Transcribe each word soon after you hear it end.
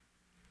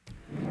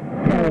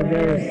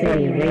Pogo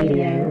City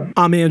Radio.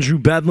 I'm Andrew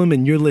Bedlam,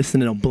 and you're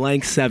listening to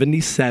Blank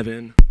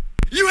 77.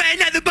 You ain't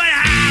nothing but a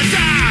house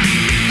dog,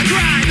 a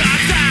grind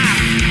monster.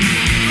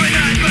 You ain't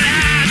nothing but a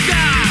house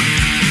dog,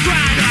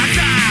 grind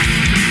monster.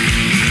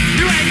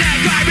 You ain't that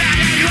guy right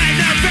and you ain't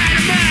no friend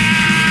of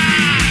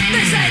mine.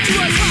 They said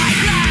you was high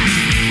class,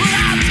 well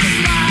I was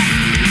just not.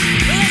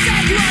 They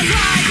said you was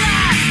high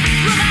class,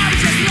 well I was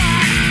just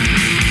not.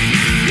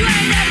 You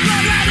ain't never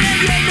gone right and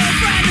you ain't no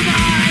friend of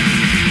mine.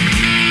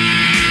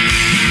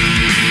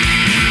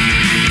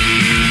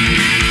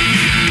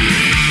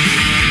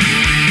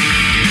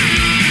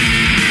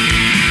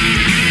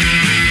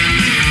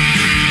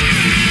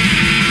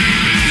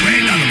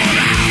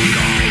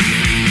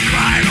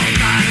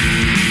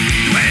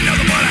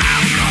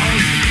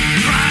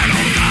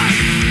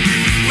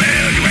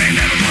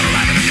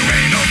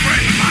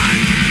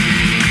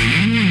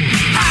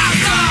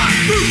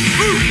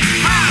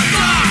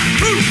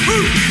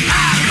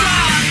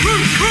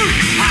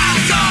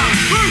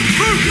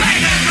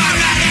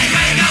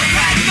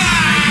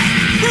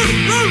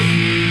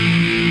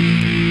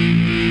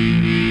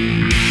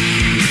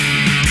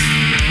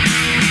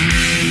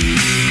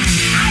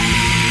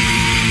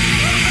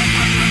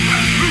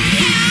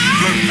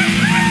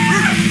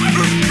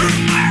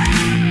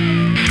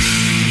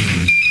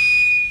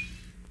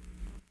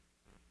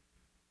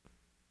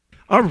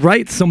 All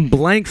right, some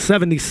Blank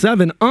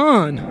 77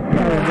 on. All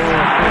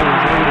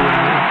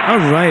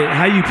right,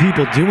 how you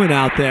people doing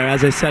out there?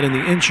 As I said in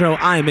the intro,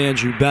 I am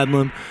Andrew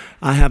Bedlam.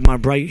 I have my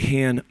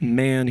right-hand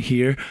man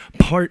here,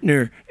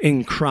 partner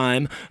in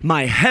crime,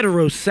 my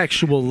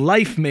heterosexual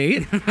life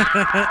mate,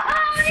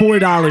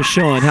 $4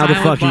 Sean. How the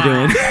fuck you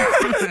doing?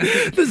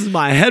 This is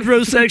my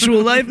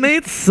heterosexual life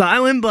mate,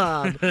 Silent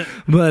Bob.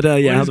 But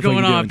yeah, what's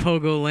going on,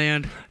 Pogo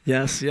Land?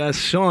 Yes,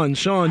 Sean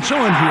here.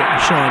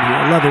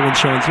 I love it when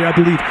Sean's here. I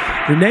believe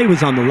Renee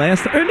was on the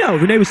last, or no,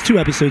 Renee was 2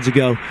 episodes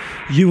ago.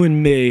 You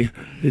and me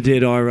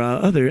did our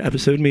other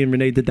episode. Me and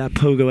Renee did that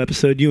Pogo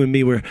episode. You and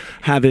me were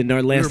having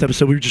our last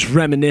episode. We were just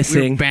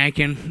reminiscing. We were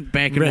banking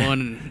right.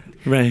 one.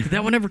 Right. Did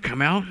that one ever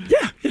come out?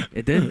 Yeah.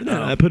 It did?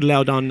 No, I put it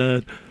out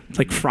on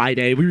like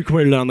Friday. We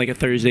recorded it on like a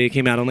Thursday. It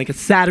came out on like a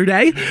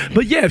Saturday.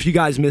 But yeah, if you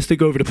guys missed it,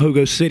 go over to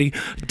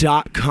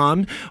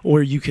pogocity.com,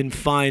 or you can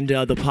find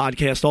the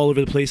podcast all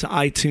over the place: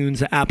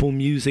 iTunes, Apple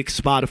Music,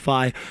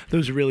 Spotify.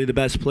 Those are really the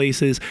best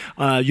places.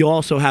 You'll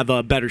also have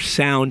a better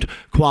sound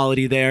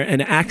quality there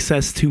and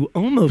access to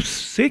almost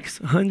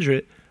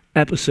 600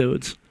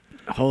 episodes.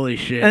 Holy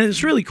shit. And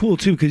it's really cool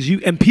too, because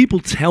people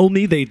tell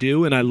me they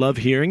do, and I love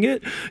hearing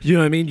it. You know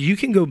what I mean? You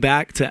can go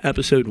back to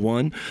episode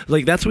 1.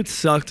 Like, that's what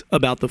sucked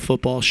about the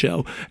football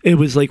show. It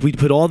was like we'd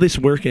put all this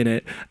work in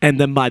it, and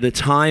then by the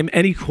time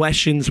any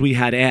questions we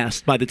had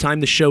asked, by the time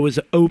the show was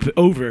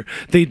over,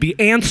 they'd be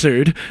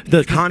answered.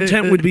 The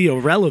content would be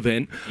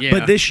irrelevant. Yeah.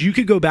 But this, you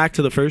could go back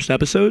to the first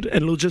episode,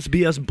 and it'll just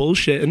be us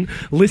bullshitting,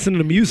 listening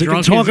to music,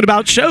 Drunk and talking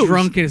about shows.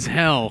 Drunk as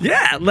hell.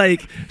 Yeah,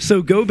 like,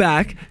 so go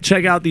back,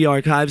 check out the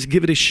archives,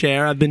 give it a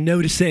share. I've been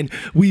noticing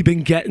we've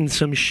been getting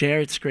some share.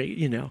 It's great,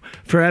 you know.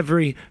 For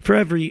every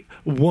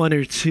 1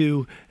 or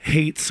 2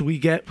 hates we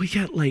get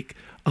like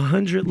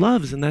 100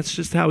 loves, and that's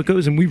just how it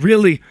goes. And we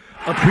really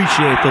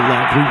appreciate the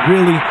love.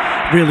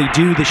 We really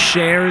do. The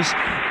shares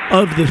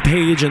of the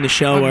page and the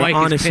show My are mic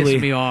honestly is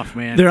pissing me off,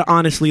 man. They're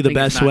honestly the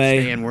best way.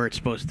 Staying where it's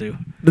supposed to.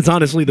 It's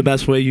honestly the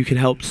best way you can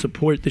help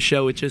support the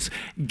show. It just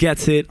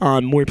gets it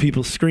on more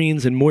people's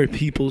screens and more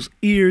people's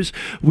ears.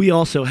 We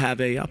also have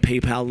a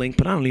PayPal link,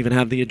 but I don't even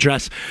have the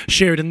address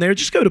shared in there.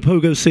 Just go to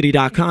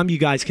pogocity.com. You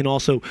guys can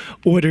also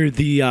order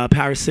the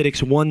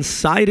Parasitics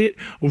one-sided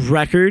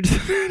record.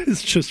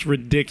 It's just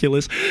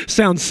ridiculous.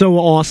 Sounds so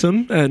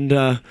awesome,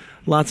 and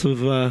lots of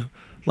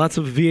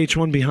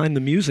VH1 behind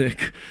the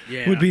music.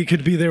 Yeah.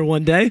 Could be there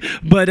one day.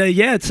 But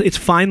yeah, it's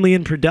finally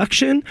in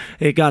production.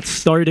 It got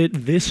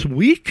started this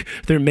week.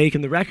 They're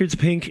making the records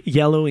pink,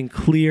 yellow, and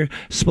clear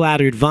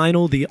splattered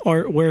vinyl. The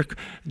artwork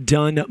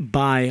done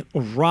by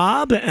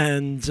Rob,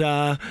 and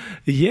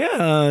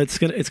it's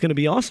gonna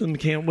be awesome.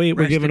 Can't wait.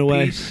 We're Rest giving in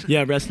away. peace.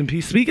 Yeah, rest in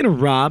peace. Speaking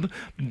of Rob,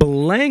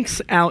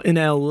 Blank's out in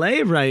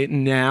LA right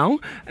now,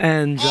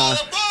 and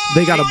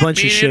they got a bunch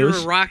of Me and Andrew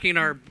shows. are rocking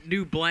our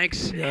new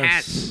Blanks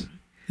hats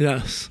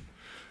Yes.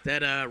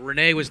 that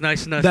Renee was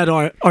nice enough. That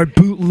our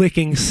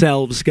boot-licking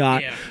selves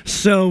got. Yeah.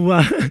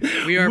 So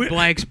we are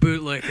Blanks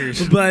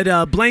bootlickers.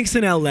 But Blank's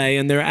in LA,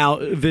 and they're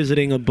out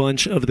visiting a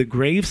bunch of the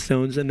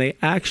gravestones, and they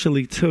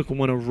actually took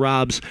one of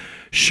Rob's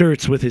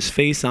shirts with his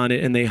face on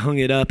it, and they hung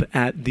it up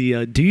at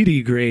the Dee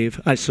Dee grave.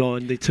 I saw,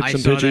 and they took some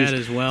saw pictures. that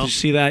as well. Did you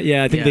see that?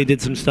 Yeah, I think Yeah. they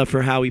did some stuff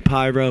for Howie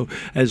Pyro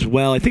as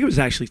well. I think it was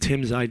actually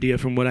Tim's idea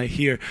from what I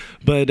hear.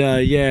 But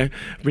yeah,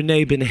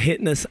 Renee been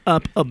hitting us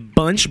up a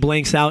bunch.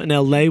 Blank's out in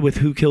LA with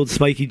Who Killed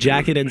Spiky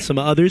Jacket and some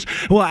others.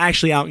 Well,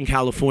 actually out in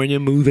California,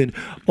 moving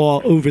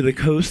all over the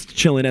coast,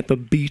 chilling at the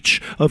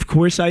beach. Of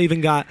course, I even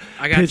got,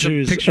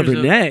 pictures of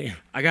Renee.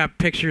 I got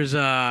pictures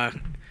of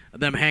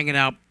them hanging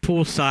out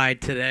poolside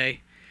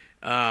today.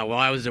 While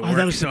I was at work.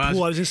 That was the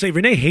pool. I was gonna say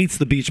Renee hates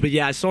the beach, but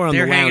yeah, I saw her on the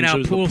They're lounge. hanging out It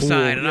was the pool.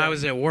 poolside, and Yeah. I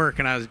was at work,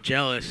 and I was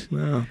jealous.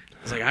 Wow.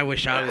 It's like I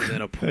wish I was in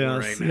a pool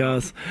right now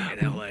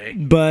in LA.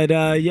 But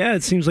yeah,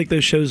 it seems like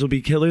those shows will be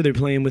killer. They're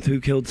playing with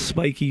Who Killed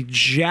Spiky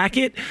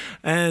Jacket,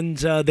 and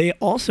they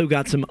also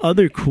got some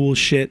other cool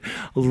shit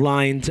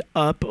lined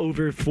up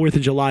over 4th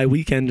of July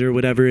weekend or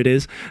whatever it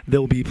is.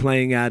 They'll be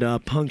playing at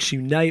Punks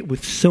Unite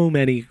with so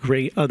many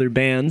great other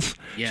bands.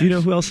 Yes. Do you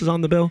know who else is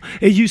on the bill?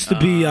 It used to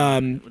be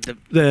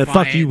the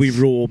Fuck You We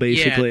Rule,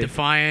 basically. Yeah,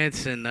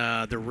 Defiance and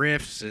the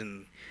Riffs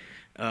and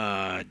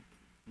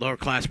Lower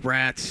Class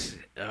Brats.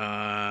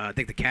 I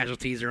think the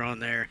Casualties are on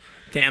there.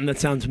 Damn, that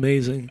sounds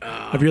amazing.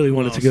 I really who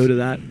wanted to else? go to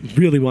that.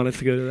 Really wanted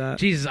to go to that.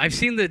 Jesus, I've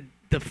seen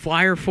the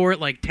flyer for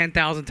it like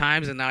 10,000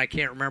 times, and now I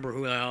can't remember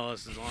who the hell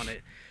else is on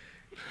it.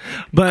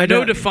 But I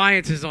know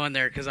Defiance is on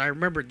there because I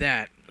remembered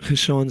that.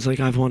 Sean's like,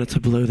 I've wanted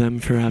to blow them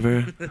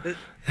forever.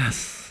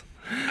 Yes.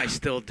 I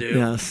still do.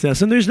 Yes.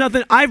 And there's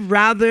nothing, I'd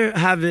rather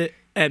have it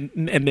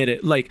admit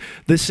it. Like,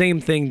 the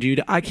same thing,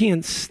 dude. I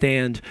can't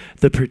stand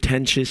the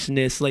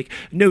pretentiousness. Like,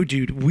 no,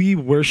 dude, we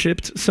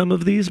worshipped some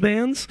of these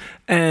bands,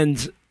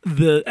 and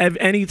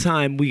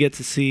anytime we get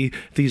to see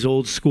these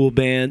old school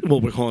bands, well,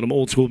 we're calling them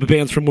old school, but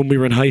bands from when we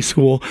were in high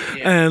school,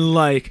 and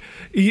like,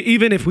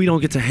 even if we don't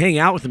get to hang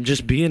out with them,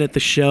 just being at the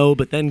show,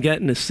 but then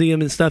getting to see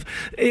them and stuff,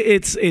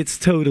 it's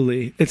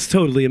totally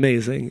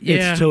amazing.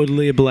 Yeah. It's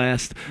totally a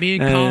blast. Me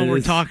and Colin were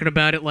it's- talking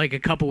about it like a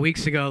couple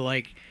weeks ago.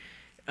 Like,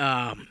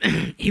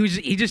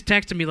 he just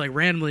texted me like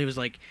randomly. He was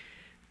like,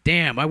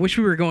 "Damn, I wish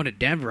we were going to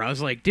Denver." I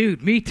was like,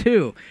 "Dude, me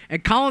too."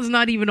 And Colin's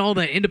not even all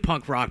that into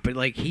punk rock, but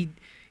like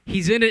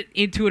he's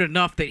into it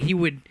enough that he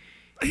would.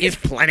 He's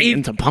plenty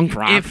into punk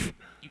rock.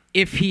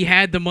 If he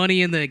had the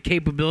money and the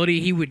capability,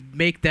 he would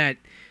make that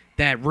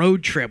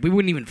road trip. We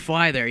wouldn't even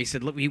fly there. He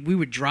said, "Look, we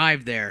would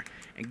drive there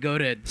and go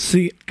to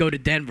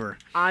Denver."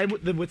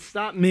 What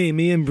stopped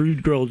me and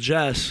Rude Girl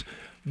Jess,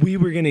 we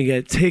were gonna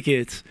get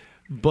tickets,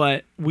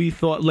 but we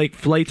thought, like,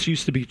 flights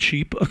used to be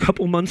cheap a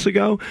couple months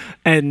ago,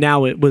 and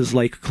now it was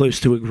like close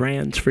to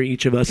 $1,000 for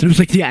each of us. And it was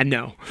like, yeah,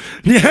 no,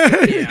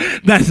 Yeah.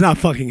 That's not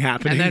fucking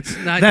happening. And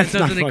that not doesn't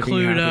fucking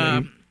include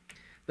happening.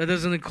 that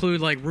doesn't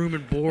include like room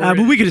and board.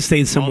 But we could have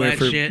stayed somewhere that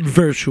for shit.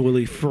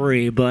 virtually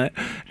free, but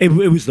it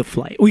was the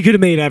flight. We could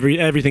have made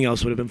everything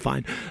else would have been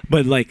fine,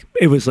 but like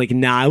it was like it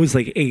was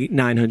like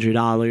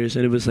 $800-900,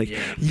 and it was like,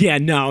 yeah,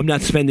 no, I'm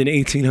not spending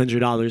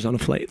 $1,800 on a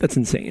flight. That's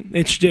insane.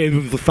 It's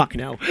fuck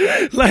no.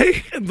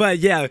 Like, but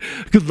yeah,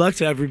 good luck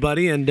to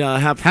everybody, and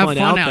have fun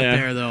out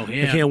there. Though. I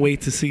Yeah. can't wait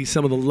to see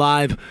some of the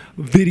live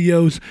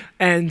videos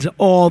and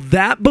all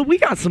that. But we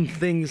got some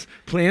things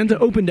planned to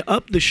open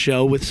up the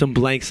show with some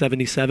Blank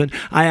 77.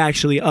 I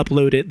actually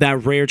uploaded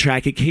that rare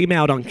track. It came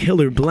out on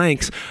Killer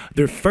Blanks,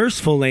 their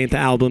first full-length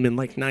album in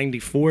like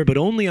 '94, but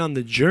only on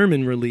the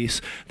German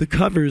release. The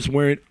covers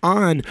weren't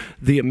on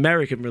the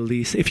American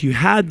release. If you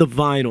had the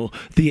vinyl,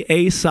 the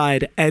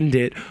A-side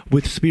ended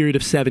with Spirit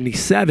of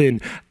 77,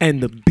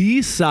 and the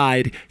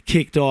B-side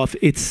kicked off,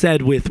 it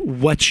said, with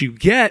What You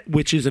Get,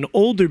 which is an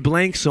older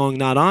Blank song,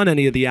 not on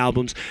any of the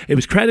albums. It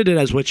was credited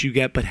as What You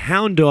Get, but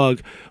Hound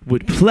Dog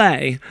would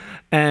play,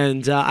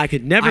 and I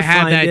could never I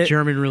find had that it.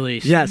 German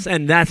release. Yes,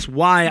 and that's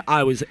why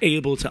I was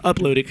able to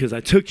upload it, because I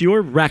took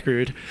your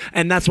record,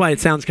 and that's why it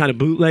sounds kind of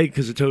bootleg,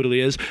 because it totally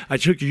is. I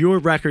took your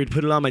record,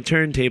 put it on my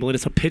turntable, and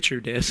it's a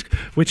picture disc,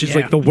 which is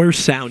like the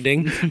worst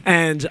sounding,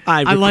 and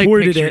I I like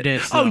recorded picture it.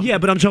 discs, Oh though. yeah,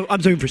 but I'm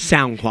talking for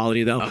sound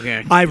quality though.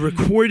 Okay. I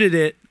recorded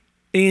it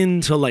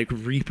into like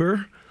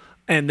Reaper,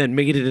 and then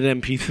made it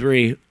an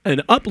MP3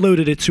 and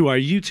uploaded it to our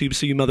YouTube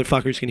so you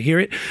motherfuckers can hear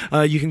it.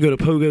 You can go to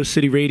Pogo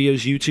City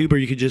Radio's YouTube, or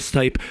you could just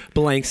type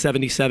Blank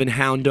 77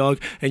 Hound Dog,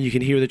 and you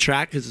can hear the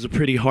track, because it's a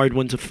pretty hard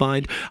one to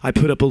find. I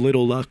put up a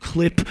little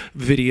clip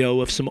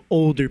video of some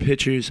older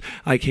pictures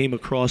I came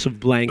across of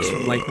Blanks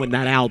from like when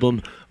that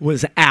album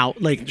was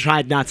out. Like,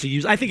 tried not to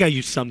use, I think I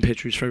used some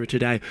pictures from it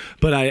today,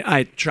 but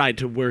I tried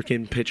to work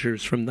in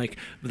pictures from like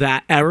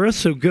that era.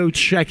 So go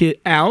check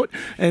it out,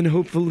 and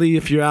hopefully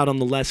if you're out on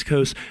the West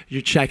Coast,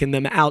 you're checking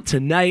them out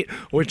tonight,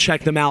 or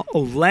check them out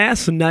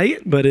last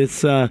night. But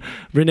it's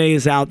Renee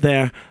is out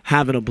there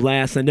having a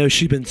blast. I know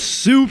she's been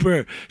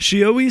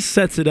she always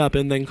sets it up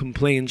and then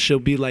complains. She'll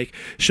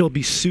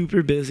be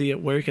super busy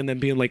at work, and then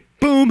being like,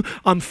 boom,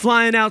 I'm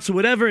flying out to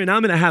whatever, and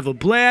I'm gonna have a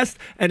blast.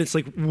 And it's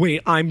like,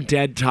 wait, I'm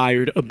dead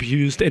tired,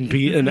 abused, and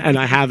beaten, and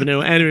I have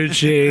no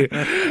energy.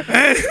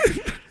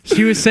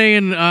 She was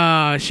saying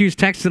she was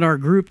texting our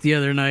group the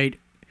other night,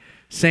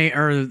 saying,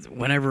 or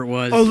whenever it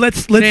was. Oh,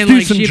 let's saying, do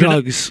like, some she'd been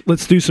drugs.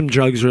 Let's do some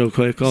drugs real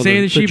quick. All saying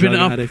the that she'd been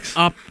drug addicts.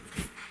 up.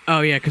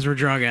 Oh yeah, because we're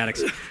drug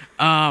addicts.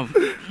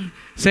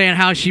 Saying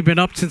how she'd been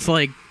up since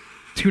like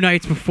 2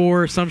 nights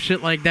before, or some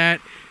shit like that,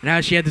 and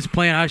how she had this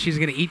plan how she's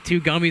gonna eat 2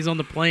 gummies on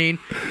the plane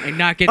and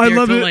not get I there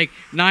love till it. like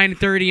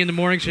 9:30 in the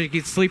morning, so she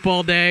could sleep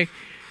all day.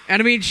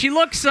 And I mean, she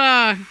looks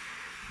like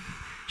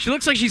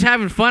she's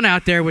having fun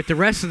out there with the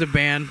rest of the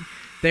band.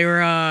 They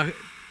were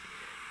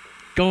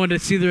going to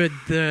see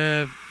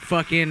the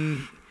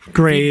fucking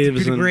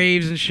Graves the and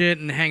graves and shit,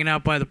 and hanging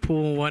out by the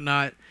pool and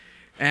whatnot.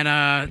 And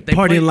they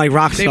partying played, like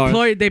rock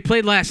stars. They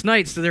played last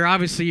night, so they're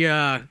obviously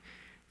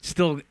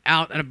still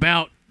out and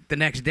about the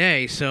next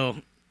day. So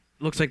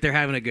looks like they're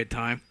having a good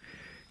time.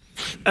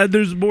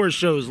 There's more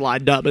shows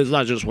lined up. It's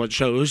not just one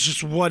show. It's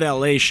just one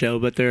LA show,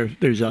 but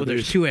there's Well, others.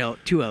 there's two LA.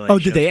 Oh,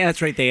 shows. did they? That's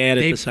right. They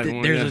added They- the second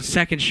one. There's yeah. a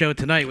second show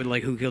tonight with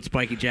like Who Killed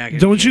Spikey Jacket.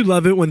 Don't you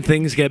love it when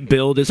things get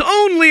billed as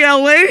only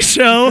LA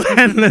show,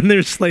 and then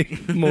there's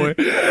like more?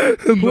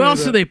 Who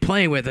else are they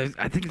playing with?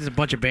 I think there's a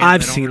bunch of bands.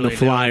 I've I don't seen really the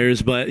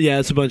flyers, but yeah,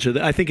 it's a bunch of.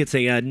 I think it's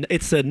a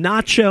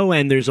Nacho,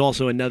 and there's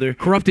also another know.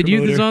 Corrupted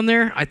Youth is promoter. on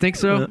there. I think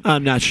so.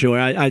 I'm not sure.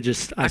 I I see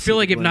feel the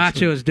like if flyers.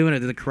 Nacho is doing it,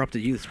 then the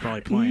Corrupted Youth is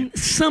probably playing.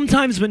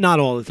 Sometimes, but not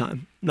all the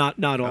time.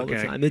 Not all the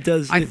Okay. time. It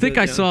does. I think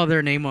I saw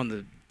their name on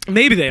the.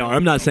 Maybe they are.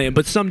 I'm not saying,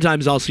 but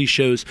sometimes I'll see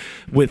shows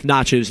with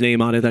Nacho's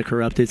name on it that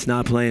Corrupted's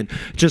not playing.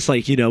 Just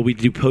like we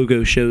do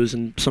pogo shows,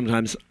 and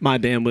sometimes my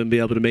band wouldn't be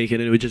able to make it,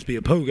 and it would just be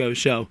a pogo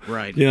show.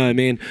 Right. You know what I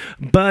mean?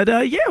 But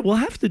yeah, we'll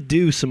have to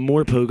do some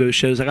more pogo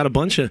shows. I got a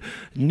bunch of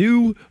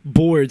new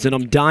boards, and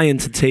I'm dying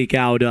to take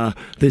out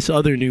this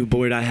other new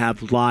board I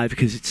have live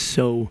because it's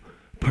so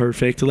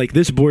perfect. Like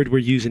this board we're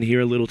using here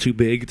a little too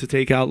big to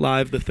take out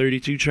live, the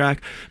 32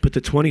 track, but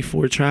the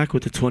 24 track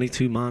with the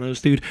 22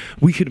 monos, dude,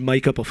 we could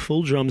mic up a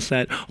full drum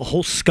set, a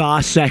whole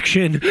ska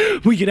section.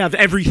 We could have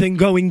everything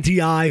going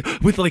DI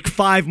with like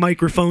 5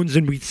 microphones,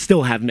 and we'd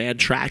still have mad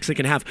tracks. It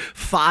can have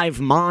 5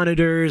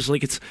 monitors.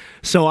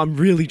 So I'm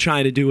really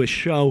trying to do a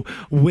show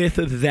with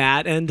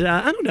that, and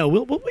I don't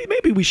know,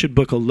 maybe we should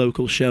book a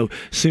local show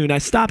soon. I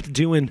stopped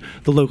doing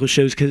the local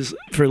shows because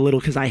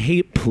I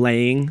hate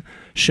playing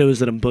shows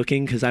that I'm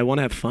booking because I want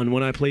to have fun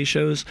when I play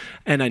shows,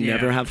 and I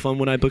never have fun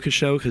when I book a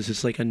show because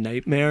it's like a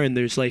nightmare, and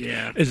there's like,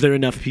 is there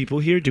enough people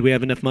here? Do we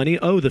have enough money?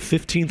 Oh, the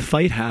 15th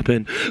fight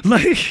happened.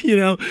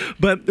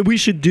 But we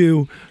should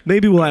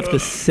maybe we'll have to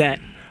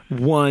set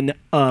one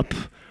up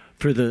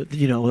for the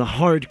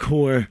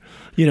hardcore,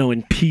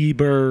 in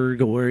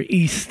Peaburg or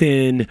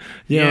Easton,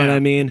 you know what I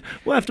mean?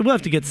 We'll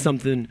have to get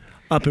something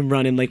up and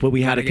running like what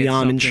we had Gotta at the get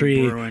Almond something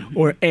Tree brewing.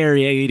 or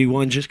Area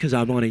 81, just because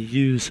I want to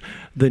use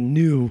the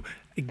new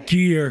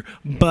gear.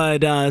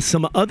 But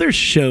some other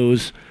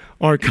shows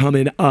are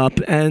coming up,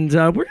 and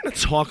we're going to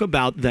talk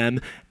about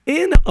them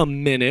in a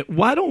minute.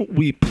 Why don't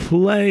we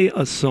play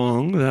a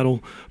song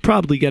that'll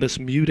probably get us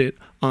muted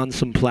on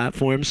some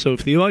platforms? So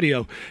if the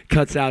audio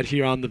cuts out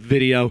here on the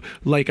video,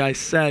 like I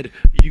said,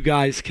 you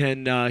guys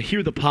can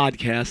hear the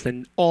podcast,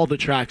 and all the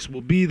tracks will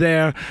be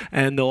there,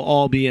 and they'll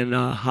all be in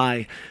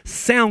high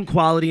sound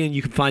quality, and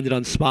you can find it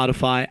on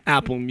Spotify,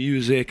 Apple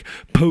Music,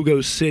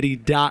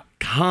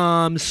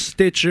 PogoCity.com,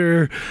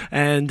 Stitcher,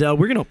 and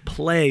we're going to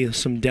play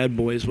some Dead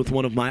Boys with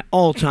one of my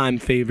all-time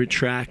favorite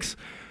tracks.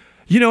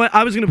 You know what?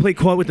 I was going to play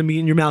Caught with the Meat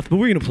in Your Mouth, but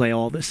we're going to play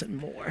all this and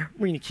more.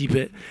 We're going to keep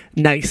it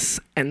nice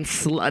and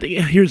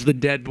slutty. Here's the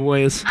Dead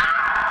Boys.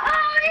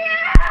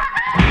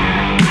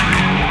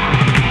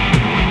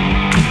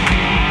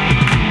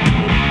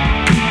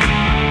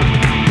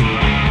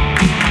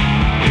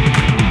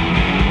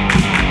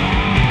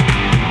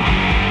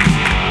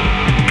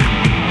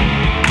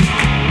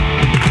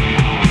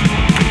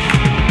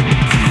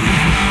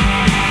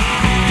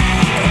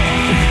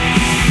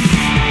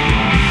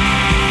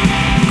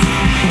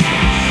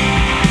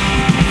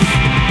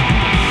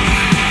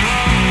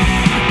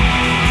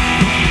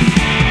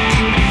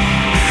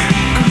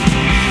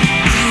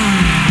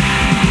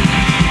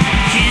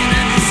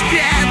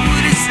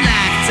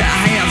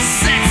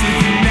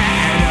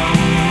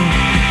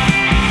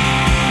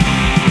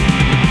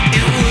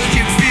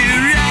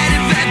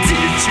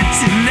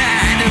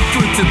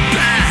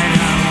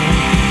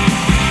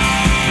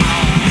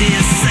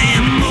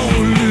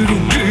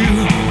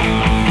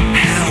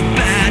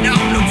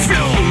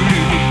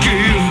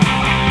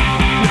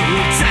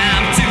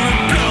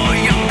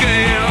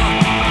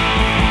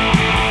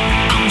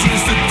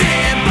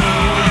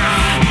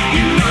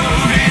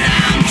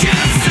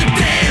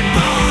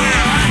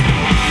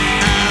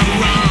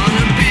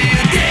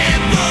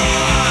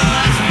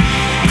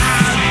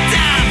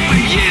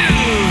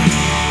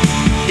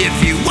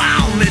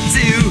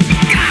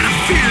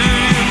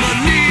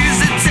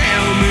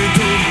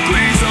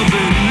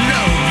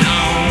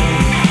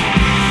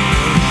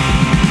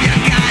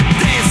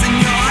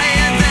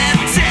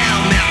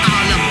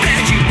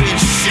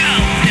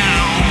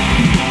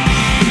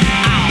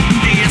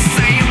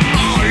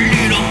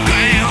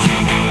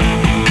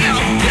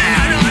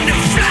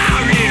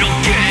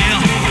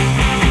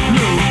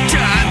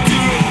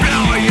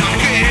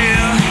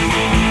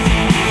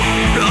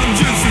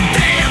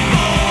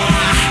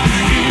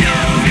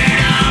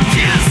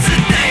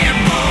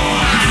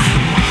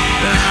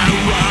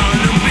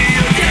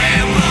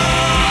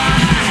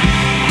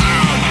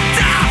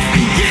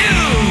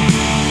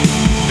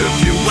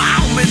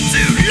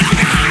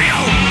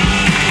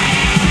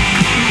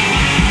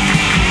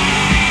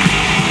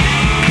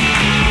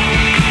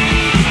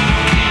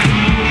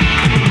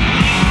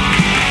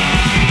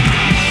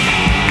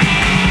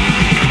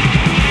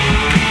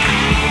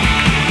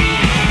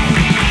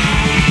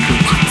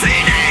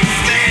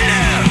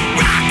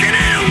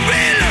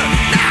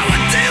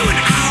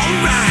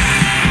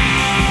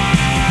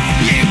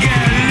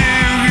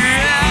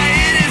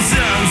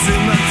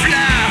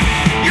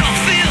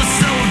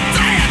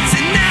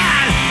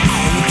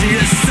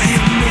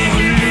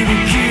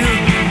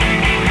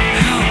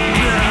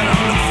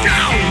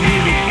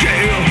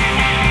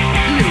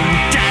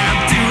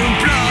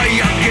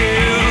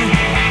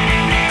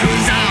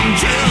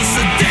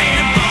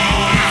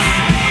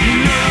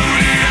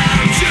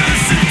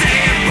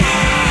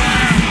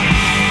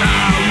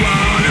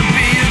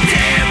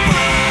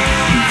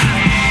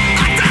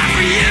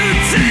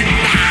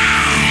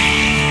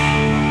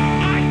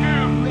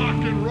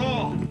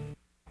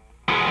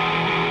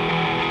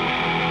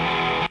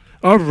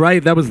 All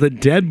right, that was the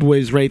Dead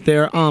Boys right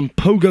there on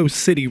Pogo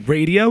City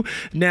Radio.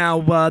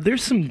 Now,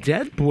 there's some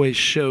Dead Boys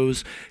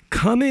shows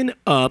coming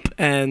up,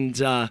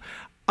 and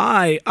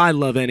I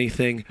love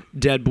anything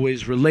Dead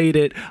Boys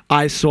related.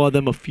 I saw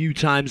them a few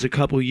times a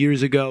couple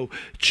years ago,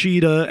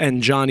 Cheetah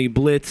and Johnny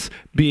Blitz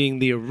being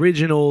the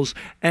originals.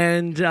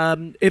 And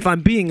if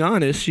I'm being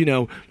honest, you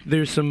know,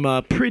 there's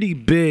some pretty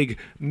big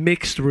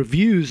mixed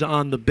reviews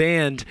on the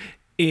band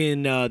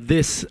in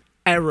this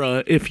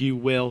era, if you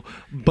will,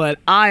 but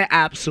I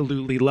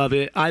absolutely love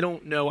it. I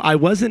don't know, I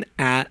wasn't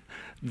at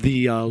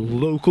the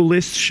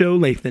localist show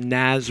like the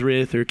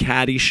Nazareth or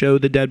Caddy show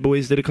the Dead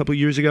Boys did a couple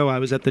years ago. I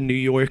was at the New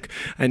York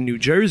and New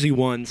Jersey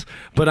ones,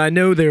 but I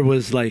know there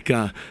was like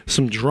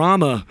some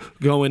drama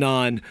going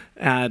on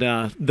at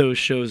those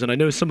shows, and I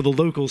know some of the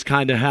locals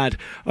kind of had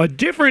a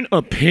different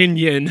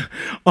opinion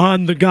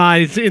on the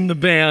guys in the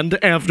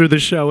band after the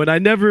show, and I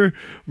never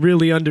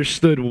really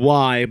understood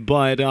why,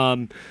 but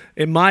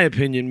in my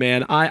opinion,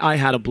 man, I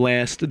had a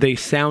blast. They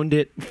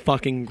sounded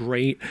fucking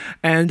great,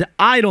 and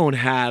I don't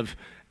have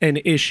an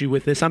issue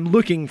with this. I'm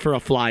looking for a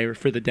flyer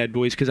for the Dead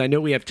Boys because I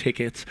know we have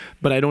tickets,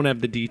 but I don't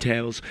have the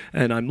details,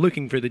 and I'm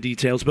looking for the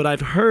details. But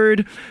I've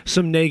heard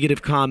some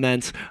negative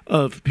comments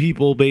of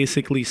people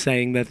basically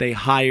saying that they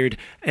hired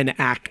an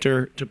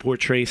actor to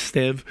portray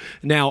Stiv.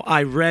 Now,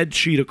 I read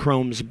Cheetah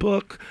Chrome's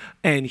book,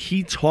 and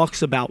he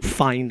talks about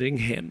finding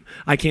him.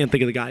 I can't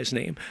think of the guy's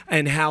name,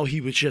 and how he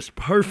was just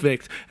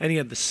perfect, and he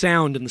had the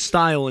sound and the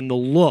style and the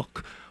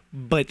look.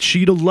 But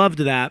Cheetah loved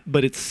that,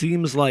 but it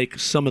seems like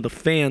some of the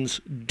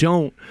fans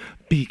don't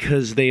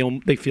because they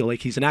feel like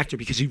he's an actor,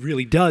 because he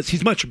really does.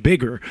 He's much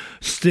bigger.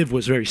 Stiv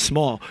was very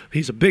small.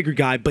 He's a bigger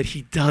guy, but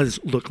he does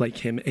look like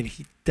him, and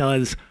he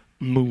does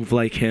move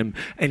like him,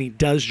 and he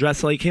does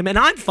dress like him, and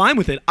I'm fine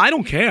with it. I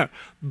don't care.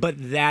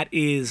 But that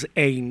is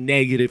a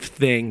negative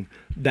thing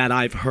that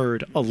I've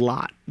heard a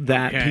lot,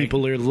 that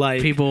people are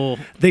like...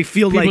 They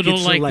feel like people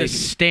it's don't like the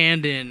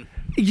stand-in.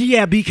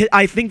 Yeah, because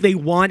I think they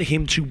want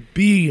him to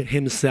be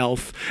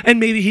himself, and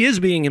maybe he is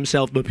being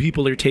himself, but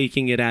people are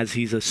taking it as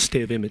he's a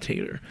Stiv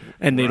imitator,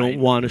 and they don't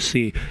want to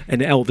see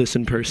an Elvis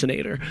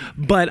impersonator.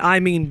 But, I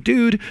mean,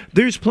 dude,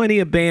 there's plenty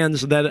of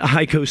bands that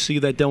I go see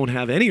that don't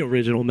have any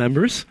original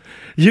members.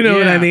 You know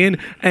what I mean?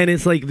 And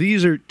it's like,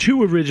 these are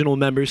two original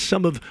members,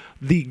 some of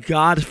the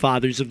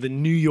godfathers of the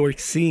New York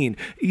scene,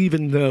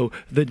 even though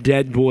the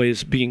Dead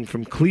Boys being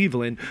from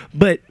Cleveland.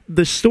 But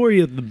the story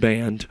of the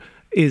band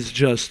is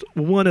just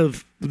one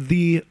of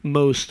the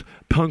most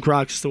punk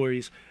rock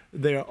stories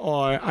there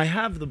are. I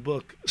have the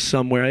book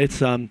somewhere. It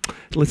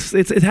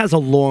has a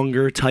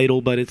longer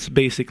title, but it's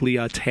basically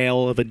a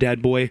tale of a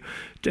dead boy,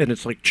 and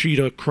it's like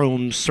Cheetah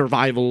Chrome's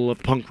survival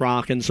of punk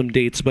rock and some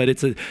dates, but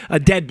it's a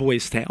dead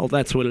boy's tale.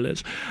 That's what it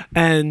is.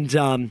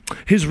 And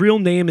his real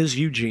name is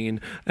Eugene,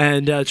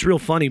 and it's real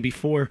funny.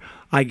 Before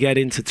I get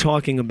into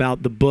talking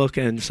about the book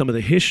and some of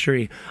the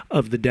history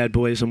of the Dead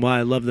Boys and why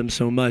I love them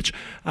so much,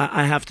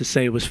 I have to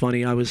say it was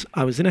funny. I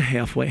was in a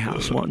halfway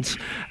house once,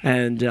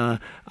 and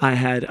I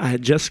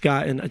had just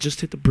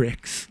hit the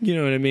bricks, you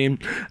know what I mean?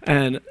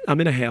 And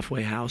I'm in a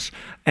halfway house,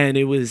 and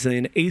it was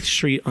in 8th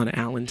Street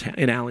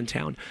in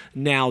Allentown.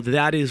 Now,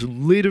 that is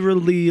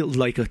literally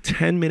like a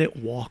 10-minute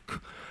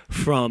walk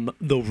from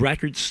the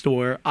record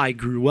store I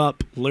grew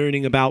up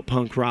learning about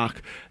punk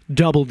rock,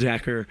 Double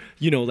Decker,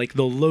 you know, like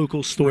the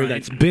local store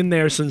that's been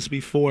there since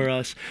before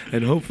us,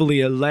 and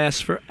hopefully it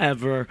lasts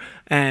forever.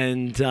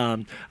 And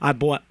I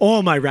bought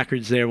all my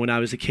records there when I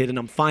was a kid, and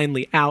I'm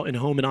finally out and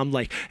home, and I'm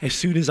like, as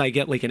soon as I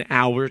get like an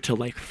hour to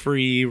like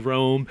free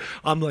roam,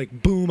 I'm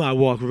like, boom, I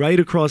walk right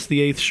across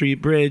the 8th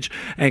Street Bridge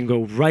and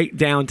go right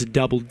down to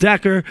Double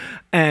Decker,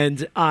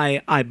 and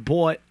I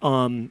bought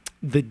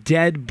the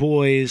Dead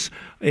Boys.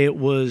 It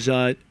was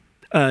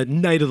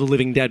Night of the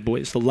Living Dead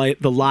Boys, the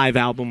live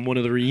album, one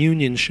of the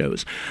reunion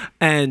shows.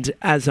 And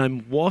as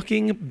I'm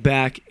walking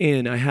back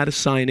in, I had to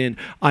sign in.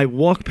 I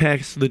walk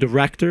past the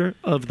director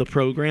of the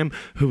program,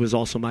 who was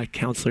also my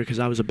counselor because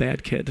I was a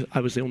bad kid.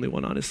 I was the only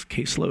one on his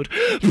caseload.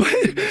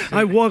 But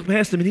I walked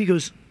past him, and he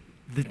goes,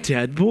 "The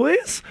Dead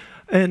Boys?"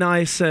 And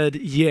I said,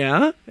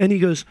 "Yeah." And he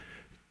goes,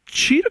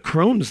 "Cheetah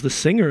Chrome's the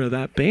singer of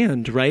that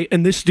band, right?"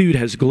 And this dude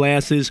has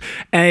glasses,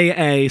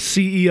 AA,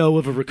 CEO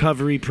of a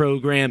recovery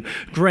program,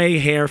 gray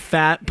hair,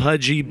 fat,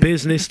 pudgy,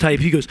 business type.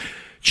 He goes,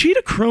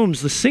 "Cheetah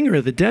Chrome's the singer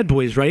of the Dead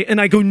Boys, right?" And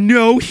I go,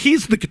 "No,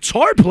 he's the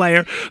guitar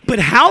player, but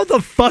how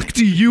the fuck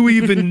do you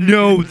even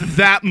know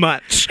that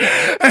much?"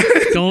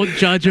 Don't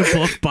judge a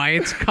book by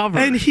its cover.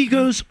 And he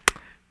goes,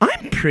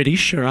 "I'm pretty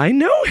sure I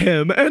know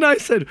him." And I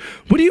said,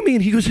 "What do you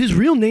mean?" He goes, "His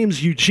real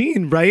name's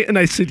Eugene, right?" And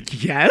I said,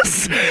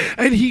 "Yes."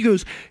 And he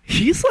goes,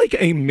 "He's like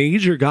a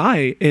major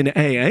guy in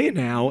AA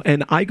now,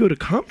 and I go to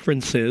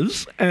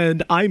conferences,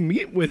 and I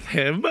meet with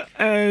him,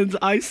 and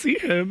I see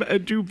him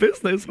and do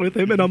business with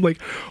him." And I'm like,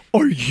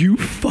 "Are you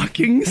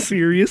fucking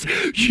serious?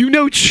 You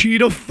know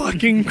Cheetah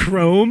fucking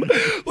Chrome?"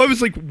 I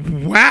was like,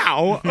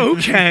 wow,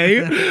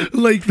 okay.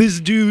 Like, this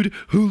dude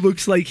who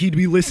looks like he'd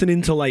be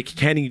listening to, like,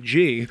 Kenny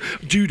G.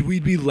 Dude,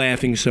 we'd be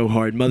laughing so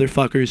hard.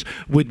 Motherfuckers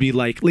would be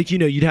like,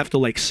 you'd have to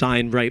like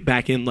sign right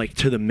back in like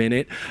to the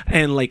minute,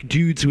 and like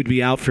dudes would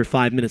be out for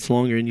 5 minutes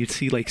longer, and you'd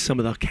see like some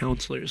of the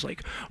counselors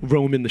like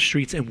roaming the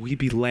streets, and we'd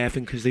be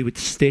laughing because they would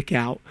stick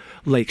out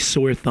like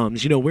sore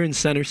thumbs. We're in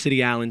Center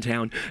City,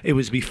 Allentown. It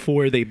was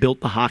before they built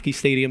the hockey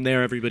stadium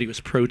there. Everybody was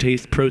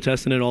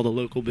protesting it, all the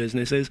local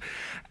businesses.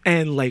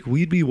 And like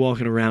we'd be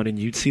walking around and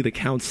you'd see the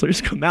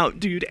counselors come out,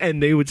 dude,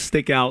 and they would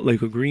stick out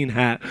like a green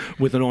hat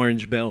with an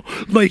orange bill.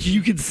 Like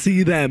you could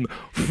see them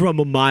from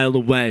a mile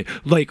away,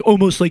 like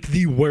almost like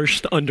the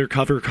worst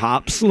undercover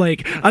cops.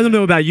 Like, I don't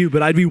know about you,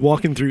 but I'd be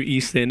walking through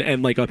Easton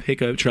and like a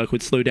pickup truck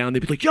would slow down.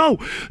 They'd be like, "Yo,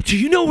 do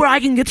you know where I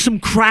can get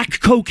some crack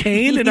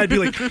cocaine?" And I'd be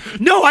like,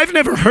 "No, I've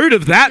never heard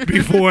of that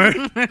before."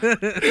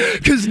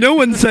 Because no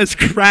one says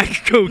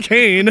crack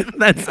cocaine.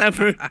 That's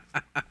ever.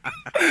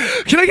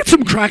 Can I get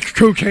some crack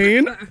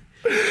cocaine?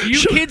 Do you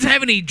kids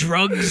have any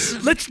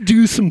drugs? Let's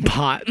do some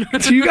pot.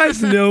 Do you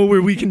guys know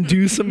where we can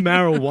do some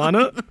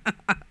marijuana?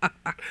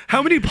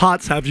 How many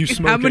pots have you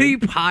smoked? How many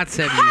pots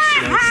have you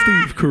smoked?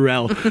 Steve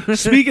Carell.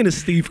 Speaking of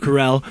Steve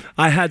Carell,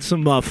 I had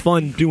some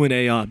fun doing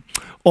a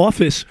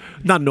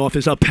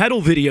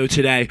pedal video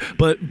today,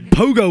 but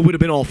Pogo would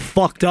have been all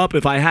fucked up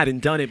if I hadn't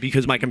done it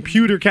because my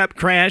computer kept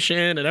crashing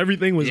and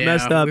everything was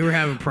messed up. We were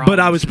having problems. But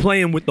I was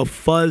playing with the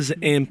Fuzz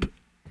Amp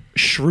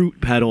Shroot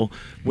pedal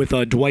with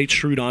Dwight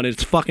Schrute on it.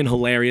 It's fucking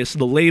hilarious.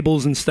 The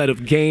labels instead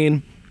of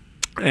gain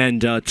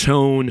and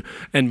tone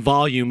and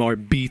volume are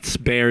Beats,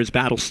 Bears,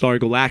 Battlestar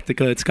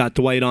Galactica. It's got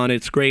Dwight on it.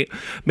 It's great.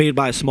 Made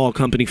by a small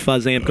company,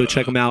 Fuzz Amp. Go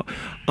check them out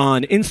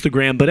on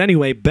Instagram. But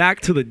anyway, back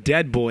to the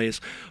Dead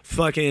Boys.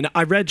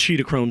 I read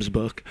Cheetah Chrome's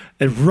book,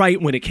 and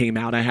right when it came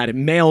out, I had it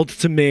mailed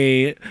to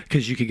me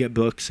because you could get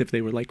books if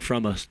they were like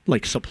from a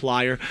like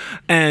supplier,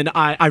 and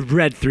I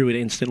read through it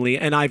instantly.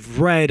 And I've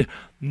read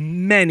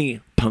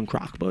many punk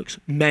rock books.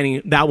 Many.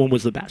 That one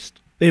was the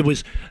best. It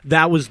was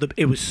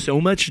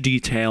so much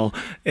detail,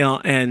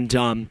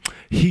 and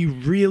he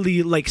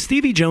really, like,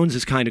 Stevie Jones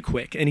is kind of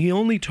quick, and he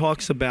only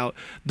talks about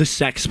the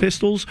Sex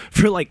Pistols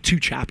for like 2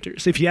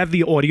 chapters. If you have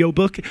the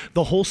audiobook,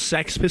 the whole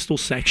Sex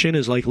Pistols section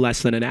is like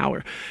less than an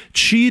hour.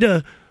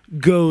 Cheetah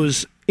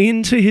goes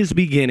into his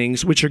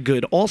beginnings, which are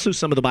good. Also,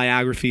 some of the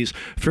biographies,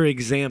 for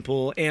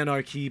example,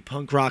 Anarchy,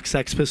 Punk Rock,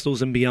 Sex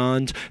Pistols and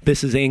Beyond,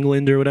 This Is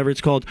England, or whatever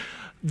it's called.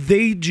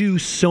 They do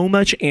so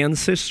much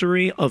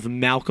ancestry of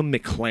Malcolm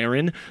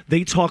McLaren.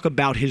 They talk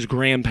about his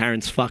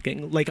grandparents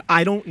fucking. Like,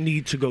 I don't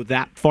need to go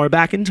that far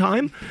back in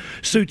time.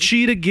 So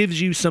Cheetah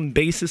gives you some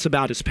basis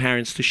about his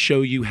parents to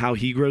show you how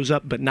he grows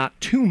up, but not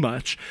too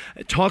much.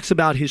 It talks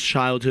about his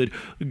childhood,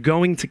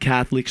 going to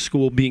Catholic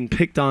school, being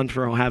picked on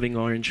for having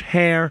orange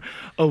hair,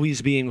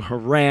 always being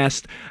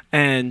harassed,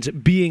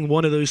 and being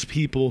one of those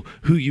people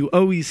who you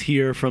always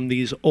hear from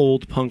these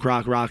old punk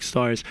rock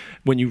stars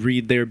when you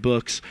read their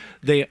books.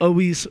 They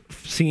always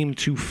seem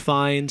to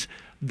find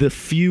the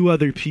few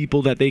other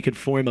people that they could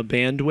form a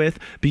band with,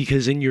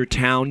 because in your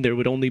town there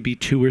would only be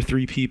 2 or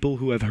 3 people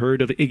who have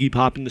heard of Iggy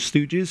Pop and the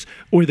Stooges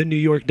or the New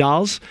York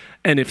Dolls,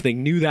 and if they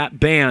knew that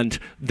band,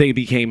 they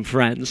became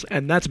friends.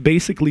 And that's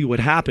basically what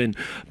happened,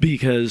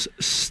 because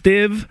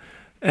Cheetah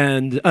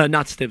and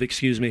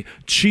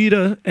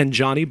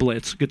Johnny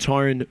Blitz,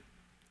 guitar and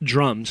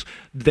drums,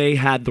 they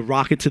had the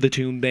Rocket to the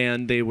Tomb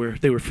band. They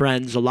were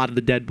friends. A lot of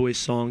the Dead Boys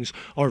songs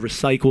are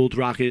recycled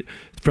Rocket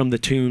from the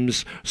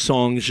Tombs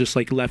songs, just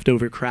like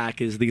Leftover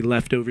Crack is the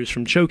leftovers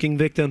from Choking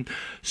Victim.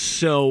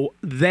 So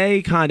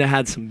they kind of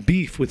had some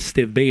beef with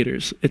Stiv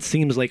Bators. It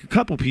seems like a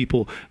couple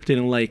people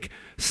didn't like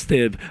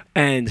Stiv,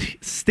 and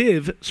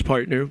Stiv's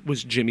partner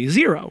was Jimmy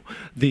Zero,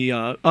 the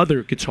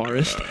other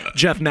guitarist.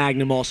 Jeff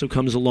Magnum also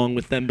comes along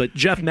with them, but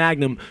Jeff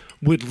Magnum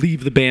would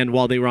leave the band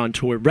while they were on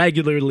tour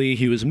regularly.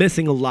 He was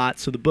missing a lot,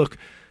 so the book,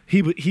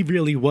 he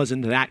really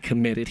wasn't that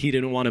committed. He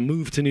didn't want to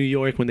move to New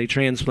York when they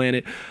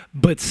transplanted.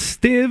 But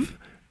Stiv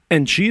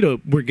and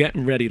Cheetah were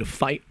getting ready to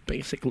fight,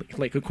 basically,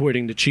 like,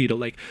 according to Cheetah.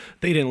 Like,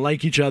 they didn't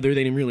like each other,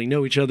 they didn't really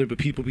know each other, but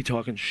people be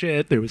talking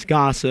shit, there was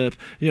gossip,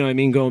 you know what I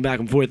mean, going back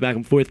and forth,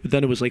 but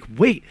then it was like,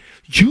 wait,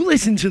 you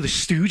listen to the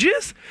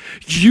Stooges?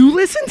 You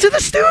listen to the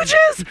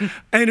Stooges?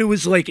 And it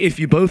was like, if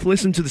you both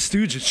listened to the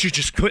Stooges, you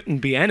just couldn't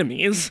be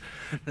enemies.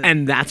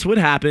 And that's what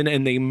happened,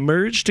 and they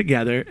merged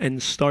together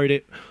and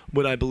started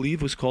what I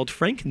believe was called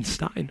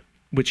Frankenstein,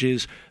 which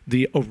is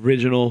the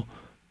original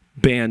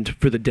band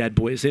for the Dead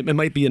Boys. It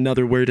might be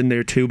another word in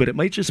there too, but it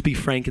might just be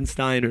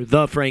Frankenstein or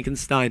the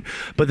Frankenstein.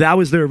 But that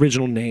was their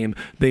original name.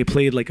 They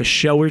played like a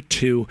show or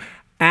 2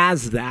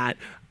 as that,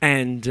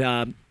 and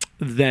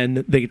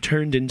then they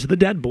turned into the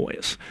Dead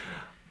Boys.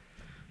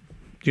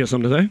 Do you have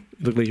something to say?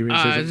 You look like you're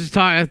I was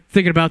just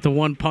thinking about the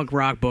one punk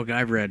rock book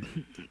I've read.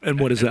 And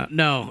what is that?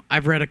 No,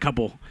 I've read a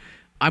couple.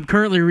 I'm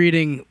currently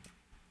reading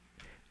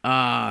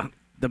the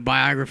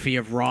biography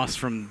of Ross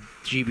from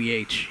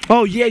GBH.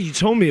 Oh yeah, you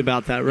told me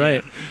about that,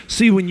 right? Yeah.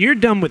 See, when you're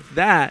done with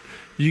that,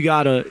 you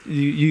gotta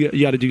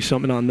do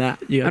something on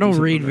that. I don't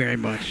read very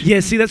much. Yeah,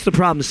 see, that's the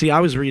problem. See,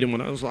 I was reading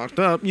when I was locked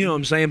up. You know what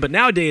I'm saying? But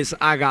nowadays,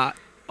 I got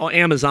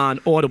Amazon,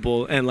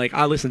 Audible, and like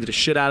I listen to the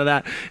shit out of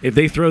that. If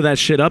they throw that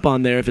shit up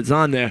on there, if it's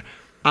on there,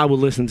 I will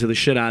listen to the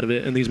shit out of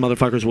it, and these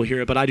motherfuckers will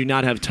hear it. But I do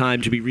not have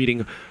time to be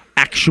reading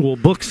actual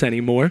books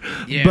anymore.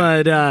 Yeah.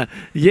 But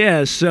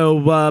yeah,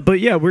 so but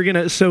yeah, we're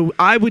gonna. So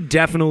I would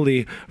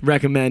definitely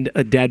recommend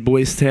A Dead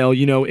Boy's Tale.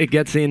 You know, it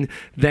gets in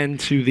then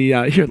to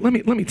the here. Let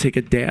me take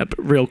a dab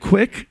real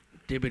quick.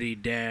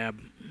 Dibbity dab.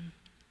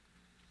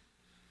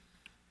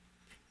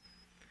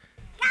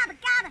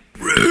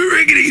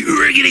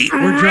 Riggedy.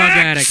 We're drug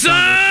addicts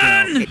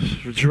on this show.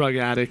 We're drug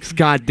addicts,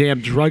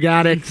 goddamn drug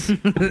addicts.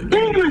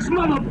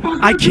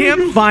 I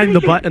can't find the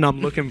button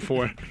I'm looking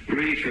for.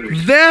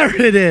 There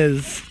it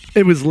is.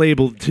 It was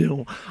labeled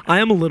too. I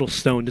am a little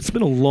stoned. It's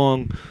been a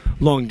long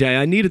day.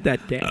 I needed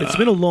that day. It's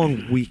been a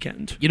long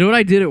weekend. You know what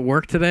I did at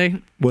work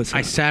today? What's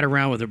I that? sat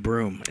around with a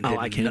broom and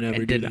I can never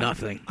do did that.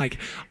 nothing. Like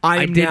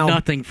I am did now,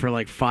 nothing for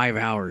like 5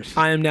 hours.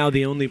 I am now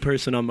the only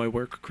person on my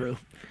work crew.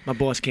 My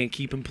boss can't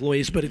keep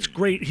employees, but it's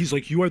great. He's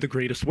like, "You are the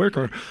greatest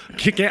worker."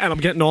 And I'm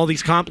getting all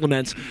these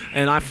compliments.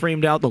 And I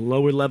framed out the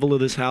lower level of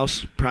this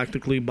house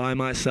practically by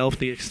myself,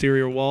 the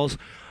exterior walls.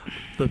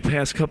 The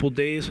past couple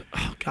days,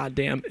 oh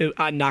goddamn,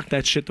 I knocked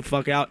that shit the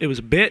fuck out. It was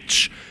a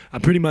bitch. I'm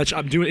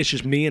doing. It's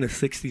just me and a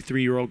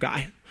 63-year-old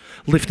guy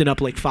lifting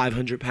up like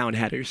 500-pound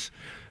headers.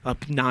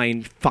 Up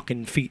 9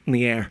 fucking feet in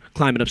the air,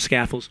 climbing up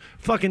scaffolds.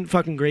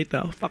 Fucking great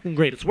though. Fucking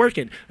great. It's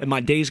working, and my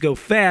days go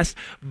fast.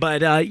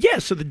 But yeah,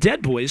 so the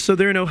Dead Boys. So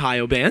they're an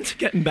Ohio band.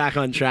 Getting back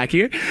on track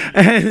here,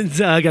 and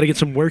got to get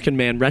some working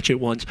man wretched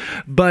ones.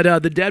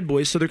 But the Dead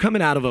Boys. So they're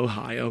coming out of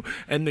Ohio,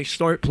 and they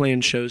start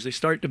playing shows. They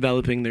start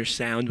developing their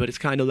sound. But it's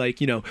kind of like,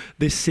 you know,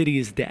 this city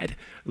is dead.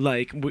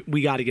 Like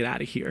we got to get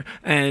out of here.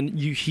 And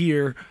you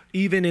hear,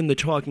 even in the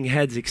Talking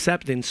Heads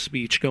acceptance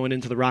speech going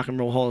into the Rock and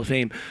Roll Hall of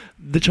Fame,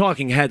 the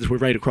Talking Heads were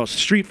right across the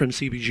street from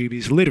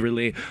CBGB's,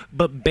 literally,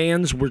 but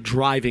bands were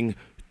driving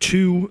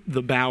to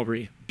the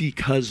Bowery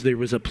because there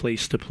was a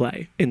place to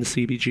play in the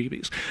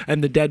CBGB's.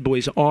 And the Dead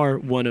Boys are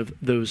one of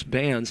those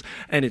bands,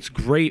 and it's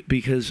great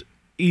because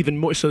even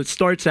more, so it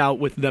starts out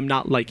with them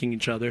not liking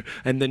each other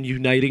and then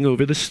uniting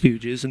over the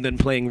Stooges and then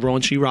playing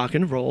raunchy rock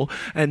and roll,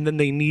 and then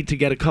they need to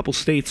get a couple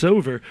states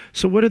over.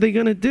 So what are they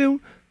going to do?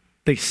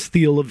 They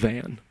steal a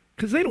van.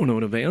 Because they don't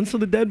own a van, so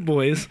the Dead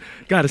Boys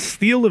got to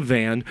steal a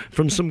van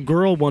from some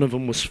girl one of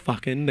them was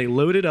fucking. They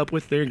load it up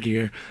with their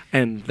gear,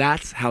 and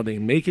that's how they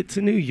make it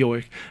to New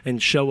York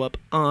and show up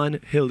on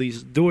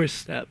Hilly's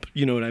doorstep.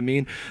 You know what I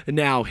mean?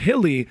 Now,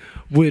 Hilly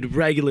would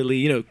regularly,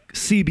 you know,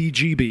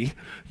 CBGB,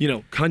 you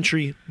know,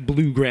 country,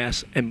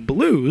 bluegrass, and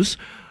blues.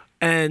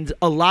 And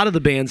a lot of the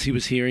bands he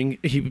was hearing,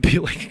 he would be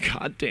like,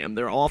 God damn,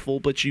 they're awful,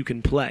 but you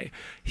can play.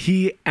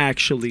 He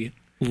actually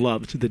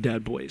loved the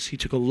Dead Boys. He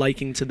took a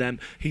liking to them.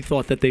 He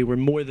thought that they were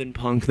more than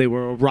punk. They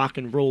were a rock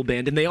and roll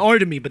band, and they are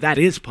to me, but that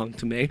is punk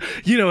to me.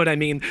 You know what I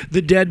mean?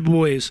 The Dead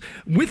Boys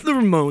with the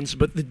Ramones,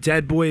 but the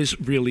Dead Boys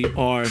really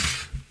are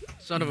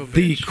Son of a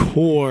the bitch.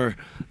 core,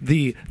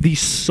 the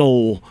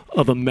soul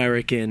of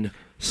American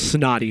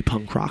snotty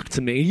punk rock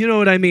to me. You know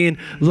what I mean?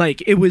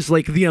 Like, it was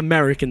like the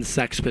American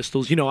Sex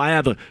Pistols. You know, I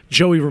have a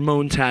Joey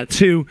Ramone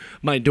tattoo.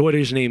 My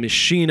daughter's name is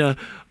Sheena,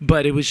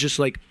 but it was just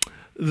like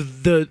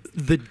the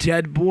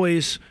Dead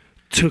Boys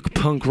took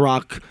punk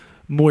rock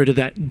more to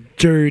that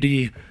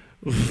dirty,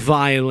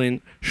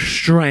 violent,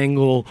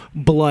 strangle,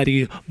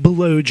 bloody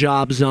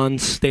blowjobs on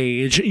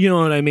stage. You know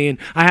what I mean?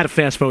 I had to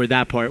fast forward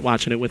that part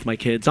watching it with my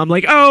kids. I'm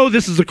like, oh,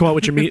 this is the quote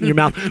with your meat in your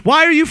mouth.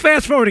 Why are you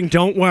fast forwarding?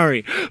 Don't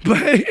worry.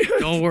 But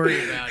Don't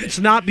worry about it. it's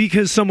not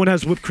because someone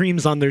has whipped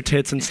creams on their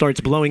tits and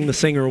starts blowing the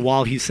singer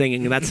while he's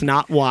singing. That's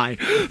not why.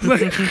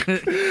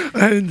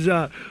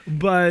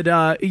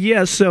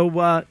 Yeah,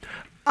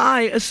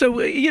 so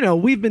you know,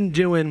 we've been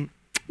doing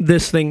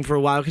this thing for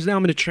a while because now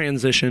I'm going to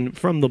transition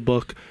from the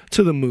book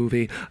to the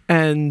movie,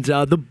 and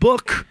the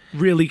book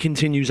really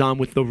continues on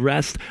with the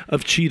rest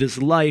of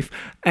Cheetah's life,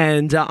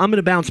 and I'm going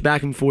to bounce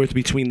back and forth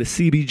between the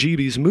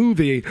CBGB's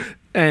movie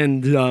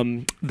and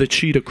the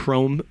Cheetah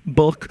Chrome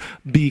book,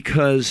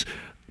 because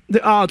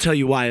I'll tell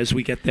you why as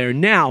we get there.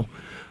 Now,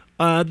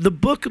 the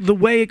book, the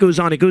way it goes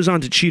on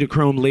to Cheetah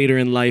Chrome later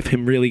in life,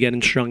 him really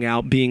getting strung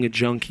out, being a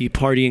junkie,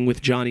 partying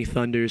with Johnny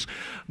Thunders.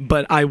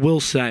 But I will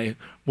say,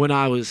 when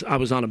I was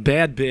on a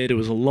bad bid, it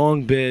was a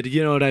long bid,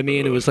 you know what I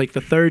mean? It was like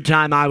the third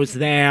time I was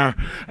there.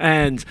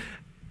 And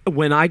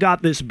when I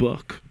got this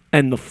book,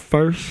 and the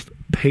first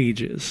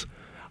pages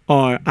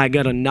are, I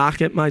got a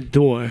knock at my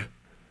door,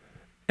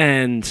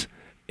 and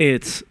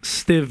it's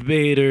Stiv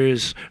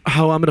Bader's,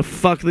 oh, I'm going to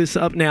fuck this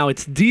up now.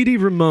 It's Dee Dee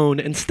Ramone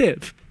and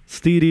Stiv.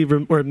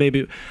 Or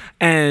maybe,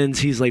 and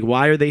he's like,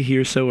 why are they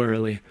here so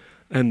early?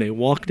 And they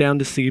walk down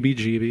to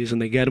CBGB's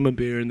and they get him a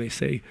beer and they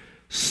say,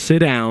 sit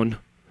down.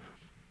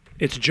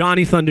 It's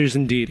Johnny Thunders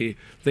and Dee Dee.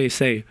 They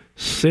say,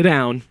 sit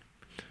down,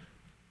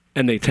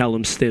 and they tell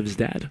him Stiv's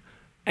dead.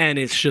 And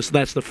it's just,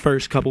 that's the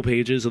first couple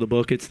pages of the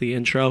book. It's the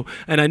intro.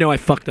 And I know I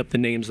fucked up the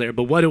names there,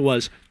 but what it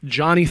was,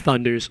 Johnny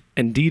Thunders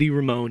and Dee Dee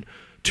Ramone,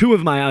 two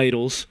of my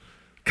idols,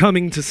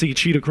 coming to see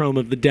Cheetah Chrome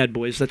of the Dead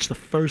Boys. That's the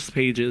first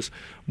pages.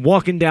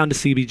 Walking down to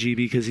CBGB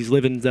because he's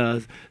living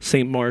in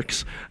St.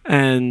 Mark's.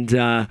 And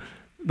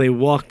they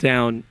walk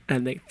down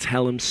and they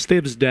tell him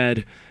Stiv's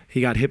dead.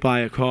 He got hit by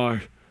a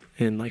car.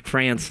 in like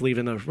France,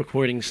 leaving the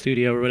recording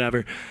studio or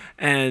whatever.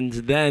 And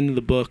then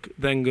the book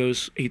then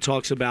goes, he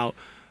talks about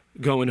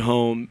going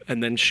home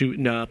and then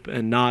shooting up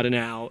and nodding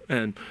out,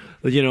 and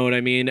you know what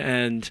I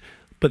mean?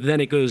 But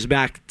then it goes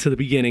back to the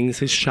beginnings,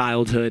 his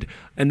childhood,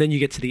 and then you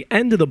get to the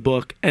end of the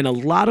book, and a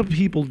lot of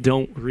people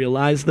don't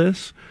realize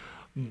this,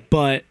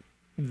 but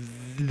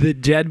the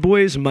Dead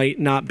Boys might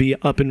not be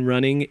up and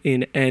running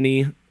in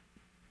any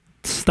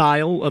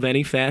style of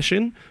any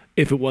fashion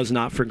if it was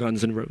not for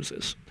Guns N'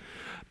 Roses.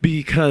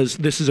 Because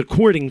this is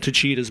according to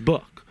Cheetah's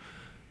book.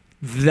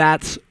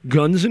 That's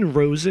Guns N'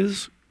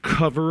 Roses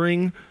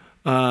covering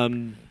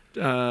Ain't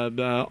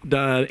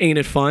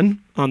It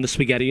Fun on the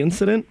Spaghetti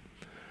Incident.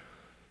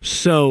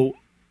 So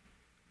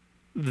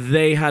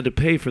they had to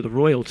pay for the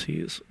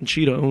royalties. And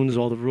Cheetah owns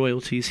all the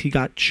royalties. He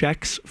got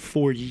checks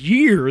for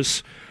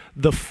years,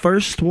 the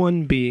first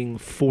one being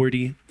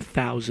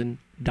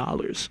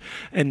 $40,000.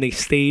 And they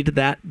stayed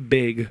that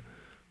big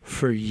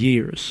for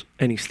years.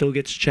 And he still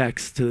gets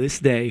checks to this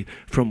day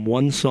from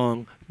one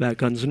song that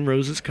Guns N'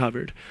 Roses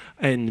covered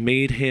and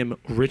made him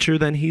richer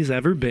than he's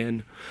ever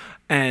been.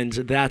 And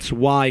that's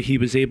why he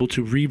was able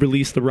to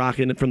re-release the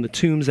Rockin' from the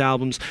Tombs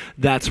albums.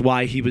 That's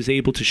why he was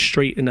able to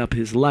straighten up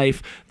his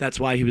life. That's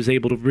why he was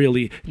able to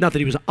really, not that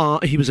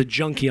he was a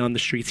junkie on the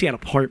streets. He had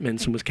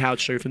apartments and was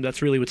couch surfing.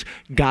 That's really what's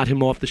got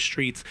him off the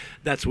streets.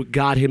 That's what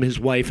got him his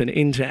wife and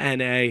into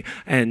NA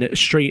and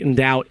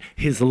straightened out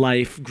his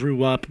life,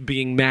 grew up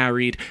being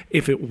married.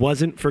 If it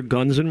wasn't for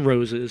Guns N'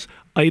 Roses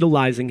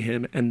idolizing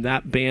him and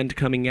that band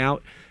coming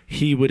out,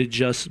 he would have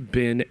just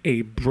been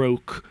a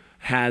broke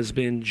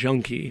has-been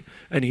junkie,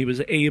 and he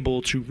was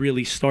able to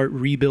really start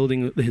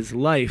rebuilding his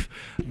life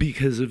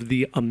because of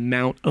the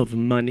amount of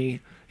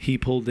money he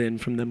pulled in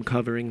from them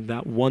covering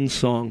that one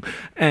song.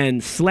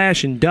 And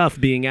Slash and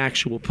Duff being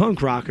actual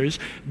punk rockers,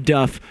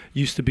 Duff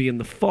used to be in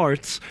the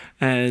Farts,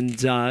 and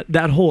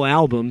that whole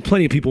album,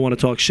 plenty of people want to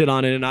talk shit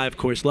on it, and I of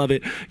course love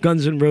it.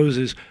 Guns N'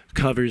 Roses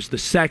covers the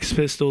Sex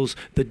Pistols,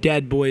 the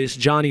Dead Boys,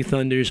 Johnny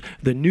Thunders,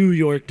 the New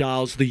York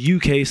Dolls, the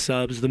UK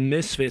Subs, the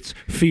Misfits,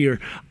 Fear.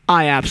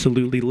 I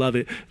absolutely love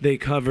it. They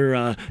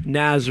cover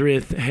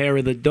Nazareth, Hair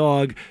of the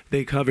Dog.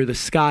 They cover the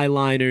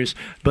Skyliners,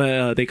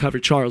 but they cover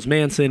Charles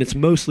Manson. It's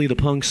mostly the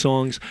punk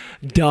songs.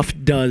 Duff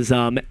does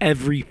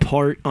every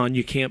part on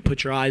 "You Can't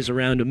Put Your Eyes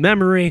Around a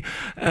Memory,"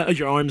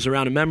 Your Arms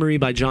Around a Memory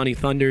by Johnny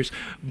Thunders.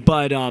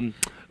 But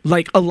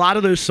like a lot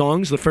of those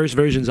songs, the first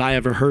versions I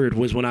ever heard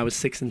was when I was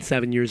 6 and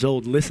 7 years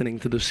old, listening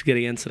to the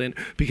Spaghetti Incident,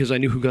 because I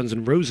knew who Guns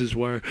N' Roses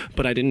were,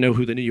 but I didn't know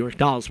who the New York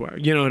Dolls were.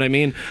 You know what I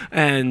mean?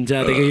 And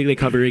they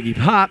cover Iggy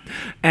Pop,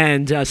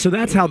 and so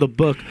that's how the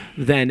book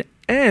then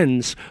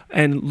ends.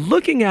 And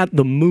looking at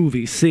the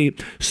movie, see,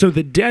 so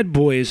the Dead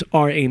Boys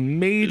are a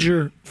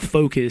major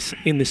focus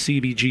in the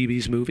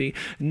CBGB's movie.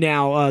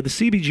 Now, the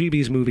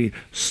CBGB's movie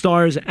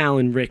stars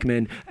Alan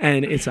Rickman,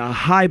 and it's a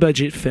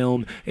high-budget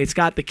film. It's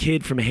got the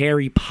kid from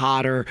Harry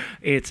Potter.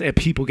 It's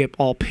people get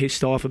all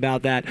pissed off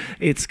about that.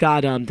 It's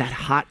got that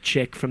hot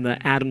chick from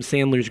the Adam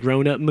Sandler's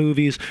Grown Up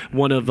movies,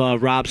 one of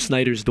Rob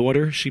Snyder's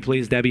daughter. She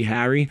plays Debbie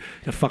Harry,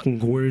 a fucking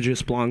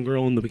gorgeous blonde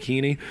girl in the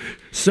bikini.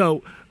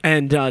 So...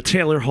 And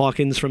Taylor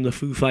Hawkins from the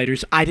Foo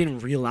Fighters. I didn't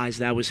realize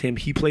that was him.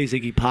 He plays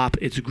Iggy Pop.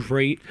 It's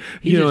great.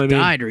 He just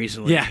died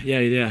recently. Yeah.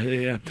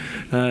 Yep.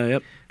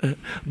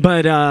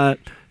 But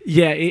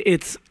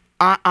it's.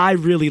 I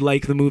really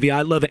like the movie.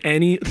 I love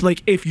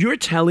if you're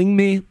telling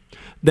me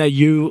that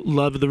you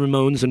love the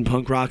Ramones and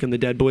punk rock and the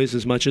Dead Boys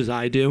as much as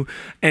I do,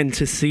 and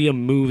to see a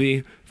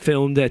movie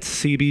filmed at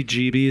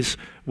CBGB's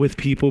with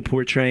people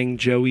portraying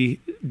Joey,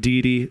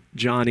 Dee Dee,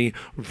 Johnny,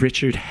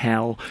 Richard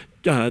Hell,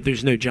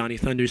 there's no Johnny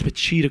Thunders, but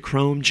Cheetah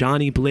Chrome,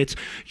 Johnny Blitz.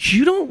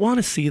 You don't want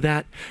to see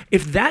that.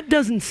 If that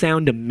doesn't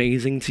sound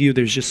amazing to you,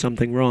 there's just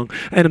something wrong.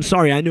 And I'm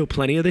sorry, I know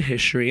plenty of the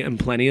history and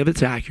plenty of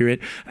it's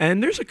accurate.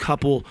 And there's a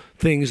couple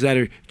things that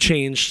are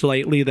changed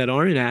slightly that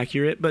aren't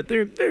accurate, but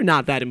they're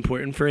not that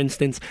important. For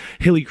instance,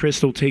 Hilly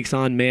Crystal takes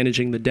on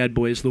managing the Dead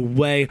Boys. The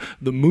way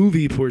the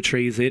movie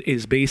portrays it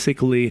is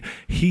basically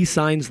he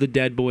signs the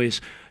Dead Boys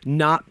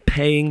not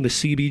paying the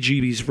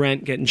CBGB's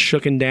rent, getting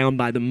shooken down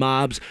by the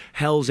mobs,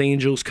 Hell's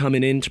Angels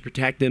coming in to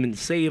protect him and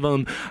save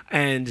him,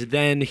 and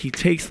then he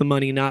takes the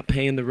money not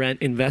paying the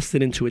rent,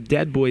 invested into a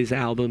Dead Boys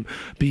album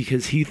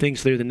because he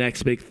thinks they're the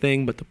next big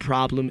thing, but the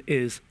problem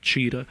is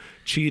Cheetah.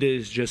 Cheetah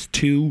is just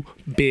too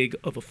big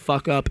of a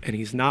fuck up, and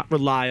he's not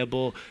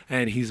reliable,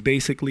 and he's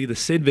basically the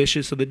Sid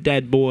Vicious of the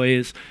Dead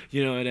Boys,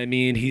 you know what I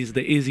mean? He's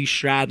the Izzy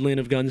Stradlin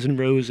of Guns N'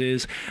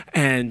 Roses,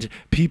 and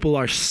people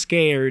are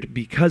scared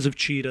because of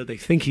Cheetah. They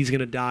think he's going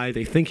to die.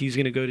 They think he's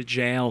going to go to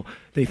jail.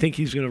 They think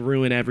he's going to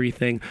ruin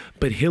everything,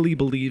 but Hilly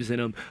believes in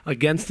him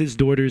against his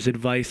daughter's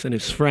advice and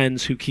his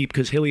friends who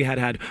because Hilly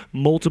had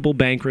multiple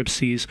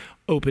bankruptcies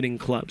opening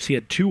clubs. He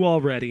had 2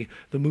 already.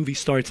 The movie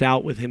starts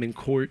out with him in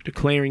court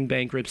declaring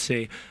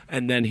bankruptcy,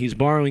 and then he's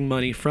borrowing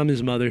money from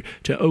his mother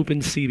to open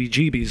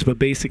CBGB's, but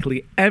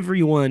basically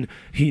everyone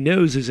he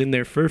knows is in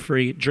there for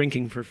free,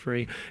 drinking for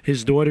free.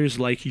 His daughter's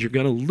like, you're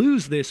going to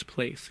lose this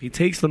place. He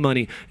takes the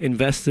money,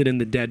 invested in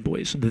the Dead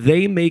Boys.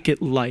 They make it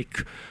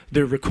like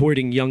they're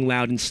recording Young,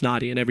 Loud, and Snotty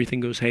Snotty and everything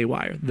goes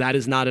haywire. That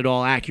is not at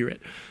all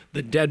accurate.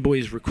 The Dead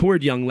Boys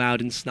record Young,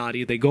 Loud, and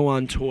Snotty. They go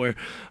on tour.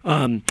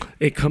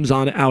 It comes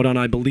out on,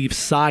 I believe,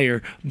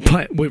 Sire.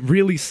 But what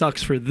really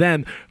sucks for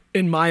them,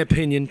 in my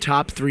opinion,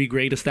 top 3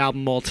 greatest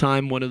album all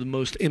time, one of the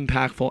most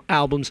impactful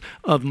albums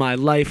of my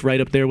life, right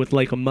up there with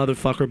Like a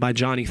Motherfucker by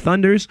Johnny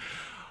Thunders.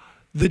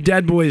 The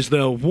Dead Boys,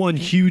 though, one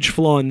huge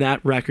flaw in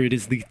that record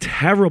is the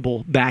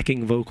terrible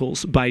backing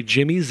vocals by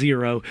Jimmy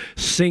Zero,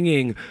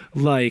 singing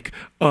like,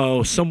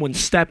 oh, someone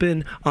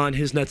stepping on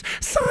his nuts.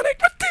 Sonic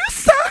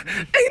Producer,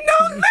 ain't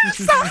no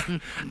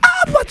loser.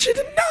 I want you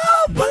to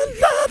know what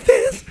love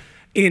is.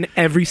 In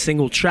every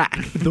single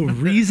track. The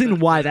reason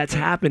why that's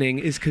happening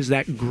is because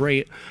that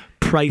great,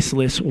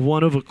 priceless,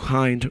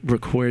 one-of-a-kind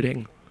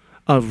recording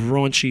of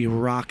raunchy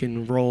rock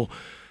and roll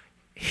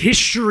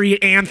history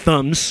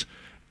anthems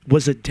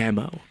was a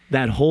demo.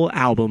 That whole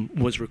album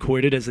was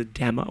recorded as a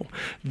demo.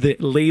 The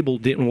label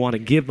didn't want to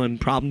give them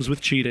problems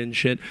with Cheetah and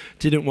shit,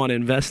 didn't want to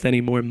invest any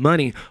more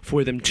money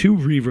for them to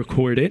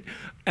re-record it.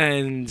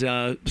 And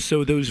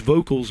so those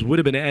vocals would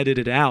have been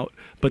edited out,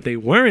 but they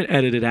weren't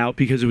edited out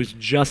because it was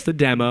just a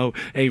demo,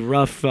 a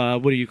rough,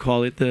 what do you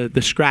call it,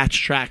 the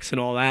scratch tracks and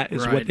all that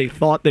is what they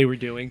thought they were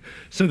doing.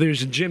 So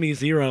there's Jimmy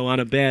Zero on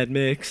a bad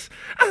mix.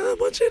 I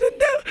want you to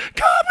know,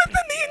 come with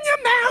me in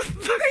your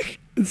mouth.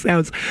 It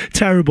sounds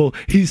terrible.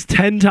 He's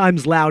 10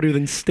 times louder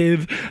than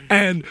Stiv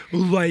and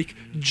like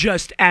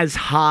just as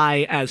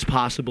high as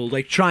possible,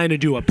 like trying to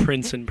do a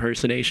Prince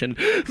impersonation.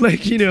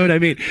 Like, you know what I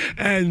mean?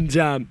 And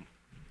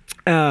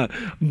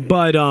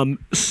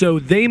so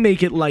they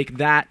make it like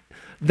that.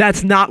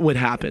 That's not what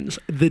happens.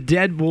 The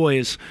Dead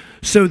Boys,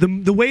 so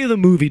the way the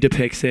movie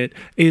depicts it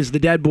is the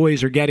Dead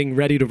Boys are getting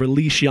ready to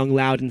release Young,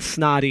 Loud, and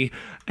Snotty,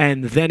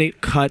 and then it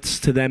cuts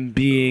to them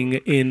being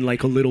in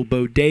like a little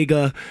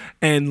bodega,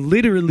 and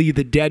literally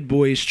the Dead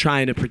Boys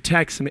trying to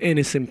protect some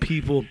innocent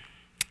people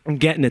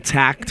getting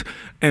attacked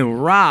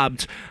and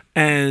robbed.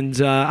 And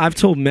I've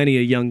told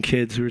many young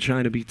kids who are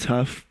trying to be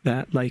tough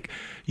that, like,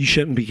 you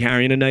shouldn't be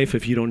carrying a knife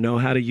if you don't know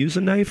how to use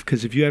a knife,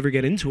 because if you ever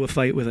get into a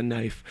fight with a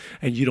knife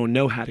and you don't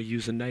know how to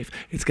use a knife,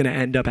 it's going to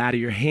end up out of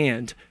your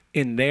hand,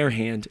 in their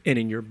hand, and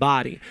in your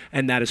body.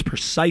 And that is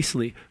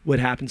precisely what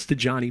happens to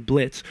Johnny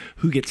Blitz,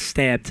 who gets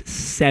stabbed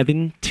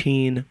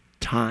 17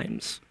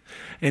 times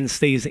and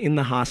stays in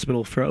the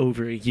hospital for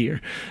over a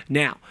year.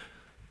 Now,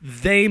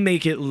 they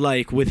make it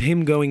like with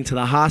him going to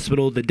the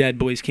hospital, the Dead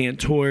Boys can't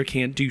tour,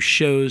 can't do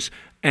shows,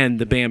 and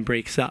the band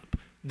breaks up.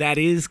 That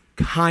is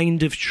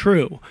kind of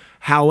true.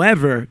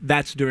 However,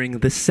 that's during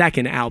the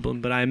second album,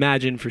 but I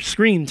imagine for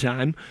screen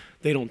time,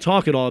 they don't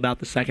talk at all about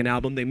the second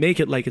album. They make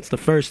it like it's the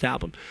first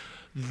album.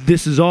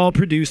 This is all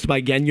produced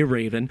by Genya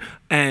Raven,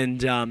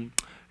 and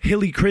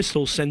Hilly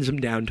Crystal sends him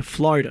down to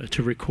Florida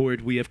to record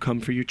We Have Come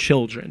For Your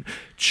Children.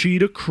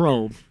 Cheetah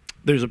Chrome,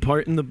 there's a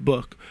part in the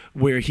book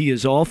where he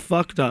is all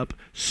fucked up,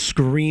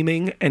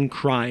 screaming and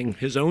crying,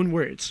 his own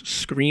words,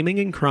 screaming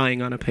and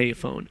crying on a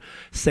payphone,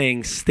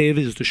 saying Stiv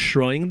is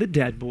destroying the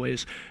Dead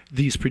Boys.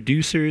 These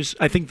producers,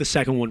 I think the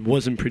second one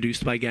wasn't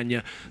produced by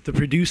Genya. The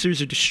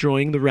producers are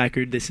destroying the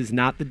record. This is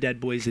not the Dead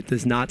Boys. It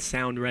does not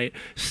sound right.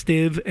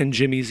 Stiv and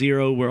Jimmy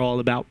Zero were all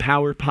about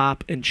power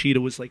pop, and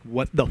Cheetah was like,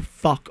 what the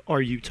fuck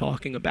are you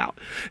talking about?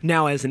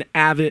 Now, as an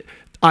avid,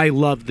 I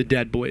love the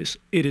Dead Boys.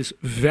 It is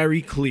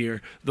very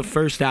clear the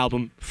first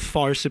album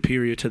far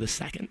superior to the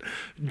second.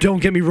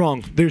 Don't get me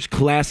wrong. There's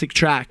classic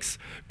tracks,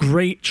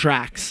 great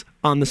tracks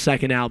on the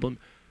second album.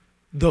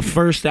 The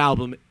first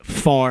album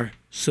far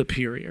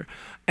superior.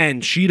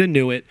 And Cheetah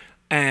knew it,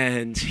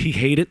 and he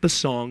hated the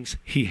songs.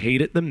 He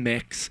hated the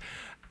mix,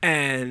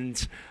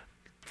 and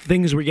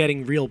things were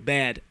getting real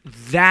bad.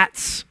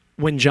 That's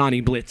when Johnny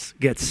Blitz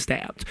gets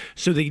stabbed.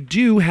 So they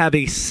do have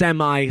a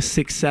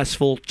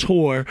semi-successful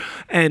tour,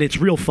 and it's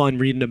real fun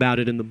reading about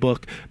it in the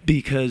book,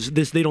 because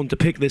they don't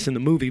depict this in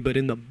the movie, but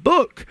in the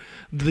book,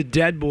 the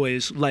Dead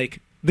Boys, like,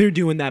 they're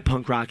doing that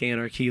punk rock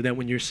anarchy that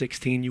when you're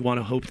 16 you want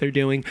to hope they're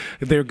doing.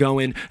 They're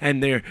going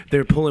and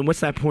they're pulling,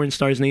 what's that porn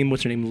star's name?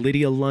 What's her name?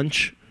 Lydia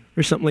Lunch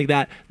or something like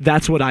that.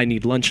 That's what I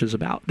Need Lunch is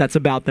about. That's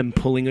about them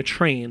pulling a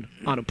train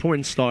on a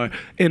porn star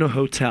in a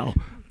hotel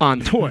on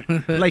tour.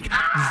 Like,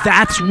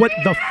 that's what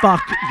the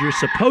fuck you're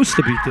supposed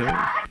to be doing.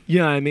 You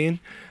know what I mean?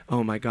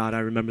 Oh my God,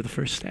 I remember the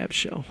first Stab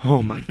show.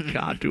 Oh my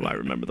God, do I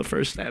remember the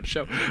first Stab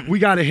show. We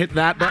gotta hit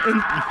that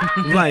button.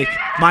 Like,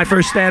 my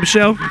first Stab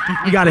show,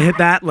 we gotta hit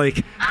that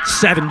like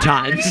 7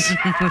 times.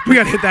 We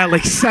gotta hit that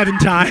like 7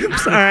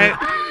 times, all right?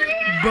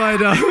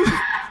 But,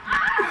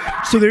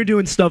 so they're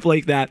doing stuff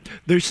like that.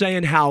 They're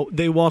saying how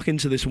they walk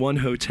into this one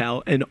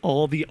hotel and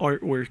all the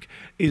artwork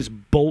is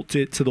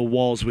bolted to the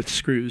walls with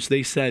screws.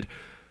 They said,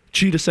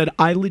 Cheetah said,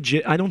 I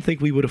don't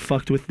think we would have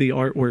fucked with the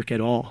artwork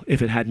at all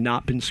if it had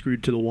not been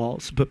screwed to the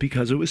walls. But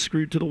because it was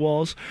screwed to the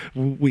walls,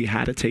 we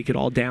had to take it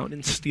all down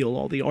and steal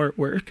all the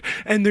artwork.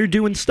 And they're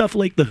doing stuff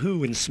like The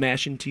Who and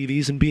smashing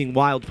TVs and being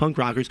wild punk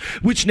rockers,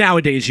 which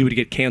nowadays you would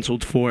get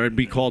canceled for and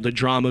be called a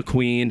drama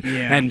queen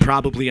and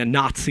probably a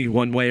Nazi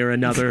one way or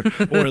another,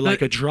 or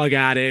like a drug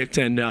addict,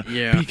 and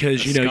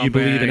because, you know, you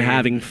believe in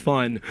having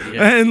fun.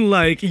 Yeah. And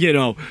like, you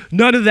know,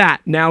 none of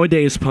that.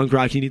 Nowadays, punk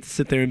rock, you need to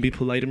sit there and be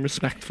polite and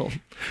respectful.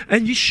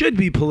 And you should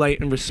be polite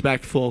and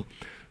respectful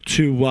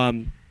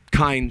to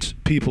kind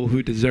people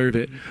who deserve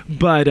it.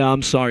 But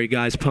I'm sorry,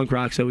 guys. Punk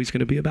rock's always going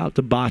to be about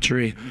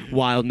debauchery,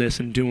 wildness,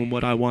 and doing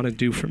what I want to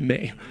do for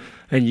me.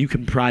 And you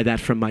can pry that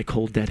from my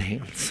cold, dead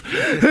hands.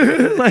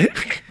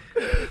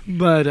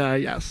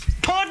 Yes.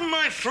 Pardon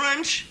my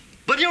French,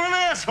 but you're an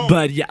asshole.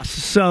 But yes.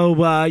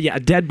 So,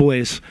 Dead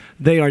Boys,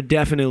 they are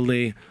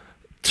definitely,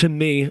 to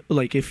me,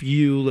 like if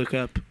you look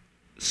up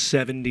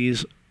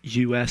 70s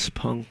U.S.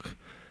 punk,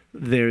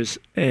 there's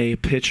a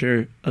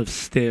picture of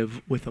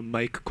Stiv with a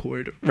mic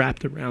cord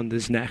wrapped around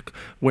his neck,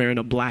 wearing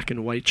a black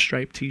and white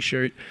striped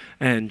t-shirt,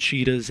 and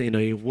Cheetah's in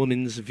a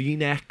woman's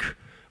v-neck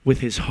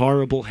with his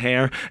horrible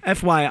hair.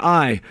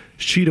 FYI,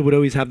 Cheetah would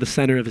always have the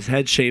center of his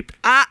head shaped.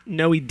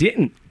 No, he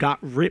didn't. Got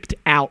ripped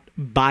out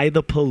by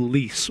the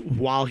police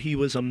while he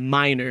was a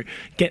minor,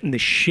 getting the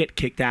shit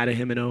kicked out of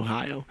him in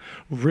Ohio.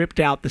 Ripped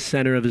out the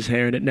center of his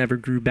hair, and it never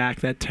grew back,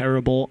 that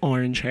terrible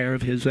orange hair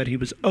of his that he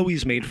was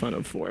always made fun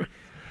of for.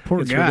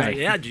 Poor guy.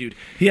 Yeah, dude.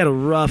 He had a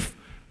rough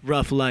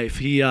life.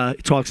 He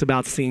talks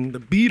about seeing the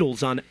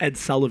Beatles on Ed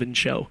Sullivan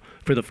Show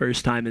for the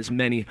first time, as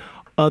many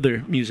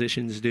other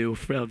musicians do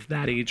of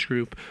that age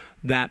group,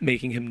 that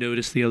making him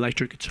notice the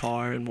electric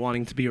guitar and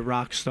wanting to be a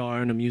rock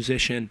star and a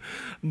musician.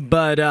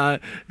 But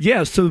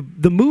so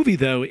the movie,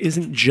 though,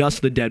 isn't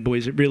just the Dead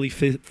Boys. It really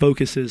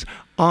focuses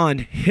on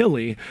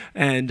Hilly,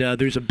 and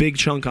there's a big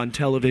chunk on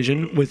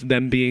television with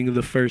them being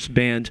the first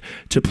band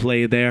to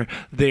play there.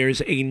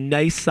 There's a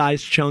nice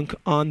sized chunk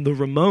on the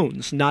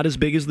Ramones, not as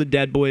big as the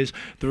Dead Boys.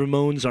 The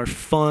Ramones are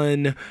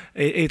fun.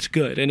 It's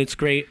good, and it's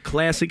great.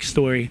 Classic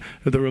story.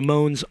 The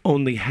Ramones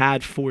only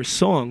had 4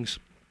 songs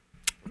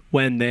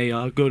when they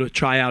go to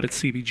try out at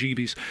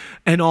CBGB's,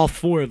 and all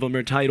 4 of them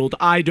are titled,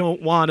 I don't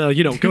want to,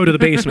 go to the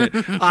basement.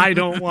 I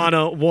don't want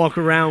to walk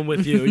around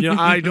with you.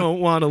 I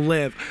don't want to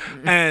live.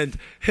 And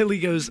Hilly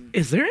goes,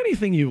 is there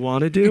anything you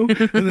want to do?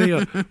 And they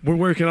go, we're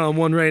working on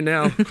one right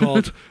now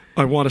called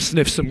I Want to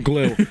Sniff Some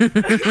Glue. Yes.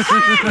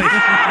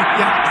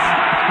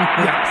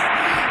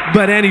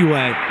 But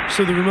anyway,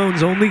 so the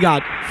Ramones only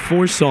got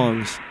 4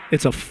 songs.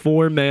 It's a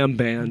 4-man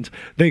band.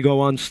 They go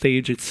on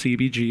stage at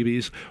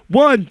CBGB's.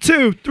 1,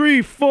 2,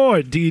 3, 4.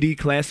 DD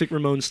classic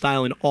Ramones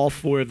style, and all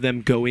 4 of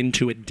them go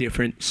into a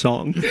different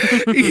song.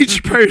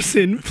 Each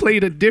person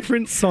played a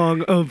different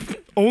song of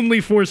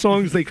only 4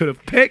 songs they could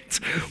have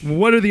picked.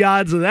 What are the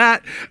odds of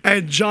that?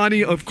 And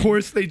Johnny, of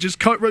course, they just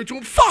cut right to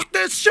him. Fuck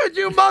this shit,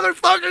 you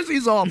motherfuckers!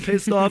 He's all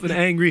pissed off and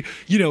angry.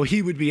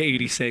 He would be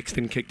 86th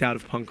and kicked out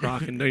of punk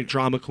rock and a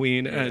drama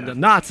queen and a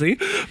Nazi.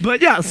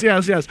 But yes.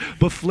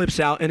 But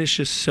flips out, and it's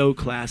just so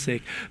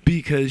classic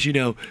because,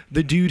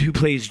 the dude who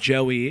plays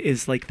Joey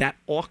is like that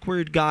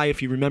awkward guy.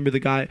 If you remember the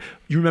guy,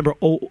 you remember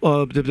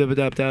Dodgeball,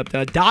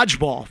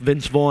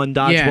 Vince Vaughn,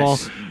 Dodgeball.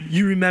 Yes.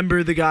 You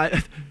remember the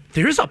guy.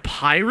 There's a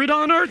pirate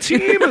on our team,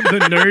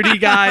 the nerdy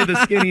guy, the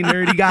skinny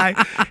nerdy guy.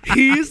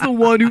 He's the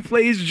one who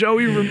plays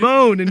Joey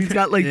Ramone, and he's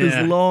got like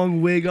this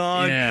long wig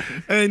on,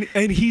 and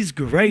he's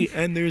great.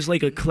 And there's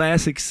like a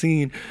classic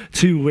scene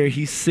too where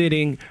he's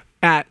sitting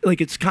at, like,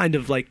 it's kind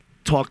of like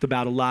talked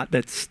about a lot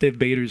that Stiv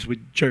Bators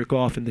would jerk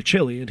off in the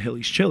chili and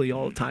Hilly's chili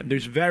all the time.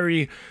 There's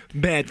very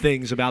bad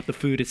things about the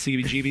food at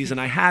CBGB's,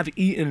 and I have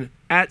eaten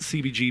at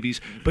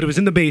CBGB's, but it was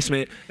in the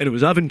basement, and it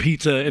was oven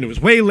pizza, and it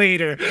was way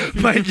later.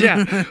 But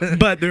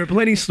but there are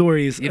plenty of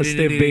stories of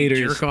Stiv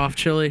Bators jerk off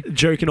chili,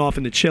 jerking off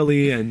in the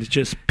chili, and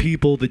just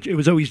people that it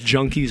was always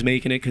junkies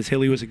making it because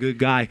Hilly was a good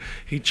guy.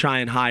 He'd try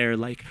and hire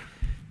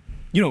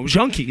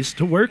junkies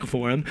to work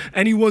for him,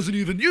 and he wasn't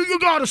even you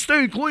gotta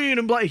stay clean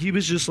and blah. He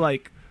was just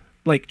like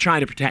trying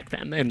to protect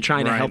them and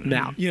trying to help them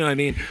out. You know what I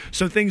mean?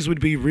 So things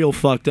would be real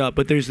fucked up.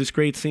 But there's this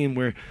great scene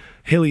where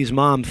Hilly's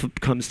mom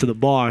comes to the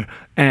bar,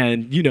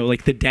 and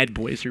the Dead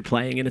Boys are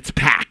playing, and it's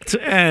packed,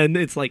 and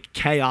it's like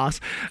chaos,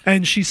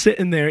 and she's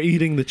sitting there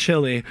eating the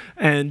chili,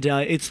 and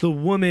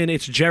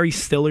it's Jerry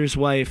Stiller's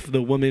wife,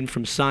 the woman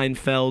from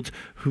Seinfeld,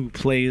 who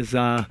plays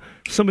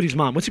somebody's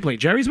mom. What's he playing?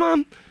 Jerry's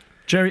mom?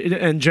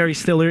 Jerry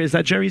Stiller, is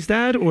that Jerry's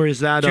dad, or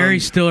is that Jerry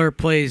Stiller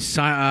plays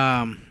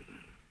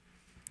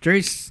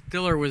Jerry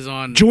Stiller was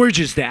on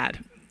George's dad.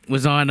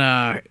 Was on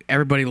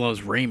Everybody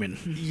Loves Raymond.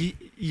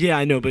 Yeah,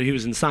 I know, but he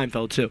was in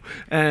Seinfeld too.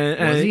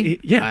 Was he?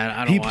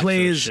 Yeah, I don't watch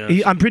those shows.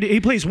 He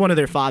plays one of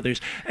their fathers,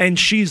 and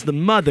she's the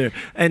mother,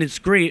 and it's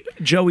great.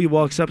 Joey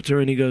walks up to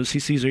her and he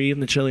sees her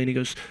eating the chili, and he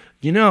goes,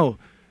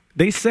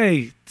 they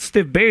say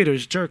Stiv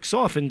Bators jerks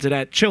off into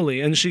that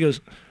chili, and she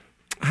goes,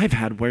 I've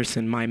had worse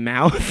in my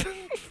mouth.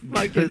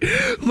 like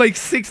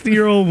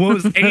 60-year-old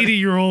woman,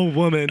 80-year-old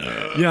woman.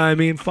 Yeah, I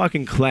mean,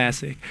 fucking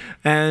classic.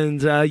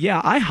 And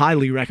yeah, I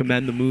highly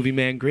recommend the movie,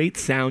 man. Great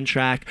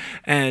soundtrack,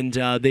 and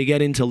they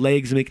get into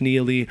Legs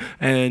McNeely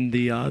and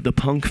the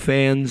punk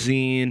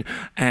fanzine,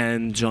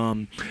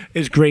 and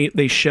it's great.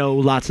 They show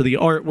lots of the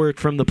artwork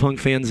from the punk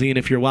fanzine.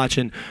 If you're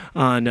watching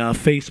on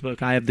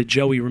Facebook, I have the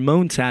Joey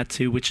Ramone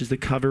tattoo, which is the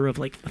cover of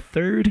like the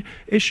third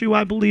issue,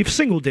 I believe,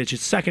 single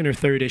digits, second or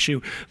third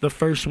issue. The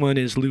first one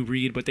is Lou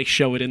Reed, but they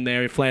show it in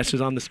there. It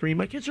flashes on the screen.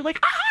 My kids are like,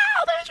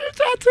 "Ah, there's your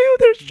tattoo.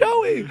 There's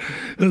Joey."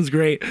 It was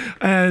great.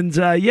 And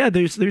yeah,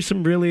 there's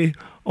some really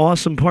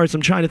awesome parts.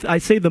 I'm trying to. I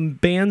say the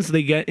bands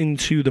they get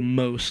into the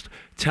most: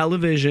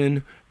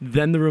 Television,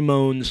 then the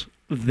Ramones,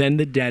 then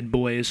the Dead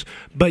Boys.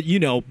 But you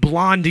know,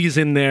 Blondie's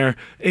in there,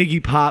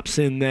 Iggy Pop's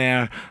in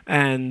there,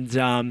 and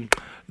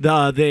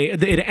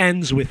it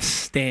ends with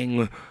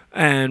Sting.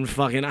 And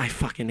I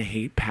fucking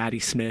hate Patti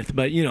Smith,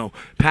 but you know,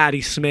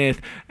 Patti Smith,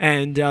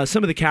 and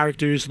some of the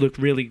characters look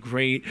really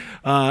great.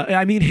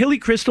 I mean, Hilly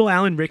Crystal,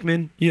 Alan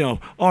Rickman, you know,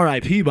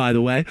 R.I.P. by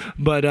the way,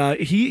 but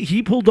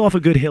he pulled off a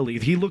good Hilly.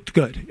 He looked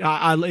good.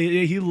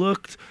 He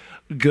looked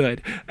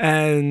good,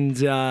 and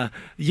yeah,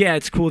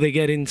 it's cool. They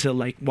get into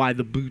like why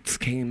the Boots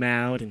came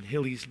out and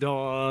Hilly's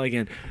dog,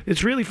 and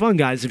it's really fun,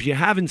 guys. If you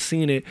haven't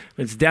seen it,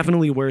 it's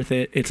definitely worth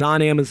it. It's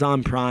on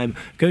Amazon Prime.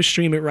 Go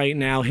stream it right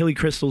now. Hilly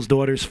Crystal's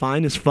daughter's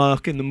fine as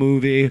fuck in the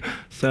movie,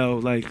 so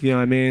like, you know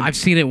what I mean. I've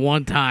seen it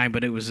one time,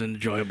 but it was an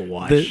enjoyable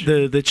watch.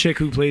 The chick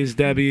who plays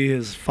Debbie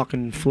is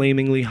fucking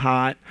flamingly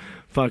hot.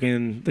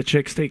 Fucking the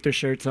chicks take their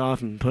shirts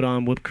off and put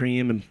on whipped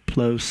cream and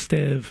blow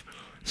Stiv.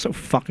 So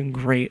fucking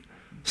great.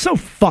 So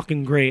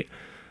fucking great.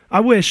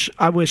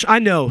 I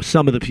know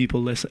some of the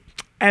people listen.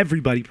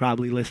 Everybody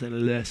probably listening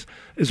to this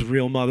is a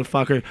real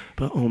motherfucker.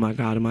 But oh my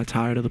God, am I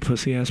tired of the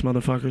pussy ass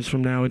motherfuckers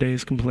from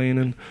nowadays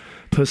complaining?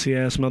 Pussy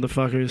ass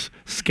motherfuckers,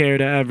 scared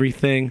of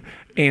everything,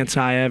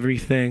 anti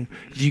everything.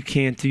 You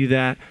can't do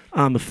that.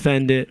 I'm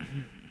offended.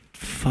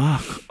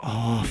 Fuck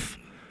off.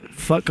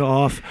 Fuck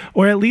off.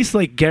 Or at least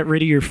like get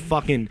rid of your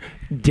fucking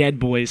Dead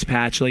Boys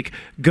patch. Like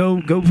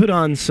go put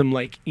on some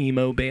like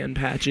emo band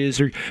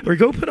patches, or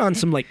go put on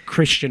some like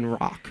Christian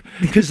rock,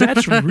 because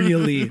that's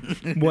really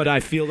what I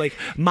feel like,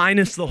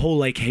 minus the whole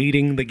like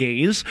hating the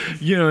gays,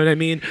 you know what I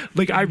mean?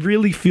 Like I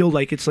really feel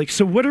like it's like,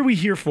 so what are we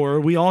here for? Are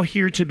we all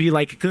here to be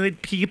like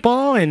good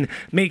people and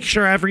make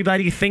sure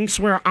everybody thinks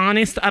we're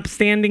honest,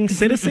 upstanding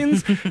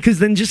citizens? Because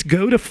then just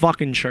go to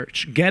fucking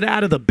church. Get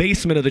out of the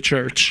basement of the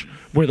church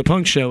where the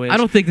punk show is. I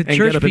don't think the and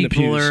church get up in the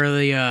people pews. are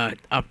the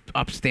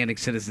upstanding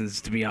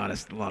citizens, to be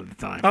honest, a lot of the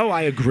time. Oh,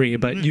 I agree,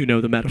 but you know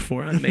the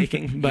metaphor I'm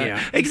making. But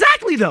Yeah.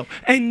 exactly, though.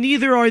 And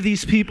neither are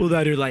these people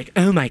that are like,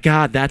 oh my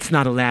God, that's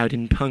not allowed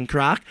in punk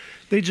rock.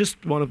 They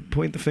just want to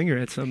point the finger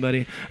at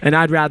somebody. And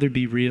I'd rather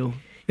be real.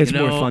 It's You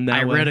know, more fun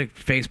that I way. read a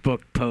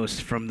Facebook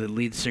post from the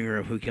lead singer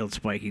of Who Killed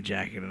Spiky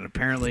Jacket, and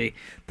apparently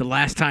the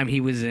last time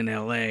he was in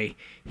L.A.,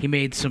 he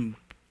made some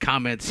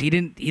comments. He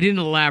didn't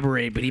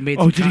elaborate, but he made.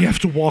 Oh, some did he have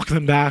to walk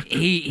them back?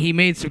 He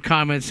made some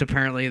comments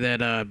apparently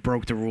that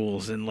broke the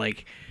rules, and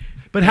like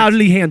But how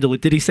did he handle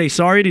it? Did he say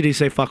sorry? Did he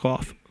say fuck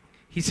off?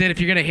 he said, if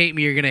you're gonna hate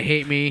me, you're gonna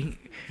hate me.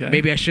 Okay.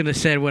 Maybe I shouldn't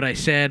have said what I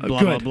said. Blah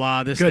Good. blah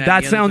blah. This Good. That, That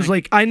the other sounds thing.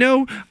 like, I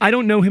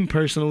don't know him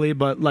personally,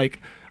 but like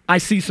I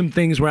see some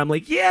things where I'm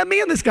like, yeah,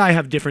 me and this guy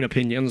have different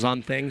opinions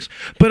on things.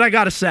 But I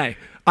gotta say,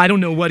 I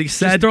don't know what he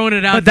said. throwing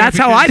it out but there that's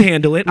how because I'd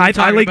handle it. we were I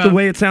talking like the about-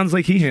 way it sounds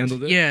like he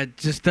handled it. Yeah,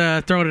 just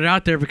throwing it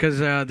out there because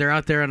they're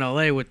out there in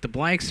L.A. with the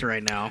blanks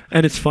right now.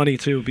 And it's funny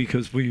too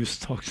because we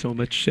used to talk so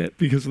much shit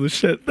because of the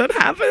shit that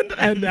happened,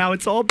 and now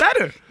it's all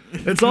better.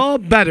 It's all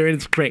better, and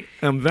it's great.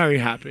 I'm very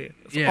happy.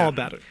 It's Yeah. all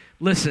better.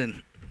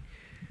 Listen,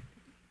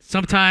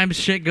 sometimes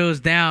shit goes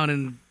down,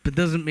 and it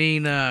doesn't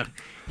mean.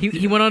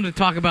 He went on to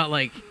talk about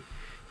like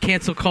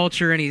cancel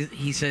culture, and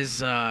he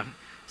says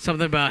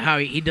something about how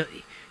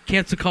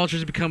cancel culture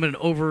is becoming an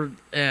over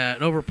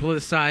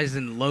politicized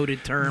and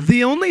loaded term.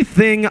 The only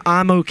thing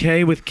I'm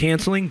okay with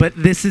canceling, but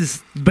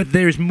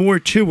there's more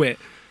to it,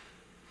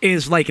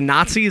 is like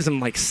Nazis and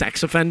like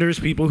sex offenders,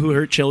 people who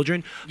hurt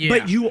children. Yeah.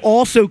 But you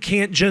also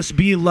can't just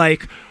be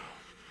like,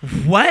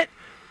 what?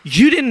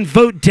 You didn't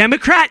vote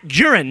Democrat?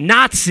 You're a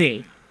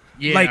Nazi.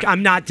 Yeah. Like,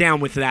 I'm not down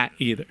with that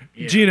either.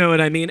 Yeah. Do you know what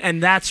I mean?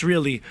 And that's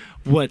really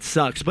what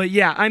sucks. But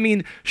yeah, I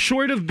mean,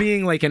 short of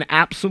being like an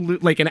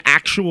absolute, like an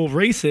actual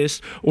racist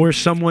or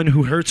someone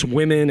who hurts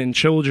women and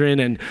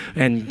children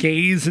and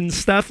gays and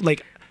stuff,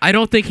 like, I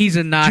don't think he's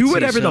a Nazi. do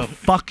whatever the so-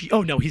 fuck.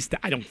 Oh no,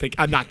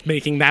 I'm not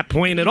making that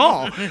point at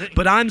all.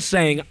 But I'm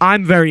saying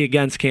I'm very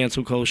against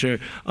cancel culture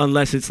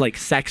unless it's like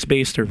sex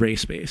based or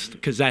race based,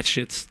 because that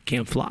shit's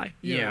can't fly.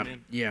 You know Yeah, what I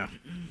mean? yeah.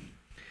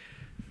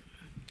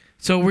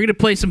 So we're gonna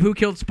play some Who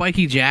Killed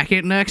Spiky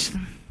Jacket next.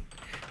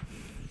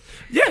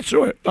 Yeah,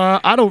 sure.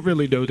 I don't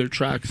really know their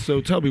tracks,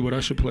 so tell me what I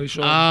should play,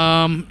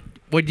 Sean.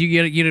 What do you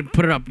get? You didn't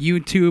put it up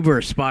YouTube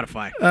or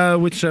Spotify?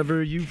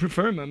 Whichever you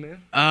prefer, my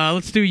man.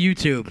 Let's do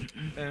YouTube.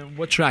 And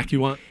what track you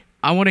want?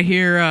 I want to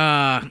hear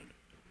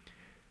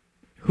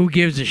Who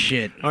Gives a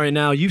Shit. All right,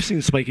 now you've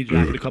seen Spiky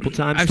Jacket a couple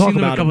times. I've Talk seen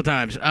them a about couple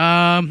him.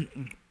 times.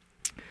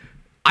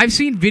 I've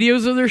seen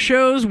videos of their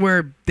shows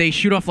where they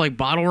shoot off like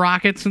bottle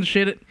rockets and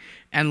shit,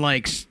 and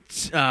like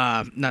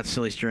not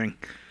silly string,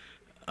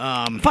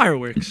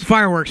 Fireworks.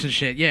 fireworks and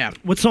shit. Yeah,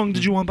 What song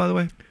did you want, by the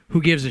way?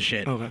 who gives a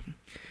shit? Okay.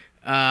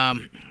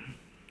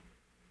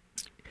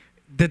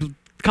 The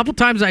couple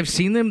times I've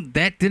seen them,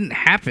 that didn't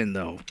happen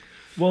though.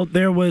 Well,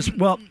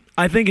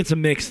 I think it's a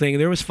mixed thing.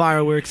 There was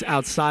fireworks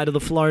outside of the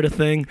Florida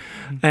thing,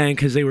 and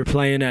because they were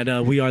playing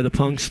at We Are the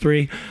Punks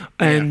 3,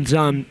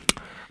 and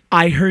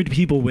I heard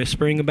people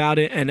whispering about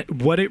it, and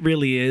what it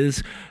really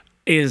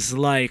is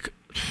like,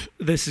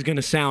 this is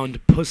gonna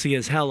sound pussy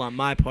as hell on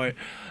my part,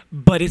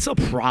 but it's a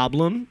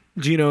problem.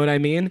 Do you know what I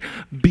mean?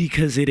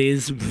 Because it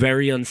is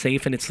very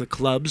unsafe, and it's the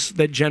clubs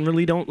that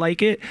generally don't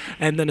like it.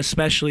 And then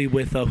especially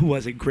with, who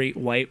was it, Great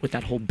White, with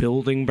that whole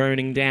building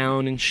burning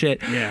down and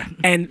shit. Yeah.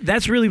 And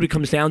that's really what it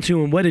comes down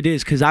to and what it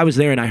is, because I was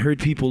there and I heard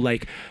people,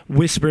 like,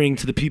 whispering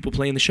to the people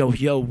playing the show,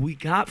 yo, we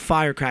got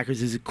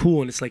firecrackers, is it cool?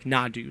 And it's like,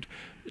 nah, dude.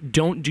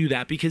 Don't do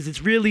that, because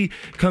it really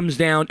comes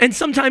down, and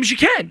sometimes you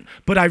can,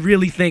 but I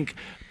really think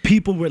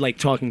people were like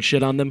talking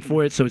shit on them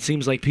for it. So it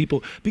seems like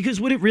people,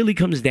 because what it really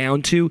comes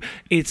down to,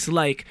 it's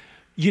like,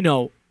 you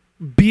know,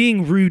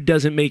 being rude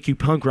doesn't make you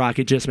punk rock,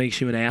 it just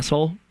makes you an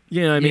asshole.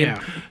 You know what I mean?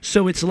 Yeah.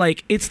 So it's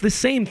like, it's the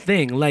same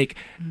thing. Like,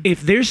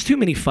 if there's too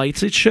many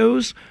fights at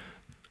shows,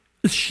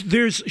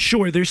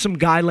 there's some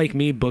guy like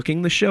me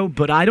booking the show,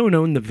 but I don't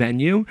own the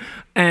venue,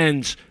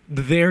 and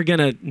they're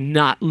gonna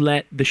not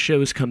let the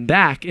shows come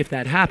back if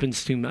that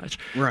happens too much.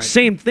 Right.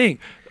 Same thing.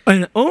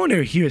 An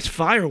owner hears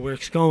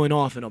fireworks going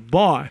off in a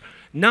bar.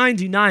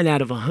 99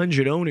 out of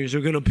 100 owners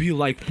are gonna be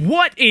like,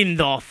 "What in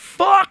the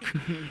fuck?"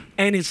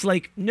 And it's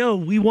like, no,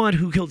 we want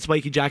Who Killed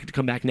Spiky Jacket to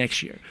come back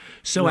next year.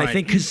 So I Right.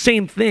 think, because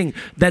same thing.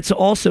 That's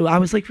also, I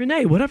was like,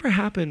 Renee, whatever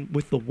happened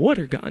with the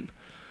water gun?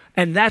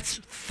 And that's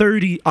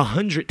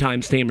 100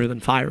 times tamer than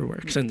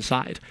fireworks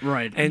inside.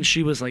 Right. And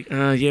she was like,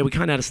 yeah, we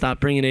kind of had to stop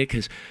bringing it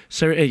because,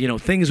 you know,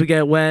 things would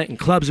get wet and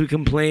clubs would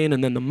complain,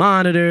 and then the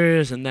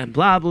monitors, and then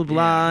blah, blah,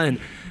 blah.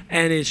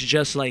 And it's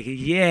just like,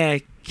 yeah,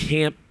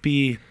 can't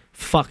be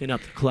fucking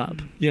up the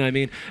club. You know what I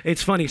mean?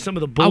 It's funny, some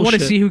of the bullshit. I want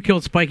to see Who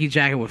Killed Spiky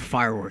Jacket with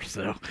fireworks,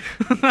 though.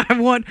 I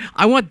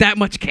want that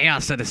much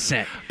chaos at a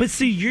set. But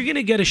see, you're going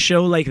to get a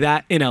show like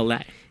that in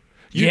L.A.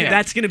 Yeah.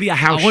 That's going to be a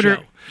house I wonder-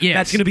 show. yes.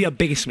 That's going to be a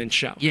basement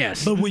show.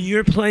 Yes. But when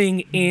you're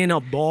playing in a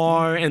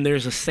bar and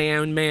there's a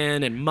sound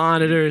man and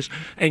monitors,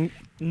 and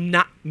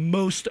not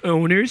most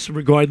owners,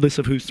 regardless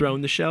of who's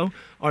throwing the show,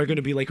 are going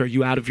to be like, are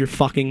you out of your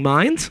fucking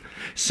mind?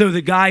 So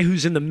the guy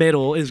who's in the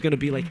middle is going to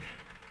be like,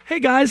 hey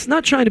guys,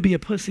 not trying to be a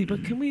pussy,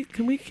 but can we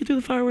do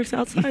the fireworks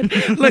outside?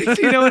 Like,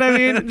 you know what I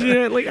mean? You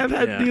know, like, I've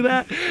had to do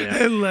that.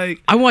 Yeah. And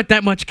like, I want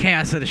that much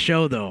chaos at a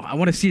show, though. I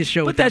want to see a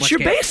show but with that that's much your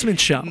chaos. basement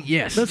show.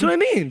 Yes. That's what I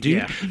mean, dude.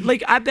 Yeah.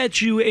 Like, I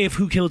bet you if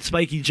Who Killed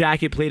Spiky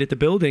Jacket played at the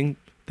building,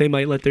 they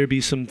might let there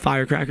be some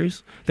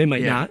firecrackers. They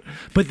might Yeah. not.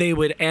 But they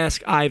would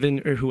ask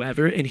Ivan or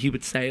whoever, and he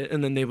would say it,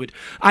 and then they would.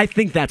 I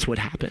think that's what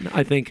happened.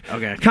 I think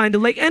Okay. kind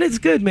of like, and it's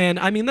good, man.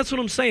 I mean, that's what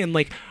I'm saying.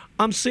 Like,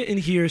 I'm sitting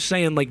here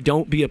saying, like,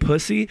 don't be a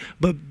pussy,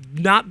 but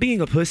not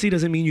being a pussy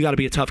doesn't mean you got to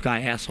be a tough guy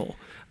asshole.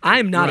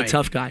 I'm not a Right.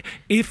 tough guy.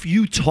 If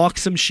you talk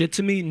some shit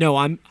to me, no,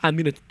 I'm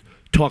gonna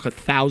talk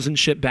 1,000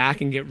 shit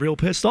back and get real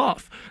pissed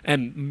off,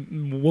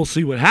 and we'll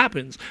see what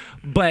happens.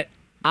 But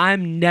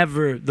I'm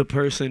never the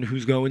person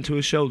who's going to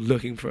a show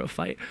looking for a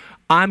fight.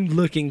 I'm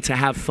looking to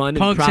have fun and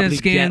Punks probably and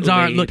skins get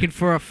aren't laid. looking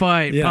for a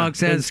fight. Yeah,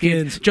 Punks and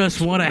skins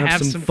just want to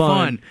have some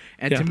fun.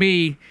 And Yeah. to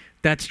me,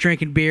 that's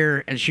drinking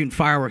beer and shooting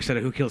fireworks at a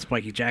Who Killed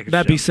Spiky Jacket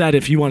That show. being said,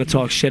 if you want to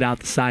talk shit out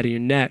the side of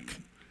your neck,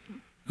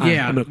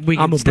 Yeah, I'm we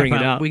can gonna step bring it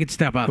out. up. We can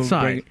step I'm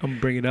outside. gonna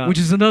bring it up. Which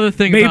is another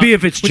thing. Maybe about,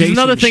 if it's which is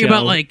another Jason's thing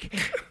about show.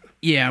 like,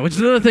 yeah, which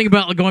is another thing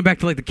about like, going back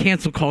to like the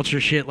cancel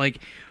culture shit. Like,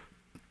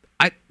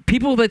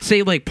 people that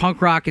say like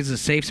punk rock is a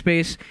safe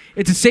space.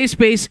 It's a safe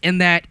space in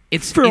that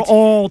it's for it's,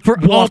 all for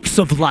walks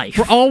of life.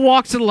 For all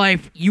walks of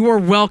life, you are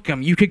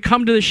welcome. You could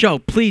come to the show.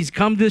 Please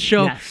come to the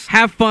show. Yes.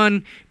 Have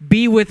fun.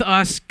 Be with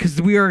us because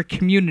we are a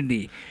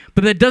community.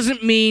 But that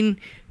doesn't mean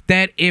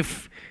that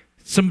if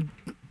some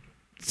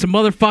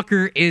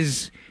motherfucker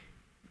is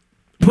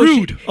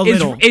Rude a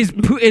little. is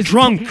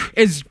Drunk.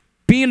 is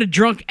being a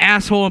drunk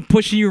asshole and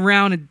pushing you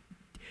around and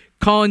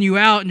calling you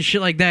out and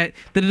shit like that,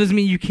 that it doesn't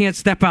mean you can't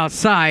step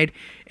outside,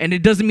 and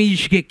it doesn't mean you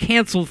should get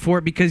canceled for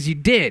it because you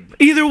did.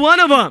 Either one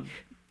of them.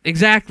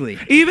 Exactly.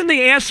 Even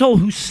the asshole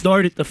who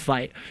started the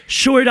fight,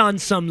 short on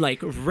some like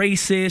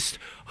racist,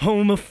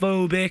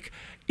 homophobic,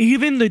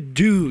 even the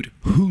dude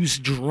who's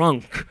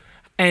drunk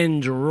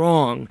and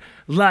wrong,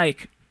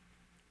 like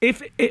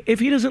if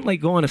he doesn't like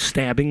go on a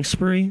stabbing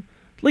spree,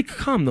 like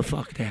calm the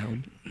fuck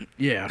down.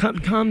 Yeah.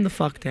 Calm the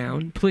fuck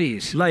down.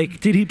 Please. Like,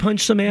 did he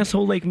punch some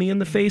asshole like me in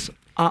the face?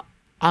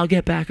 I'll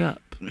get back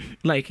up.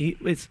 Like,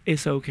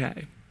 it's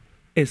okay.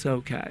 It's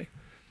okay.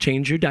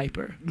 Change your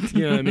diaper.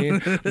 You know what I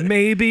mean?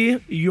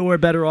 Maybe you're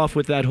better off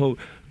with that whole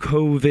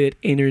COVID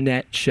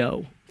internet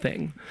show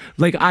thing.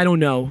 Like, I don't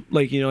know.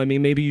 Like, you know what I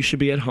mean? Maybe you should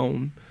be at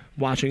home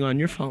watching on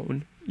your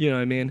phone. You know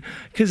what I mean?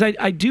 Because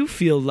I do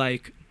feel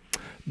like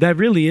that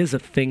really is a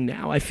thing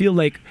now. I feel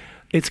like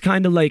it's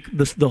kind of like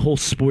the whole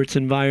sports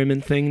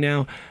environment thing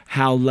now,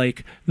 how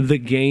like the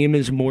game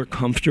is more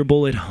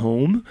comfortable at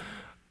home,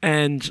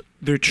 and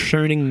they're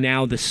turning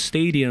now the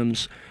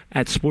stadiums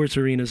at sports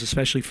arenas,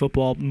 especially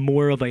football,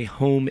 more of a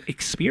home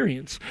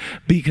experience.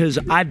 Because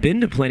I've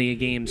been to plenty of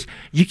games.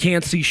 You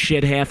can't see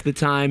shit half the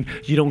time.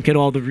 You don't get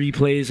all the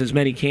replays, as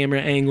many camera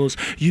angles.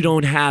 You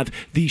don't have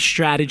the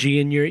strategy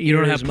in your ear. You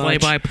don't as have much.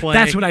 play-by-play.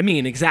 That's what I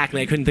mean,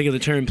 exactly. I couldn't think of the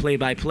term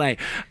play-by-play.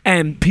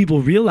 And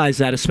people realize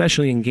that,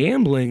 especially in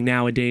gambling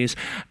nowadays,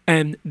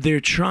 and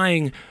they're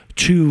trying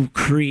to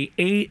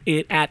create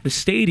it at the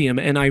stadium,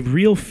 and I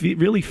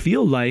really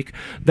feel like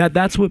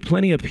that's what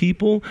plenty of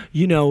people,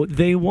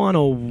 they want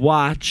to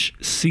watch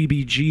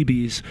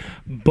CBGBs,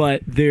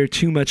 but they're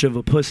too much of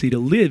a pussy to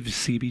live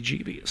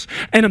CBGBs.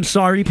 And I'm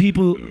sorry,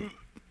 people.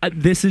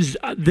 This is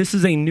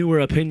a newer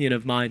opinion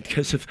of mine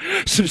because of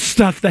some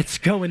stuff that's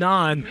going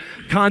on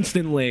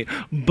constantly.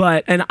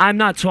 And I'm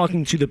not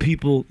talking to the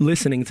people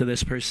listening to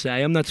this per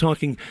se. I'm not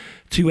talking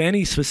to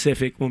any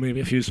specific, well, maybe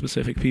a few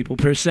specific people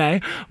per se,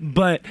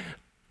 but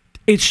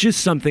it's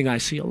just something I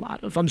see a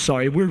lot of. I'm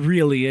sorry, we're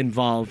really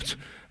involved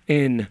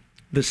in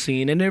the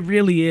scene, and it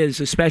really is,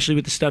 especially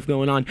with the stuff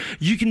going on.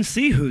 You can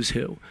see who's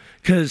who,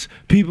 because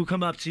people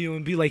come up to you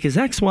and be like, is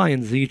X, Y,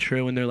 and Z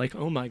true? And they're like,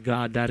 oh my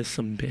God, that is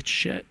some bitch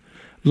shit.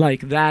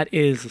 Like, that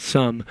is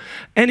some.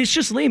 And it's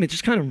just lame. It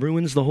just kind of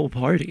ruins the whole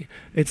party.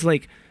 It's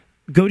like,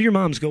 go to your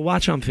mom's, go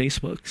watch on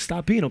Facebook.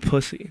 Stop being a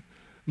pussy.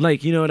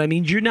 Like, you know what I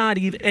mean? You're not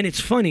even, and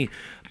it's funny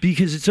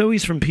because it's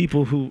always from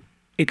people who,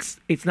 it's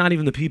not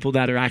even the people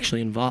that are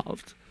actually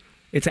involved.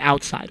 It's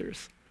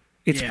outsiders.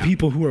 It's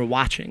people who are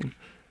watching.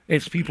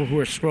 It's people who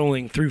are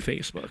scrolling through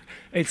Facebook.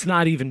 It's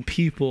not even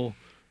people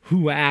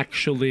who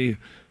actually,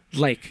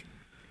 like,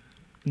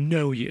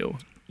 know you.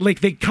 Like,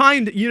 they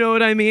you know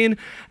what I mean?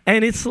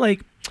 And it's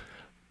like,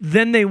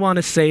 then they want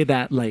to say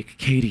that, like,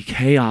 Katie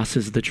Chaos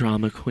is the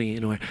drama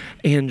queen or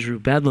Andrew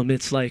Bedlam.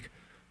 It's like,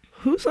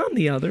 who's on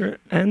the other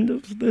end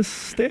of this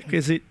stick?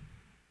 Is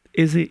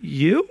it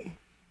you?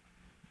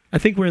 I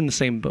think we're in the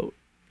same boat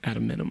at a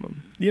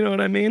minimum. You know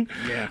what I mean?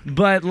 Yeah.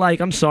 But, like,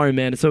 I'm sorry,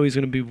 man. It's always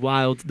going to be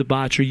wild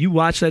debauchery. You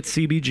watch that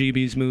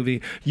CBGB's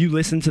movie. You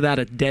listen to that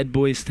A Dead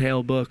Boy's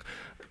Tale book.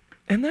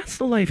 And that's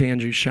the life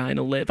Andrew's trying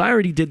to live. I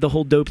already did the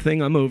whole dope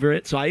thing. I'm over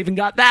it. So I even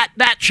got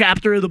that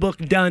chapter of the book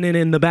done and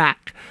in the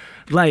back.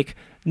 Like,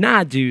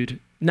 nah, dude.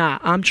 Nah,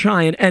 I'm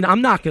trying. And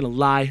I'm not going to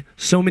lie.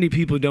 So many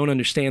people don't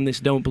understand this,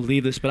 don't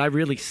believe this. But I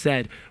really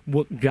said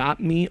what got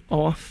me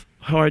off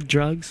hard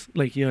drugs,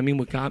 like, you know what I mean,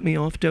 what got me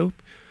off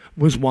dope,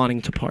 was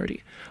wanting to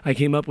party. I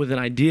came up with an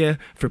idea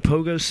for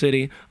Pogo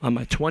City on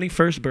my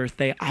 21st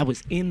birthday. I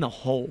was in the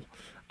hole.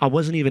 I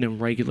wasn't even in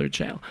regular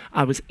jail.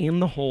 I was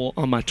in the hole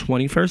on my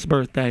 21st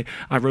birthday.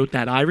 I wrote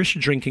that Irish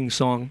drinking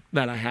song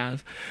that I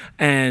have,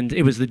 and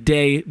it was the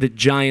day the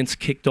Giants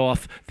kicked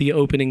off the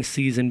opening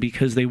season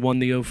because they won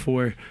the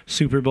 2004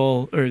 Super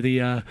Bowl, or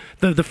the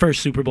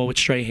first Super Bowl with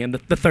Strahan,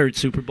 the third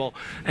Super Bowl.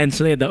 And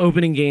so they had the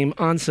opening game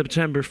on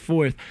September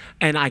 4th,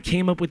 and I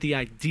came up with the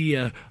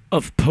idea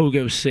of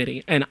Pogo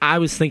City, and I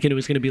was thinking it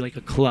was going to be like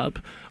a club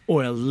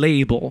or a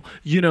label,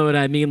 you know what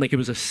I mean? Like, it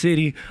was a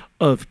city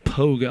of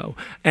Pogo.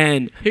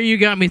 And Here you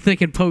got me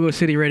thinking Pogo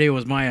City Radio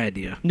was my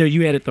idea. no,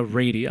 you added the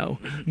radio,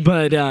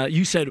 but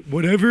you said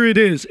whatever it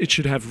is, it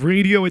should have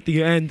radio at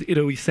the end. It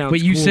always sounds.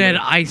 But you cooler.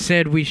 I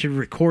said we should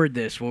record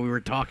this while we were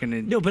talking.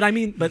 And No, but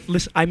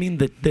listen, I mean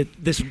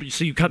this.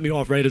 So you cut me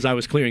off right as I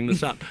was clearing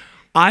this up.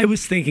 I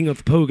was thinking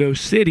of Pogo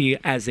City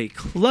as a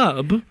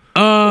club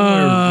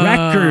or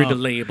record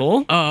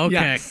label. Oh, okay.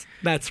 Yes,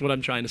 that's what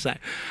I'm trying to say.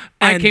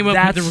 I And came up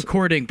with the that's-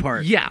 recording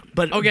part. Yeah,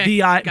 but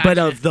Okay, but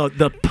gotcha. of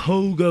the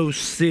Pogo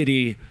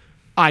City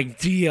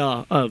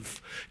idea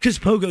of, because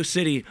Pogo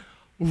City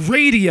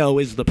radio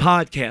is the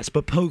podcast,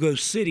 but Pogo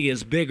City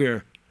is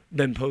bigger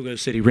than Pogo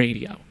City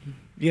Radio.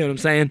 You know what I'm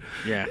saying?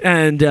 Yeah.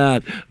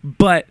 And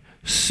but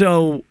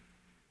so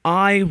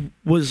I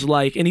was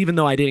like, and even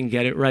though I didn't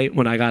get it right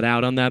when I got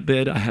out on that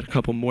bid, I had a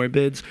couple more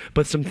bids,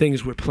 but some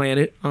things were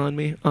planted on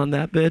me on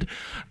that bid.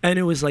 And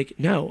it was like,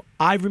 no,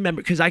 I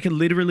remember, because I could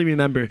literally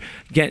remember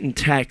getting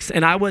texts,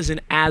 and I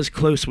wasn't as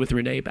close with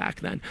Renee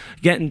back then,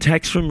 getting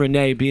texts from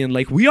Renee being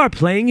like, we are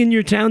playing in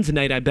your town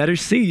tonight, I better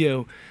see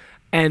you.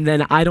 And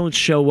then I don't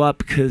show up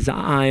because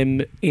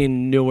I'm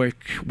in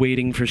Newark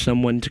waiting for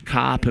someone to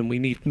cop and we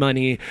need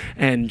money,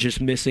 and just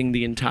missing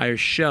the entire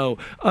show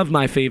of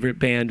my favorite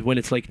band when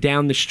it's like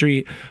down the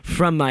street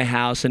from my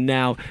house. And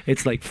now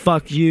it's like,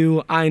 fuck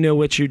you, I know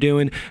what you're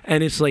doing.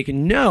 And it's like,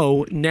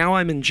 no, now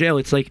I'm in jail.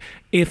 It's like,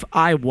 if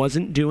I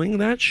wasn't doing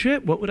that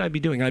shit, what would I be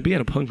doing? I'd be at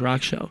a punk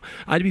rock show.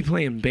 I'd be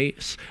playing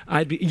bass.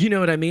 I'd be, you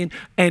know what I mean?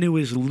 And it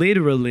was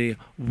literally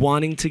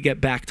wanting to get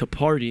back to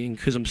partying,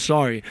 because I'm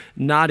sorry,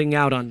 nodding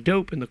out on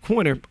dope in the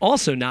corner,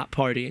 also not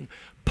partying.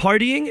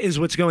 Partying is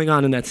what's going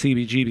on in that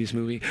CBGB's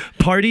movie.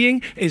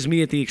 Partying is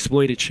me at the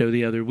Exploited show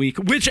the other week,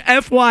 which,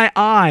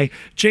 FYI,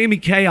 Jamie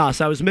Chaos,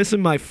 I was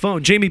missing my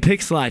phone. Jamie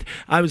Pixlide,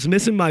 I was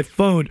missing my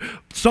phone.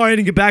 Sorry I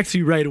didn't get back to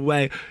you right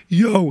away.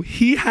 Yo,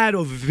 he had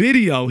a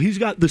video. He's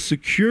got the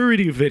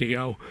security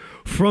video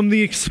from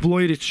the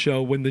Exploited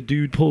show when the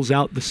dude pulls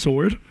out the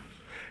sword.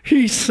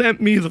 He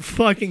sent me the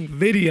fucking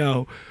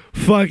video.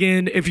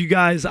 Fucking, if you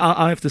guys,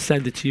 I'll have to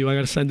send it to you. I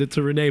gotta send it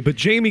to Renee. But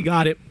Jamie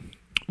got it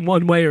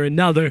one way or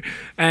another.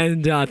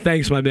 And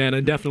thanks, my man.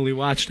 I definitely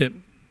watched it.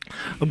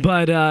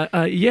 But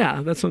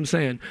yeah, that's what I'm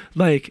saying.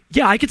 Like,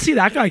 yeah, I could see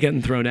that guy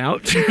getting thrown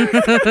out.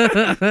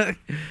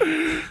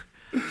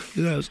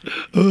 Yes.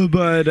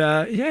 But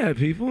yeah,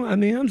 people. I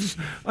mean,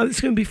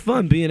 it's gonna be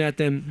fun being at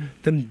them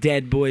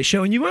Dead Boy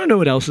show. And you wanna know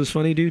what else is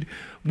funny, dude?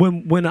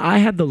 When I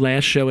had the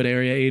last show at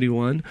Area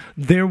 81,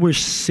 there were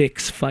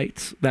 6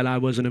 fights that I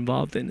wasn't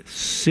involved in.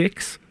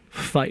 6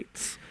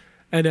 fights.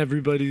 And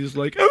everybody's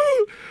like,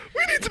 oh,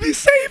 we need to be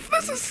safe.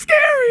 This is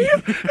scary.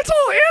 It's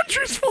all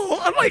Andrew's fault.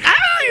 I'm like, I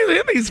don't even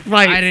in these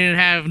fights. I didn't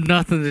have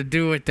nothing to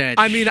do with that.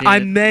 I mean, shit. I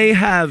may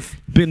have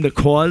been the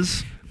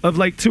cause of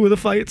like 2 of the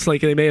fights.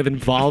 Like they may have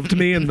involved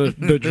me in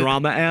the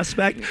drama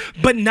aspect,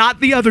 but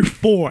not the other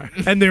 4.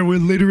 And there were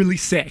literally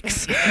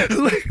 6.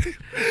 Like,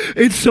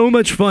 it's so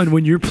much fun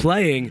when you're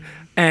playing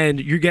and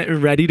you're getting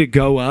ready to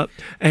go up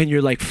and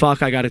you're like,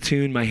 fuck, I got to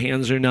tune. My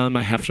hands are numb.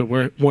 I have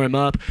to warm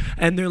up.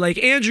 And they're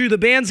like, Andrew, the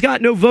band's got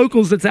no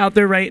vocals that's out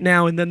there right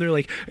now. And then they're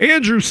like,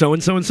 Andrew,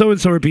 so-and-so and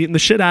so-and-so are beating the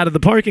shit out of the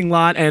parking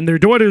lot and their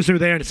daughters are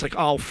there. And it's like,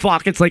 oh,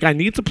 fuck. It's like, I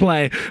need to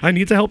play. I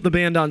need to help the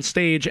band on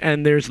stage.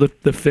 And there's the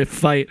 5th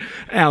fight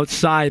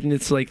outside. And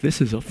it's like,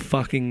 this is a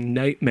fucking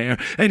nightmare.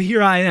 And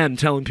here I am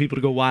telling people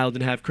to go wild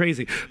and have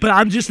crazy. But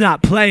I'm just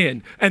not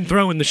playing and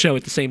throwing the show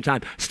at the same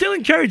time. Still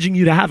encouraging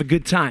you to have a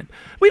good time.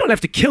 We don't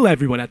have to kill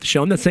everyone at the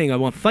show. I'm not saying I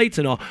want fights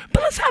and all,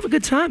 but let's have a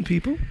good time,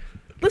 people.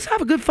 Let's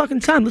have a good fucking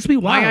time. Let's be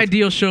wild. My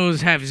ideal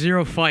shows have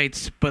 0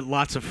 fights, but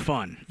lots of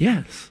fun.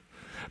 Yes.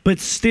 But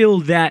still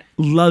that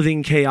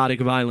loving,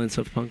 chaotic violence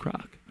of punk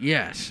rock.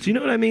 Yes. Do you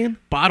know what I mean?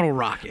 Bottle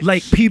rockets.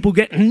 Like people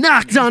getting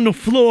knocked on the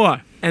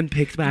floor and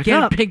picked back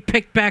up.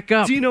 Picked back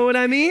up. Do you know what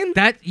I mean?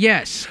 That,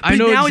 yes. But I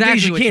know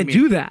nowadays exactly you what can't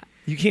you mean. do that.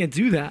 You can't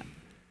do that.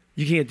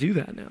 You can't do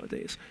that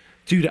nowadays.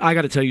 Dude, I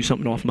got to tell you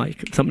something off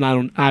mic.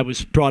 Something I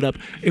was brought up.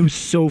 It was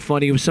so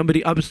funny. It was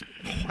somebody. I got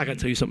to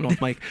tell you something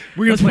off mic.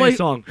 We're going to play a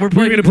song. We're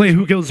going to play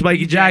Who Killed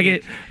Spiky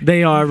Jacket.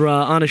 They are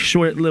on a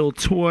short little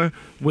tour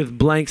with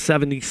Blank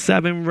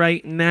 77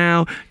 right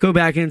now. Go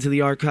back into the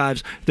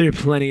archives. There are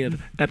plenty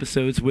of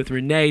episodes with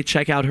Renee.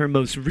 Check out her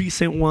most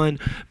recent one,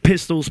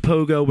 Pistols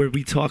Pogo, where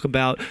we talk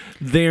about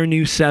their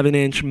new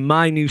 7-inch,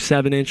 my new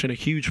 7-inch, and a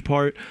huge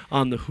part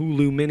on the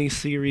Hulu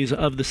miniseries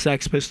of the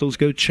Sex Pistols.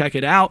 Go check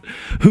it out.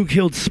 Who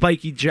Killed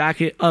Spiky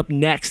Jacket up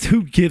next.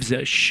 Who gives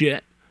a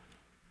shit?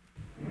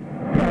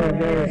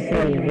 Pogo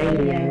City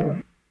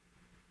Radio.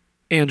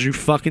 Andrew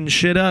fucking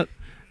shit up.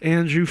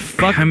 Andrew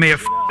fuck. I may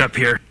have f***ed up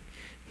here.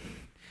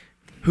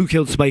 Who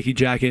Killed Spiky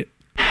Jacket?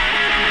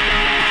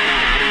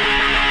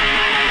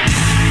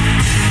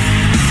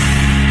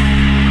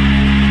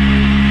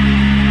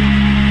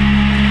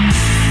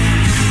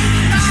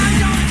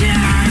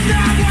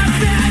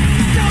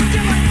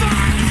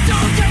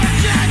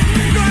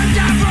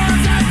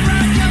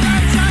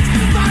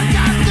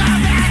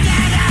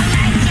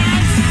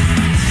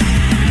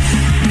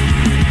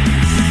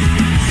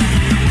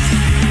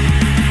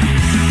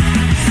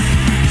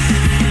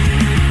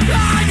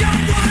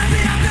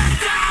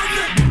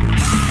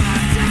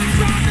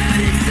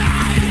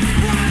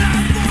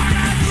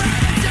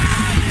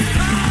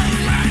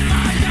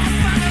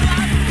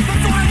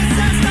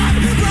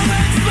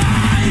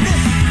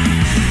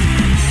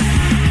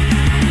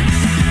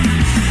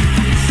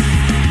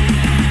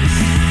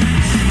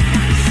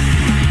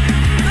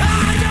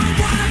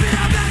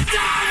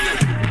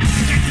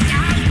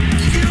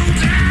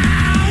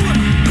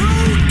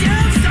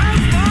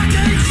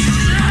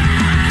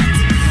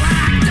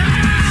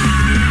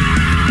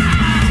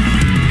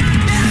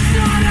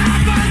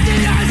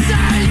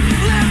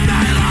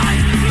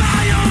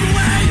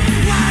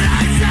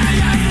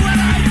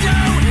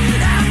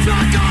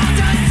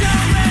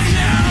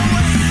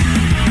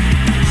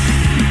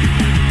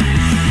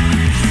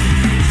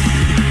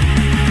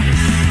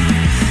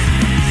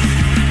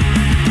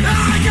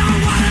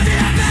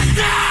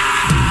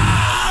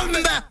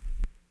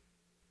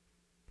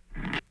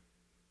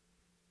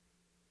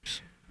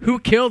 Who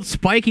Killed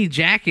Spiky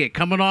Jacket?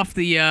 Coming off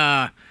the,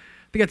 I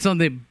think it's on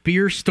the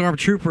Beer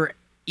Stormtrooper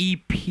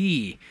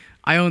EP.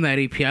 I own that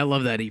EP. I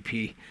love that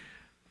EP.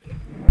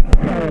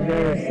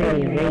 Pogo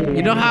City Radio.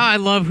 You know how I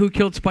love Who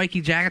Killed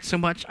Spiky Jacket so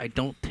much? I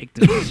don't take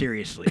them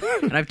seriously.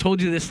 And I've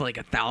told you this like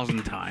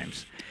 1,000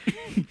 times.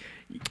 I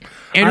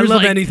Andrew's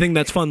love like, anything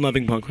that's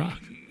fun-loving punk rock.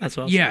 That's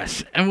all.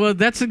 Yes. And well,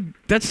 that's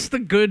the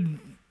good,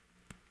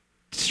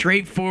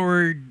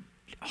 straightforward,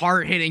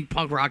 hard-hitting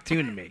punk rock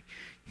tune to me.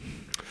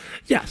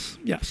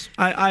 Yes.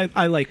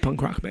 I like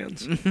punk rock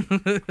bands.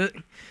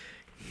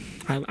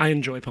 I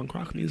enjoy punk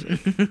rock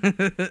music.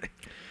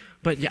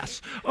 But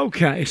yes.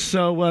 Okay,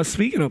 so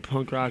speaking of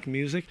punk rock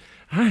music,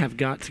 I have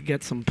got to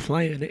get some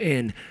playing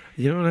in.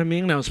 You know what I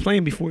mean? I was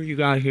playing before you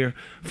got here,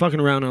 fucking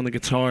around on the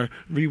guitar,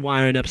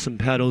 rewiring up some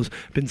pedals,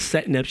 been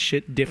setting up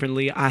shit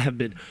differently. I have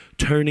been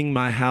turning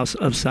my house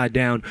upside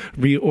down,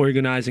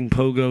 reorganizing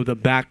Pogo, the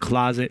back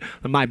closet,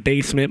 my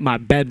basement, my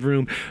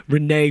bedroom.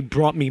 Renee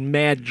brought me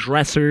mad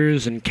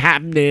dressers and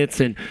cabinets,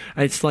 and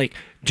it's like,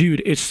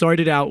 dude, it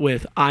started out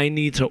with I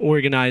need to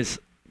organize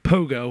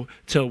Pogo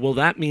to, well,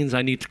 that means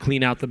I need to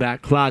clean out the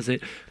back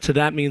closet. So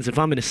that means if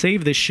I'm going to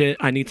save this shit,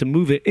 I need to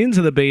move it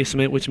into the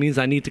basement, which means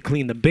I need to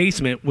clean the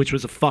basement, which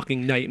was a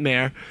fucking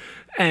nightmare.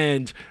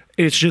 And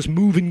it's just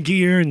moving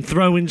gear and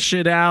throwing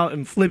shit out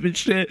and flipping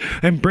shit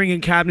and bringing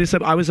cabinets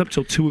up. I was up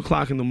till 2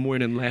 o'clock in the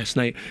morning last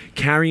night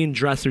carrying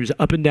dressers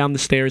up and down the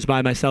stairs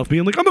by myself,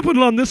 being like, I'm going to put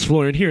it on this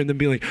floor and here, and then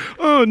being like,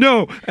 oh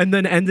no, and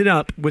then ended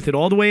up with it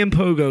all the way in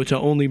Pogo to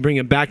only bring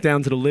it back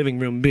down to the living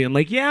room, being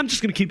like, yeah, I'm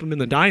just going to keep them in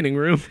the dining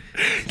room,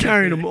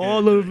 carrying them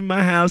all over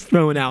my house,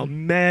 throwing out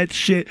mad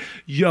shit.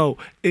 Yo,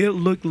 it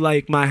looked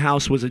like my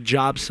house was a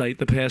job site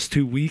the past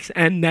 2 weeks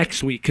and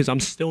next week, because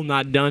I'm still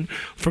not done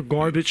for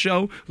garbage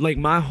show. Like,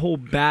 my whole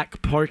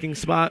back parking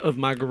spot of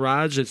my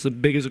garage, it's the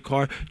big as a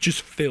car,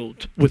 just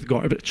filled with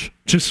garbage.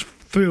 Just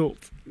filled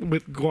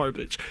with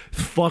garbage.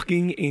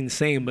 Fucking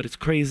insane, but it's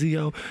crazy,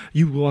 yo.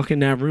 You walk in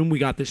that room, we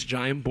got this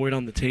giant board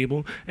on the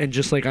table, and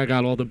just like I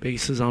got all the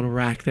bases on a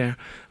rack there,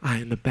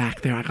 in the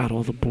back there, I got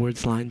all the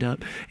boards lined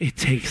up. It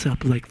takes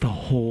up like the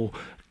whole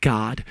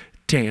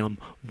damn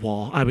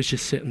wall. I was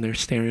just sitting there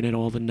staring at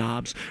all the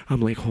knobs. I'm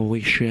like,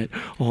 holy shit.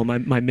 All my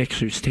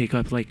mixers take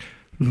up like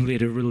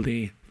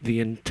literally the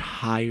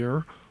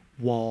entire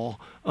wall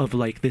of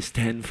like this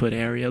 10-foot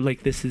area.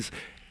 Like, this is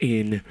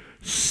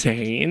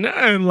insane.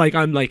 And like,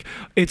 I'm like,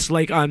 it's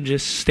like I'm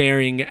just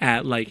staring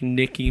at like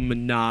Nicki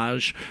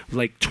Minaj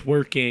like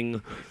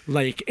twerking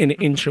like an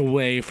inch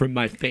away from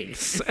my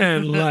face,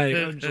 and like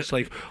I'm just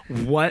like,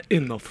 what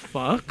in the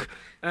fuck?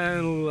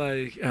 And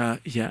like,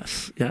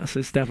 yes,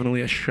 it's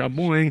definitely a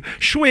shwing.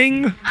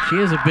 She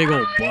has a big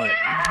old butt.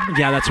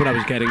 Yeah, that's what I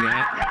was getting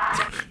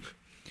at.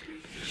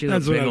 She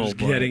has That's a what big I was old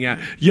butt. getting at.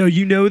 Yo,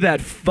 you know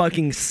that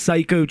fucking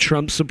psycho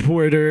Trump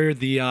supporter,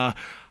 the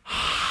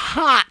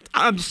hot,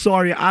 I'm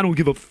sorry, I don't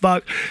give a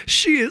fuck.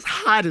 She is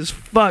hot as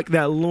fuck,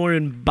 that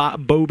Lauren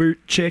Boebert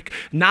chick.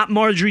 Not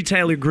Marjorie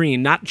Taylor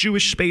Greene, not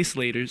Jewish space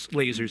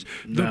lasers.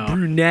 The No.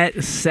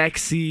 brunette,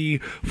 sexy,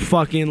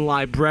 fucking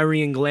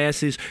librarian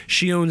glasses.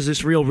 She owns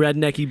this real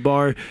rednecky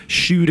bar,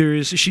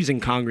 Shooters. She's in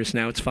Congress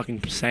now. It's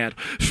fucking sad.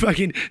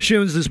 She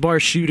owns this bar,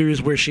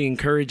 Shooters, where she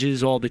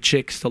encourages all the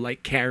chicks to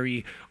like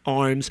carry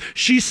arms.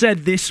 She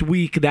said this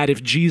week that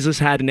if Jesus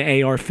had an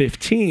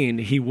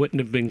AR-15, he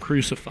wouldn't have been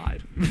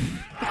crucified.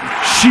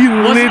 She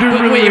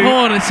literally. Wait, hold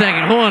on a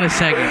second.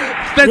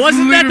 That's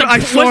Wasn't that literally- I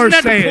the, saw wasn't her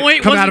that say the it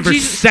point? come Wasn't out of her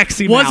Jesus,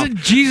 sexy mouth. Wasn't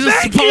Jesus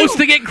Thank supposed you.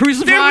 to get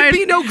crucified? There would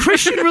be no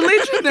Christian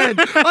religion then.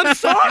 I'm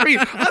sorry.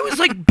 I was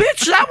like,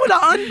 bitch, that would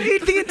have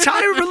unmade the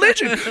entire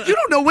religion. You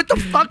don't know what the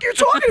fuck you're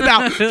talking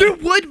about. There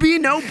would be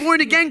no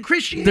born again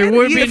Christianity. There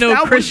would be if no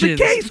that Christians. was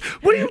the case.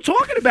 What are you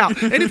talking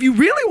about? And if you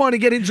really want to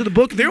get into the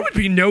book, there would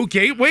be no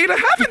gateway to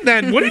heaven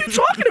then. What are you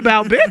talking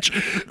about, bitch?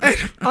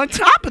 And on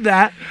top of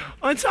that,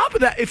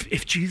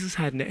 if Jesus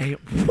had an AR,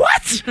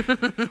 what?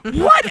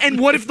 And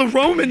what if the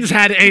Romans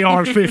had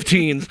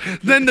AR-15s?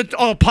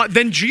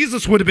 Then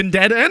Jesus would have been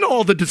dead, and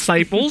all the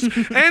disciples,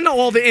 and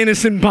all the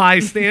innocent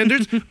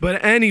bystanders.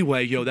 But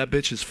anyway, yo, that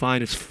bitch is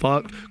fine as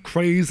fuck,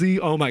 crazy.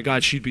 Oh my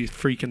God, she'd be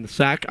freaking the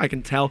sack. I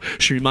can tell.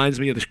 She reminds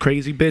me of this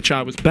crazy bitch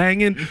I was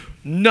banging.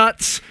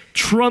 Nuts,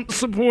 Trump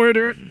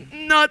supporter,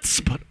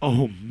 nuts. But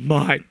oh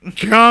my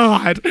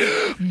God.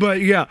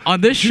 But yeah. On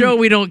this show,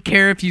 we don't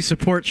care if you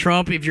support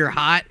Trump. If you're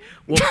hot,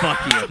 we'll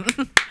fuck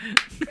you.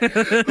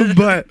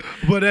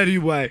 but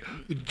anyway,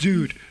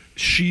 dude,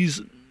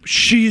 she's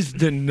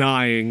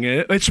denying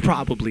it. It's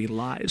probably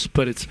lies,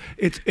 but it's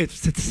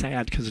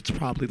sad because it's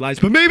probably lies.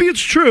 But maybe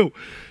it's true.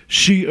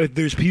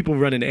 There's people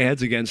running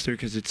ads against her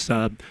because it's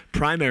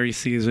primary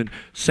season,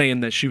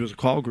 saying that she was a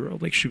call girl,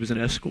 like she was an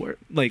escort.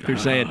 Like they're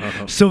saying.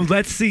 So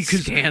let's see,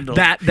 because Scandal.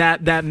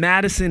 that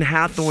Madison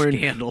Hathorn,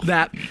 Scandal.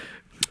 that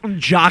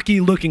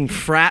jockey-looking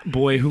frat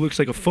boy who looks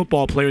like a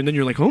football player, and then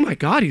you're like, oh my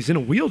God, he's in a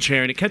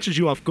wheelchair, and it catches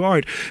you off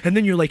guard, and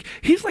then you're like,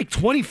 he's like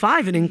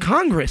 25 and in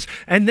Congress,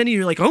 and then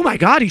you're like, oh my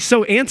God, he's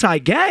so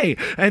anti-gay,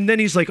 and then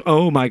he's like,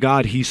 oh my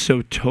God, he's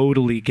so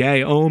totally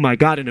gay, oh my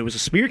God, and it was a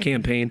smear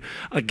campaign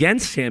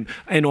against him,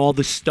 and all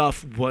the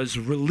stuff was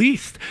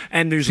released,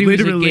 and there's He was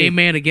literally a gay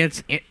man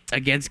against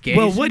gays.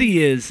 well, what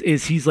he is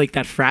he's like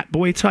that frat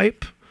boy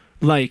type,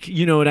 like,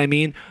 you know what I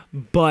mean,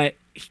 but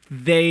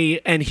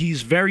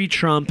he's very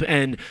Trump,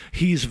 and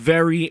he's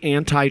very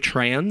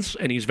anti-trans,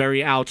 and he's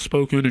very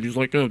outspoken, and he's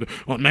like, a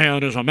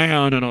man is a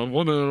man and a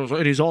woman is,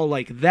 and he's all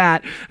like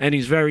that, and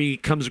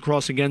comes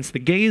across against the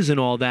gays and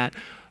all that.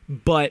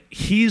 But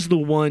he's the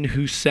one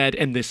who said,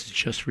 and this is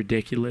just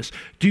ridiculous,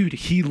 dude,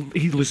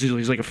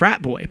 he's like a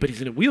frat boy, but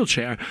he's in a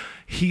wheelchair.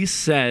 He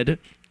said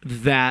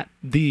that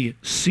the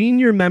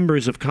senior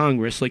members of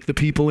Congress, like the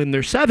people in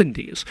their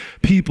 70s,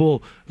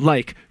 people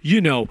like,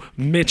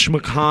 Mitch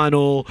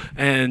McConnell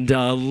and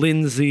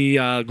Lindsey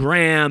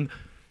Graham,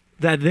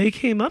 that they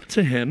came up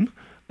to him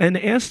and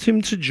asked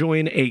him to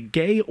join a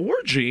gay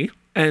orgy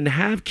and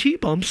have key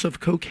bumps of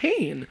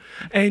cocaine.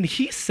 And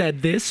he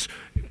said this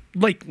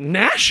like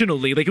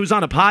nationally, like it was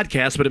on a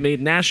podcast, but it made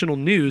national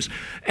news,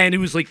 and it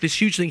was like this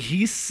huge thing.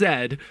 He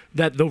said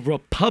that the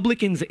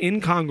Republicans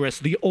in Congress,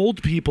 the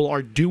old people,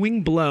 are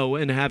doing blow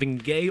and having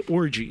gay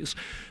orgies.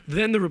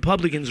 Then the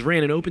Republicans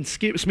ran an open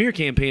smear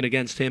campaign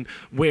against him,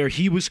 where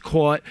he was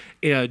caught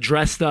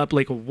dressed up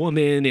like a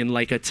woman in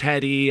like a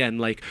teddy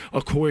and like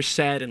a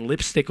corset and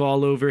lipstick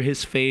all over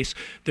his face.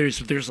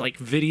 There's like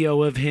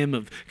video of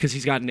him because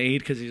he's got an aide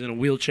because he's in a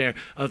wheelchair,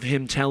 of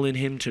him telling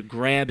him to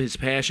grab his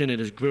passion,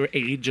 and his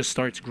aide just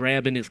starts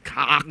grabbing his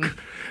cock,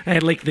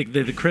 and like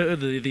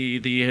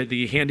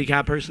the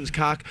handicapped person's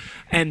cock,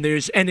 and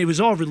it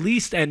was all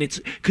released, and it's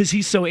because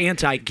he's so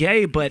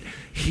anti-gay, but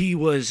he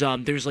was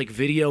there's like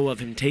video of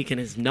him taking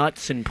his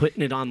nuts and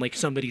putting it on like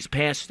somebody's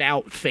passed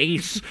out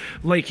face,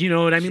 like, you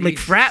know what I mean, like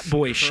frat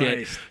boy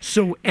shit.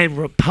 So, and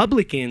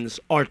Republicans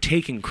are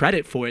taking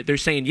credit for it. They're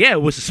saying, yeah,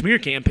 it was a smear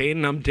campaign,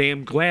 and I'm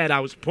damn glad I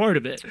was part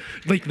of it.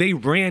 Like, they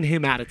ran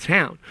him out of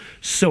town.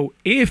 So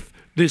if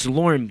this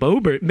Lauren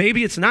Boebert,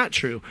 maybe it's not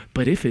true,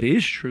 but if it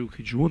is true,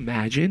 could you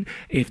imagine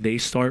if they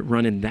start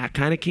running that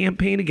kind of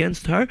campaign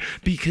against her?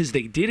 Because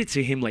they did it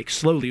to him like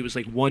slowly. It was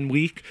like 1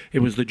 week, it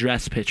was the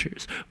dress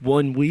pictures.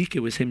 1 week, it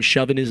was him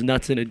shoving his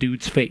nuts in a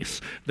dude's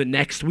face. The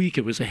next week,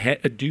 it was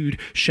a dude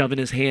shoving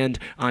his hand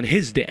on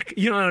his dick.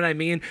 You know what I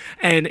mean?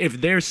 And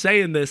if they're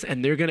saying this,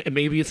 and they're gonna,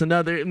 maybe it's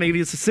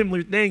a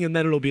similar thing, and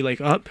then it'll be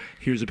like,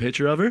 here's a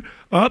picture of her,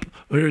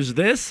 here's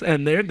this,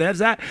 and there's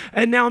that.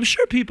 And now I'm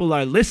sure people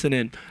are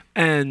listening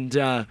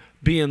and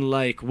being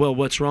like, well,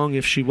 what's wrong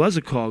if she was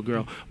a call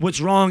girl? What's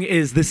wrong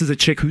is this is a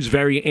chick who's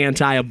very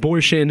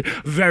anti-abortion,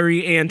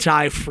 very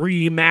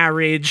anti-free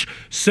marriage,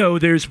 so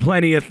there's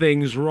plenty of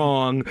things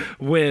wrong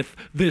with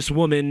this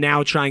woman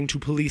now trying to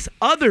police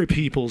other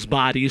people's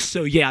bodies.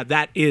 So yeah,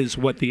 that is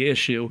what the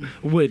issue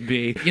would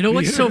be. You know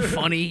what's so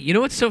funny? You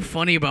know what's so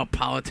funny about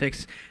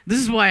politics? This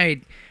is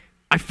why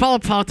I follow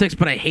politics,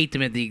 but I hate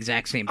them at the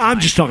exact same time. I'm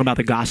just talking about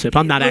the gossip.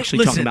 I'm not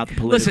actually talking about the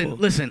political.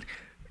 Listen.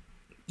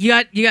 You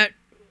got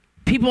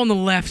people on the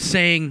left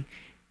saying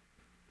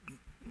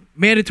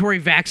mandatory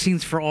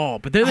vaccines for all,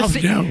 but they're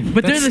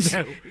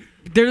the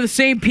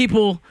same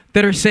people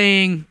that are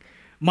saying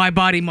my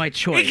body, my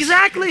choice.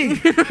 Exactly.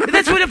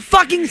 That's what I'm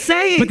fucking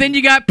saying. But then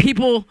you got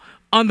people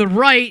on the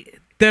right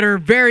that are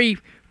very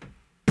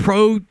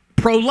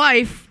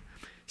pro-life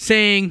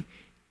saying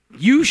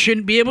you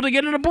shouldn't be able to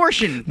get an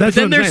abortion. But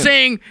then they're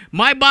saying,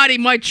 my body,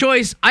 my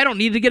choice. I don't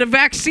need to get a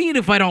vaccine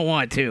if I don't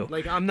want to.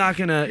 Like, I'm not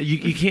going to...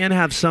 You can't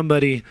have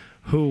somebody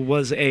who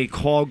was a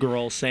call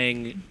girl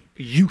saying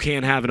you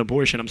can't have an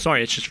abortion. I'm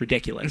sorry, it's just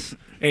ridiculous.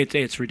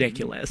 It's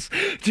ridiculous.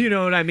 Do you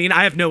know what I mean?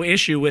 I have no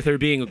issue with her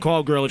being a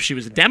call girl if she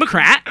was a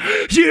Democrat.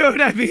 Do you know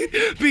what I mean?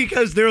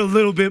 Because they're a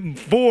little bit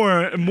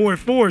more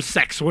for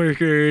sex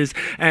workers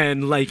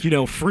and, like, you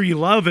know, free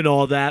love and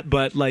all that.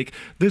 But, like,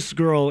 this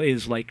girl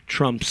is, like,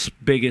 Trump's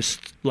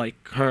biggest, like,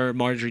 her,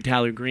 Marjorie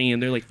Taylor Greene.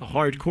 They're, like, the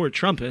hardcore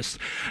Trumpists.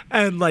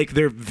 And, like,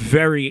 they're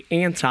very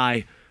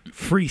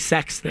anti-free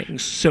sex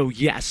things. So,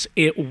 yes,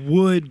 it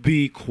would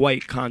be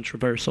quite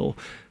controversial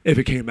if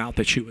it came out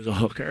that she was a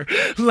hooker.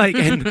 Like,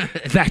 and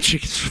that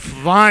chick's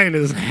fine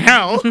as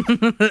hell.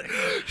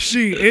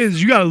 She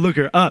is. You gotta look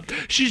her up.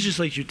 She's just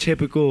like your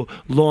typical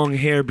long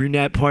hair,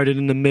 brunette, parted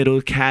in the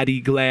middle, catty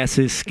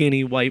glasses,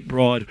 skinny white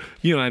broad.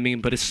 You know what I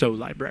mean? But it's so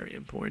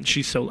librarian porn.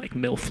 She's so like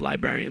MILF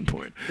librarian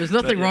porn. There's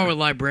nothing wrong with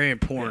librarian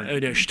porn.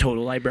 No, she's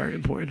total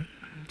librarian porn.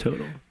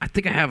 Total. I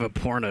think I have a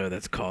porno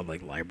that's called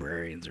like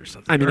librarians or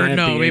something. I mean,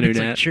 maybe it's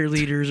like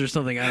cheerleaders or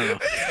something. I don't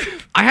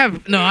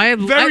know. I have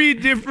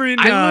different.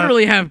 I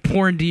literally have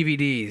porn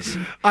DVDs.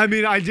 I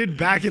mean, I did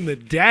back in the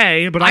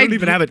day, but I don't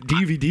even have a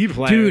DVD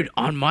player. Dude,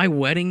 on my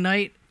wedding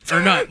night, or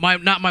not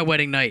my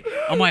wedding night,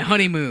 on my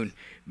honeymoon,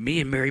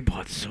 me and Mary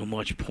bought so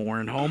much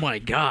porn. Oh my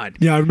God.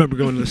 Yeah, I remember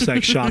going to the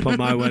sex shop on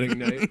my wedding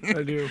night.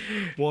 I do.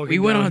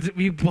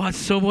 We bought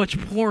so much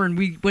porn.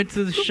 We went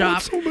to the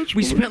shop.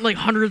 We spent like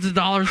hundreds of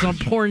dollars on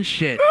porn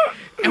shit.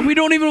 And we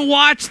don't even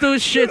watch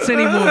those shits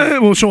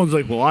anymore. Well, Sean's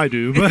like, well, I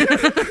do. But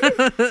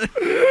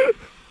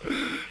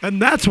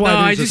and that's why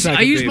I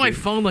use my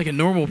phone like a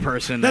normal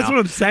person now. That's what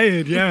I'm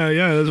saying.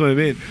 Yeah, that's what I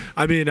mean.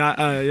 I mean,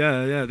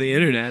 the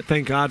internet.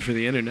 Thank God for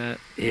the internet.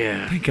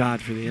 Yeah. Thank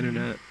God for the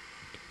internet.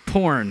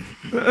 Porn.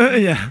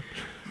 Yeah.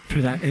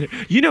 For that.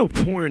 You know,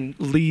 porn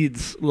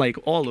leads like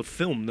all of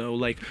film though.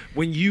 Like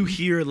when you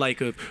hear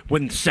like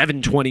when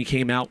 720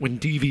 came out, when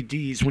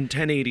DVDs, when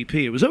 1080p,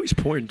 it was always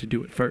porn to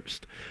do it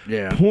first.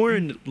 Yeah.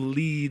 Porn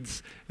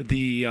leads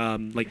the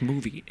like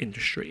movie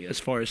industry as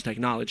far as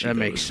technology goes. That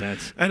makes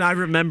sense. And I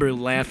remember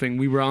laughing.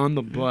 We were on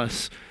the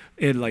bus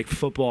in like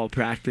football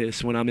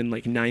practice when I'm in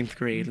like 9th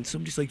grade, and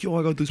somebody's like, "Yo,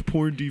 I got this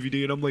porn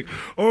DVD," and I'm like,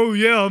 "Oh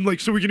yeah," I'm like,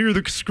 "So we can hear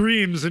the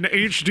screams in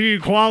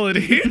HD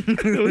quality."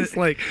 It was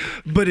like,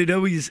 but it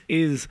always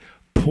is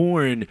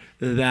porn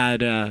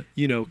that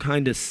you know,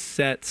 kind of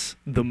sets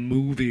the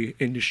movie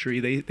industry.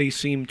 They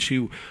seem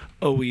to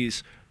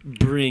always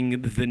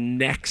bring the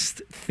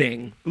next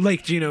thing.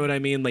 Like, do you know what I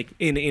mean? Like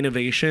in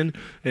innovation,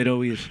 it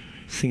always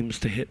seems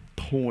to hit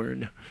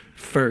porn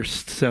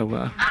first. So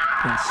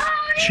yes,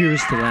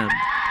 cheers to them.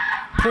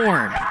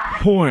 Porn.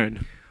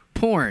 Porn.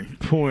 Porn.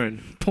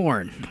 Porn.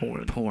 Porn.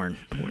 Porn. Porn.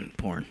 Porn.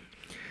 Porn.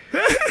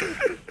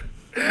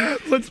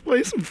 Let's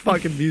play some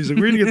fucking music.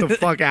 We're gonna get the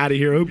fuck out of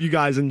here. Hope you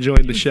guys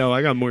enjoyed the show.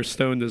 I got more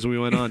stoned as we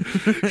went on.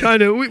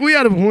 Kind of. We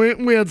had a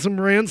point. We had some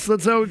rants.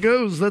 That's how it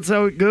goes. That's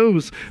how it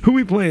goes. Who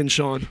we playing,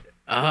 Sean?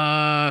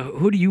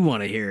 Who do you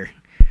want to hear?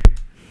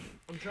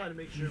 I'm trying to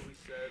make sure we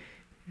said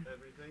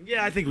everything.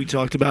 Yeah, I think we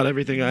talked about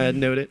everything I had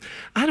noted.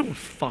 I don't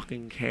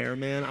fucking care,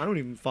 man. I don't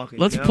even fucking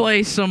Let's know.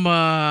 play some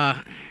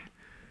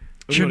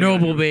Chernobyl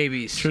hear?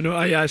 babies.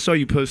 Yeah, I saw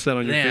you post that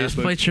on your Yeah, let's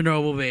Facebook. play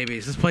Chernobyl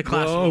babies. Let's play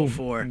Class Whoa,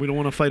 4. we don't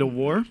want to fight a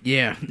war?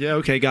 Yeah. Yeah,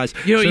 okay, guys.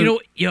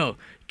 Yo,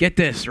 get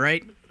this,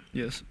 right?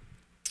 Yes.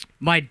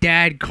 My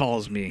dad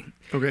calls me,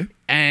 Okay.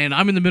 and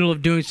I'm in the middle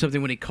of doing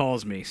something when he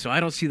calls me, so I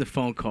don't see the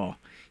phone call.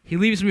 He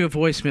leaves me a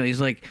voicemail.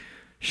 He's like,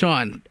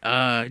 Sean,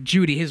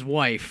 Judy, his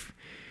wife,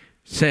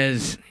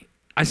 says,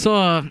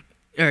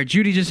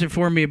 Judy just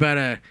informed me about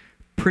a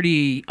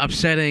pretty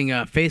upsetting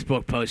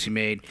Facebook post you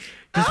made.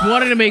 Just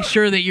wanted to make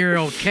sure that you're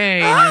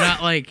okay and you're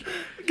not like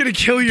Gonna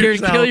kill you're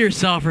yourself. gonna kill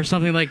yourself or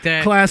something like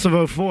that. Class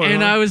of 04.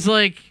 And huh? I was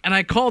like, and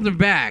I called him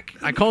back.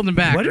 What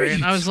right? are you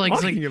And I was like,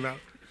 talking about?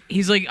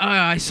 he's like,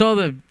 I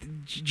saw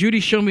Judy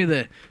showed me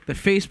the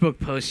Facebook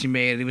post you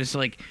made. And it was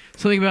like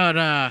something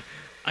about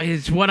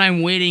it's what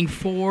I'm waiting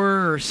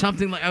for or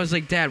something like. I was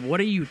like, Dad, what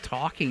are you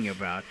talking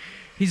about?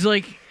 He's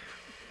like,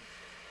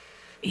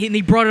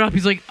 he brought it up.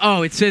 He's like,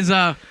 oh, it says,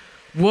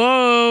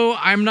 whoa,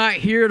 I'm not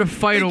here to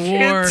fight a war.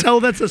 Can't tell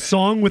that's a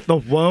song with the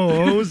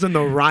whoas and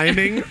the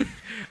rhyming.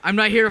 I'm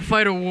not here to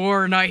fight a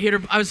war. Not here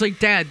to. I was like,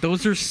 Dad,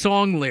 those are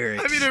song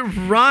lyrics. I mean,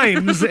 it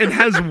rhymes and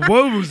has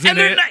woes in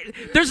and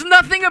it. there's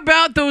nothing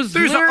about those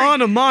There's lyrics.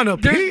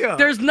 onomatopoeia.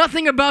 There's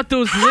nothing about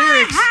those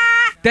lyrics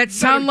that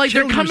sound like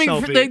they're kill coming.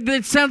 yourself,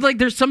 That sounds like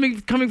there's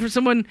something coming from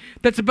someone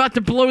that's about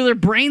to blow their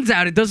brains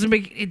out. It doesn't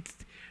make it.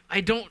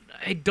 I don't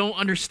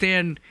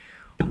understand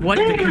what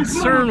the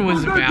concern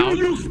was about.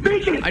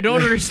 I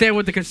don't understand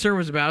what the concern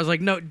was about. I was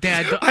like, no,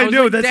 Dad. I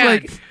know, like, that's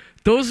Dad, like-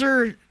 those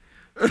are.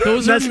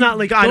 That's not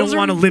like I don't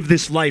want to live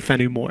this life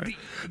anymore.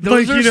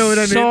 Those like, are you know what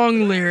I mean?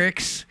 song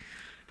lyrics.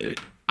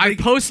 I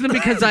posted them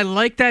because I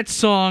like that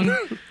song.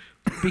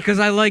 Because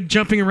I like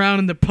jumping around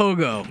in the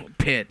pogo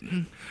pit.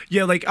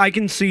 Yeah, like I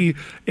can see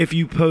if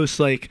you post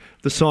like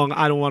the song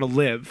 "I Don't Want to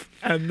Live,"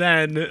 and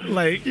then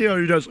like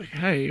you're just like,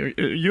 "Hey,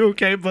 are you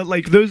okay?" But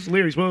like those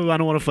lyrics, well, I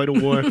don't want to fight a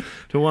war,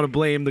 don't want to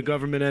blame the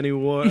government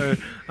anymore.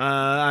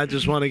 I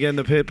just want to get in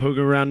the pit,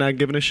 poking around, not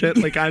giving a shit.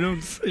 Like I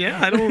don't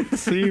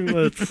see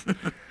what's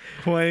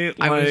quite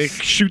like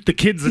shoot the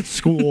kids at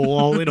school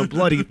all in a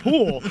bloody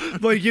pool.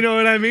 Like you know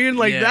what I mean?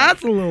 Like Yeah.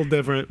 that's a little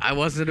different. I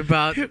wasn't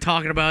about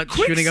talking about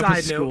shooting up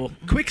a school.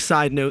 Quick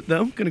side note,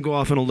 though. Gonna go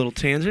off on a little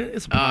tangent.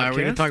 It's a podcast. We're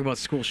gonna talk about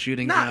school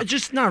shootings. Nah, now.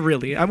 just not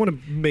really. I want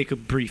to make a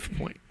brief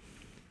point.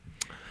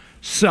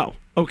 So,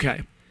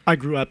 okay. I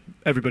grew up,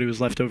 everybody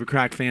was Leftover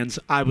Crack fans.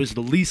 I was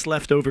the least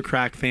Leftover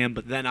Crack fan,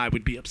 but then I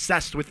would be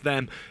obsessed with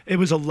them. It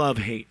was a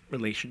love-hate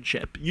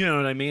relationship. You know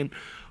what I mean?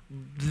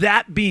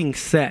 That being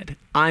said,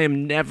 I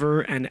am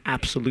never an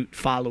absolute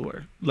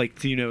follower. Like,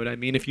 do you know what I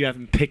mean? If you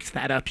haven't picked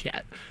that up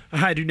yet.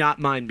 I do not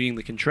mind being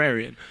the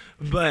contrarian.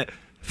 But,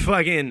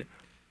 fucking,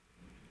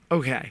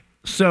 okay.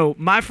 So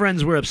my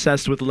friends were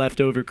obsessed with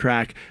Leftover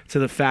Crack to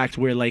the fact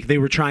where like they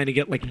were trying to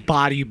get like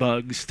body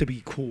bugs to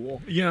be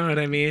cool. You know what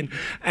I mean?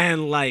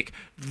 And like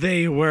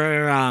they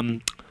were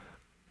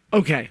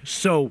okay,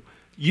 so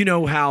you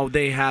know how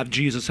they have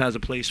Jesus Has a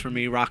Place for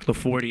Me, rock the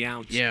 40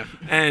 ounce. Yeah.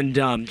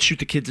 And shoot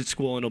the kids at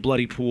school in a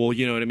bloody pool,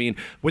 you know what I mean?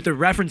 What they're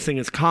referencing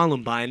is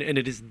Columbine, and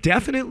it is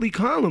definitely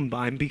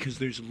Columbine because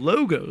there's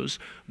logos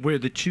where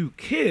the two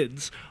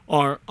kids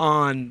are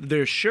on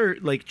their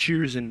shirt, like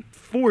cheers and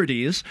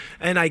 40s.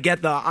 And I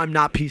get the I'm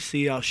not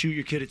PC, I'll shoot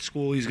your kid at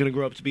school, he's gonna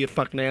grow up to be a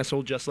fucking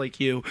asshole just like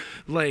you.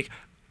 Like,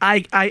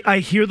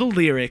 I hear the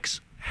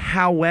lyrics.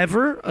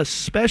 However,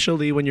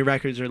 especially when your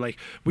records are like,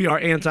 we are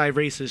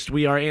anti-racist,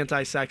 we are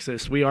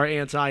anti-sexist, we are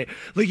anti...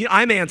 Like,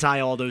 I'm anti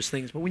all those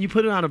things, but when you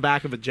put it on the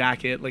back of a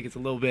jacket, like, it's a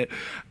little bit...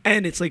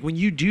 And it's like, when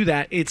you do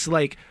that, it's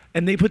like...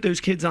 And they put those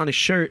kids on a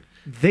shirt,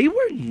 they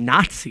were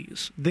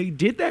Nazis. They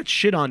did that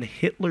shit on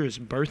Hitler's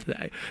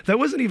birthday. That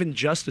wasn't even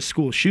just a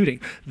school shooting.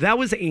 That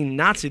was a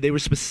Nazi. They were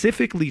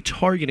specifically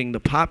targeting the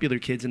popular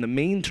kids, and the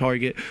main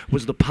target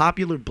was the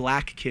popular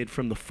black kid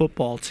from the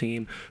football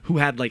team who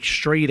had like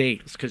straight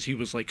A's because he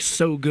was like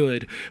so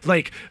good.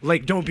 Like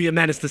Don't Be a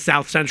Menace to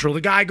South Central.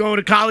 The guy going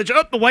to college,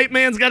 the white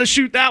man's got to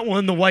shoot that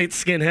one. The white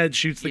skinhead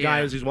shoots the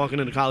guy as he's walking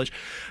into college.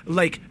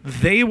 Like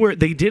they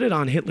did it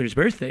on Hitler's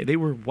birthday. They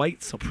were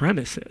white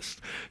supremacists.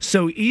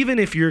 So even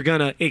if you're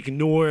gonna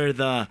ignore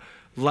the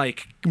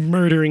like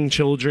murdering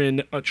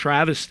children a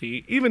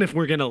travesty, even if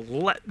we're gonna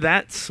let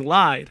that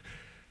slide,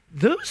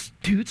 those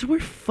dudes were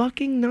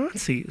fucking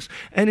Nazis.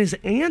 And as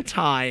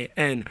anti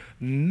and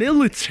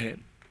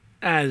militant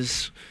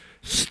as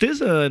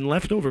Stizza and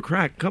Leftover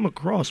Crack come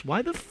across,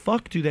 why the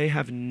fuck do they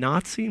have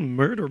Nazi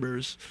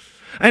murderers?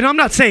 And I'm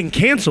not saying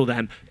cancel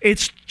them.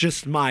 It's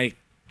just my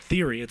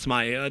theory. It's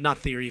my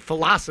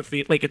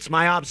philosophy. Like, it's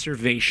my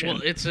observation.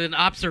 Well, it's an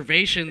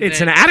observation.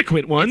 It's an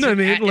adequate one.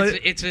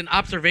 It's an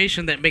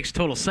observation that makes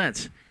total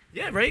sense.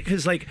 Yeah, right?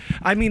 Because,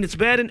 it's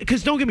bad.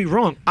 Because don't get me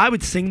wrong, I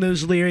would sing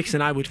those lyrics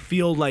and I would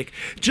feel like,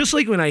 just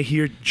like when I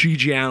hear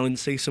Gigi Allen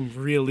say some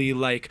really,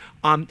 I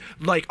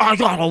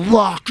gotta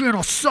lock in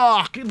a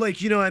sock.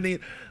 Like, you know what I mean?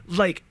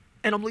 Like,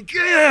 and I'm like,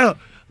 yeah!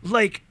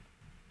 Like,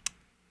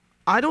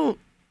 I don't,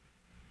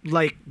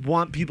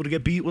 want people to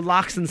get beat with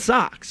locks and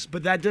socks.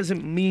 But that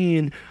doesn't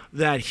mean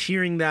that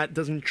hearing that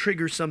doesn't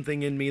trigger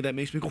something in me that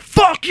makes me go,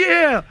 fuck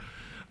yeah!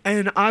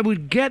 And I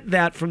would get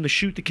that from the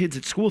shoot the kids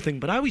at school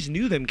thing, but I always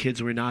knew them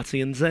kids were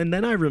Nazis. And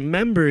then I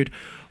remembered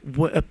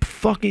what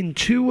fucking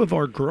 2 of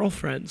our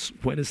girlfriends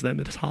went as them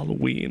at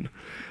Halloween.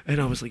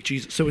 And I was like,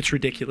 Jesus. So it's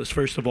ridiculous.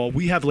 First of all,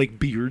 we have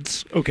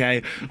beards,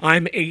 okay?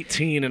 I'm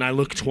 18 and I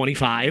look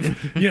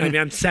 25. You know what I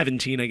mean? I'm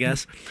 17, I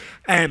guess.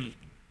 And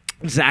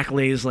Zach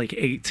Lay is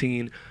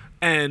 18.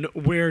 And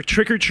we're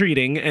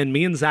trick-or-treating, and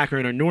me and Zach are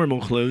in our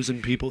normal clothes,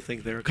 and people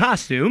think they're a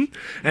costume,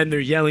 and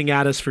they're yelling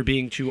at us for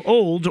being too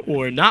old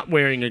or not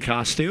wearing a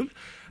costume.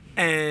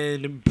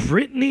 And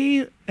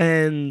Brittany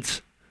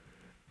and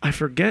I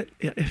forget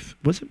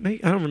was it Meg?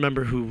 I don't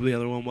remember who the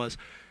other one was.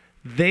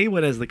 They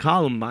went as the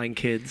Columbine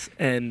kids,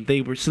 and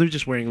they're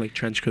just wearing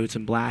trench coats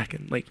and black,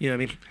 and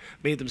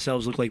made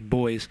themselves look like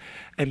boys.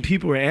 And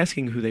people were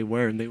asking who they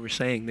were, and they were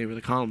saying they were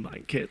the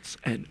Columbine kids.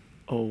 And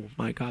oh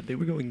my God, they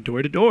were going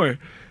door to door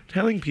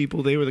telling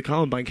people they were the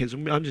Columbine kids.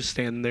 I'm just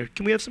standing there.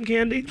 Can we have some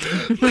candy?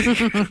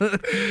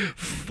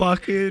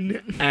 Fucking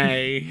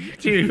A,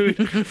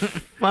 dude.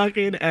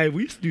 Fucking A.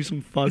 We used to do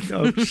some fucked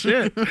up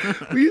shit.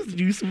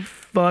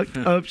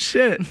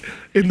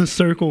 In the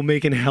circle,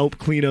 making help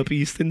clean up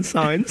Easton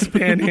signs,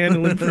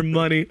 panhandling for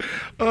money.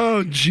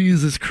 Oh,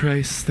 Jesus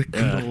Christ, the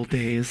good old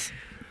days.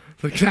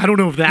 I don't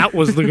know if that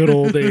was the good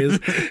old days.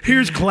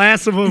 Here's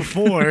class of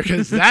 04,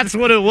 because that's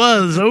what it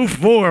was,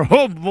 04.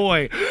 Oh,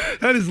 boy.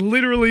 That is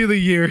literally the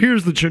year.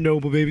 Here's the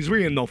Chernobyl babies. We're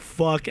getting the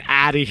fuck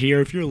out of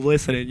here. If you're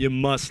listening, you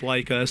must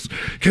like us,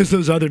 because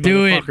those other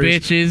motherfuckers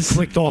bitches.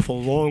 clicked off a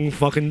long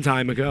fucking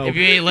time ago. If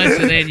you ain't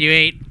listening, you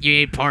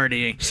ain't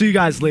partying. See you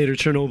guys later,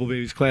 Chernobyl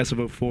babies, class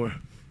of 04.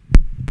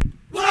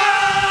 Whoa,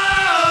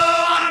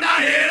 I'm not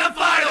here to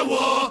fight a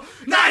war.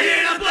 Not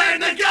here to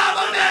blame the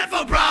government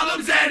for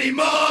problems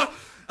anymore.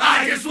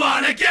 I just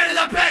wanna get in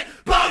the pit,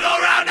 poke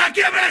around, not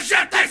giving a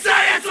shit. They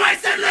say it's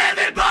wasted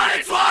living, but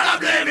it's what I'm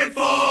living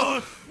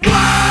for. Whoa,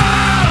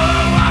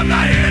 I'm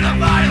not here to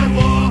fight a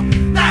war.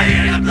 Not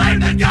here to blame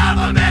the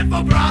government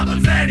for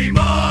problems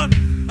anymore.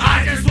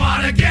 I just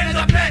wanna get in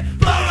the pit,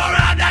 poke around.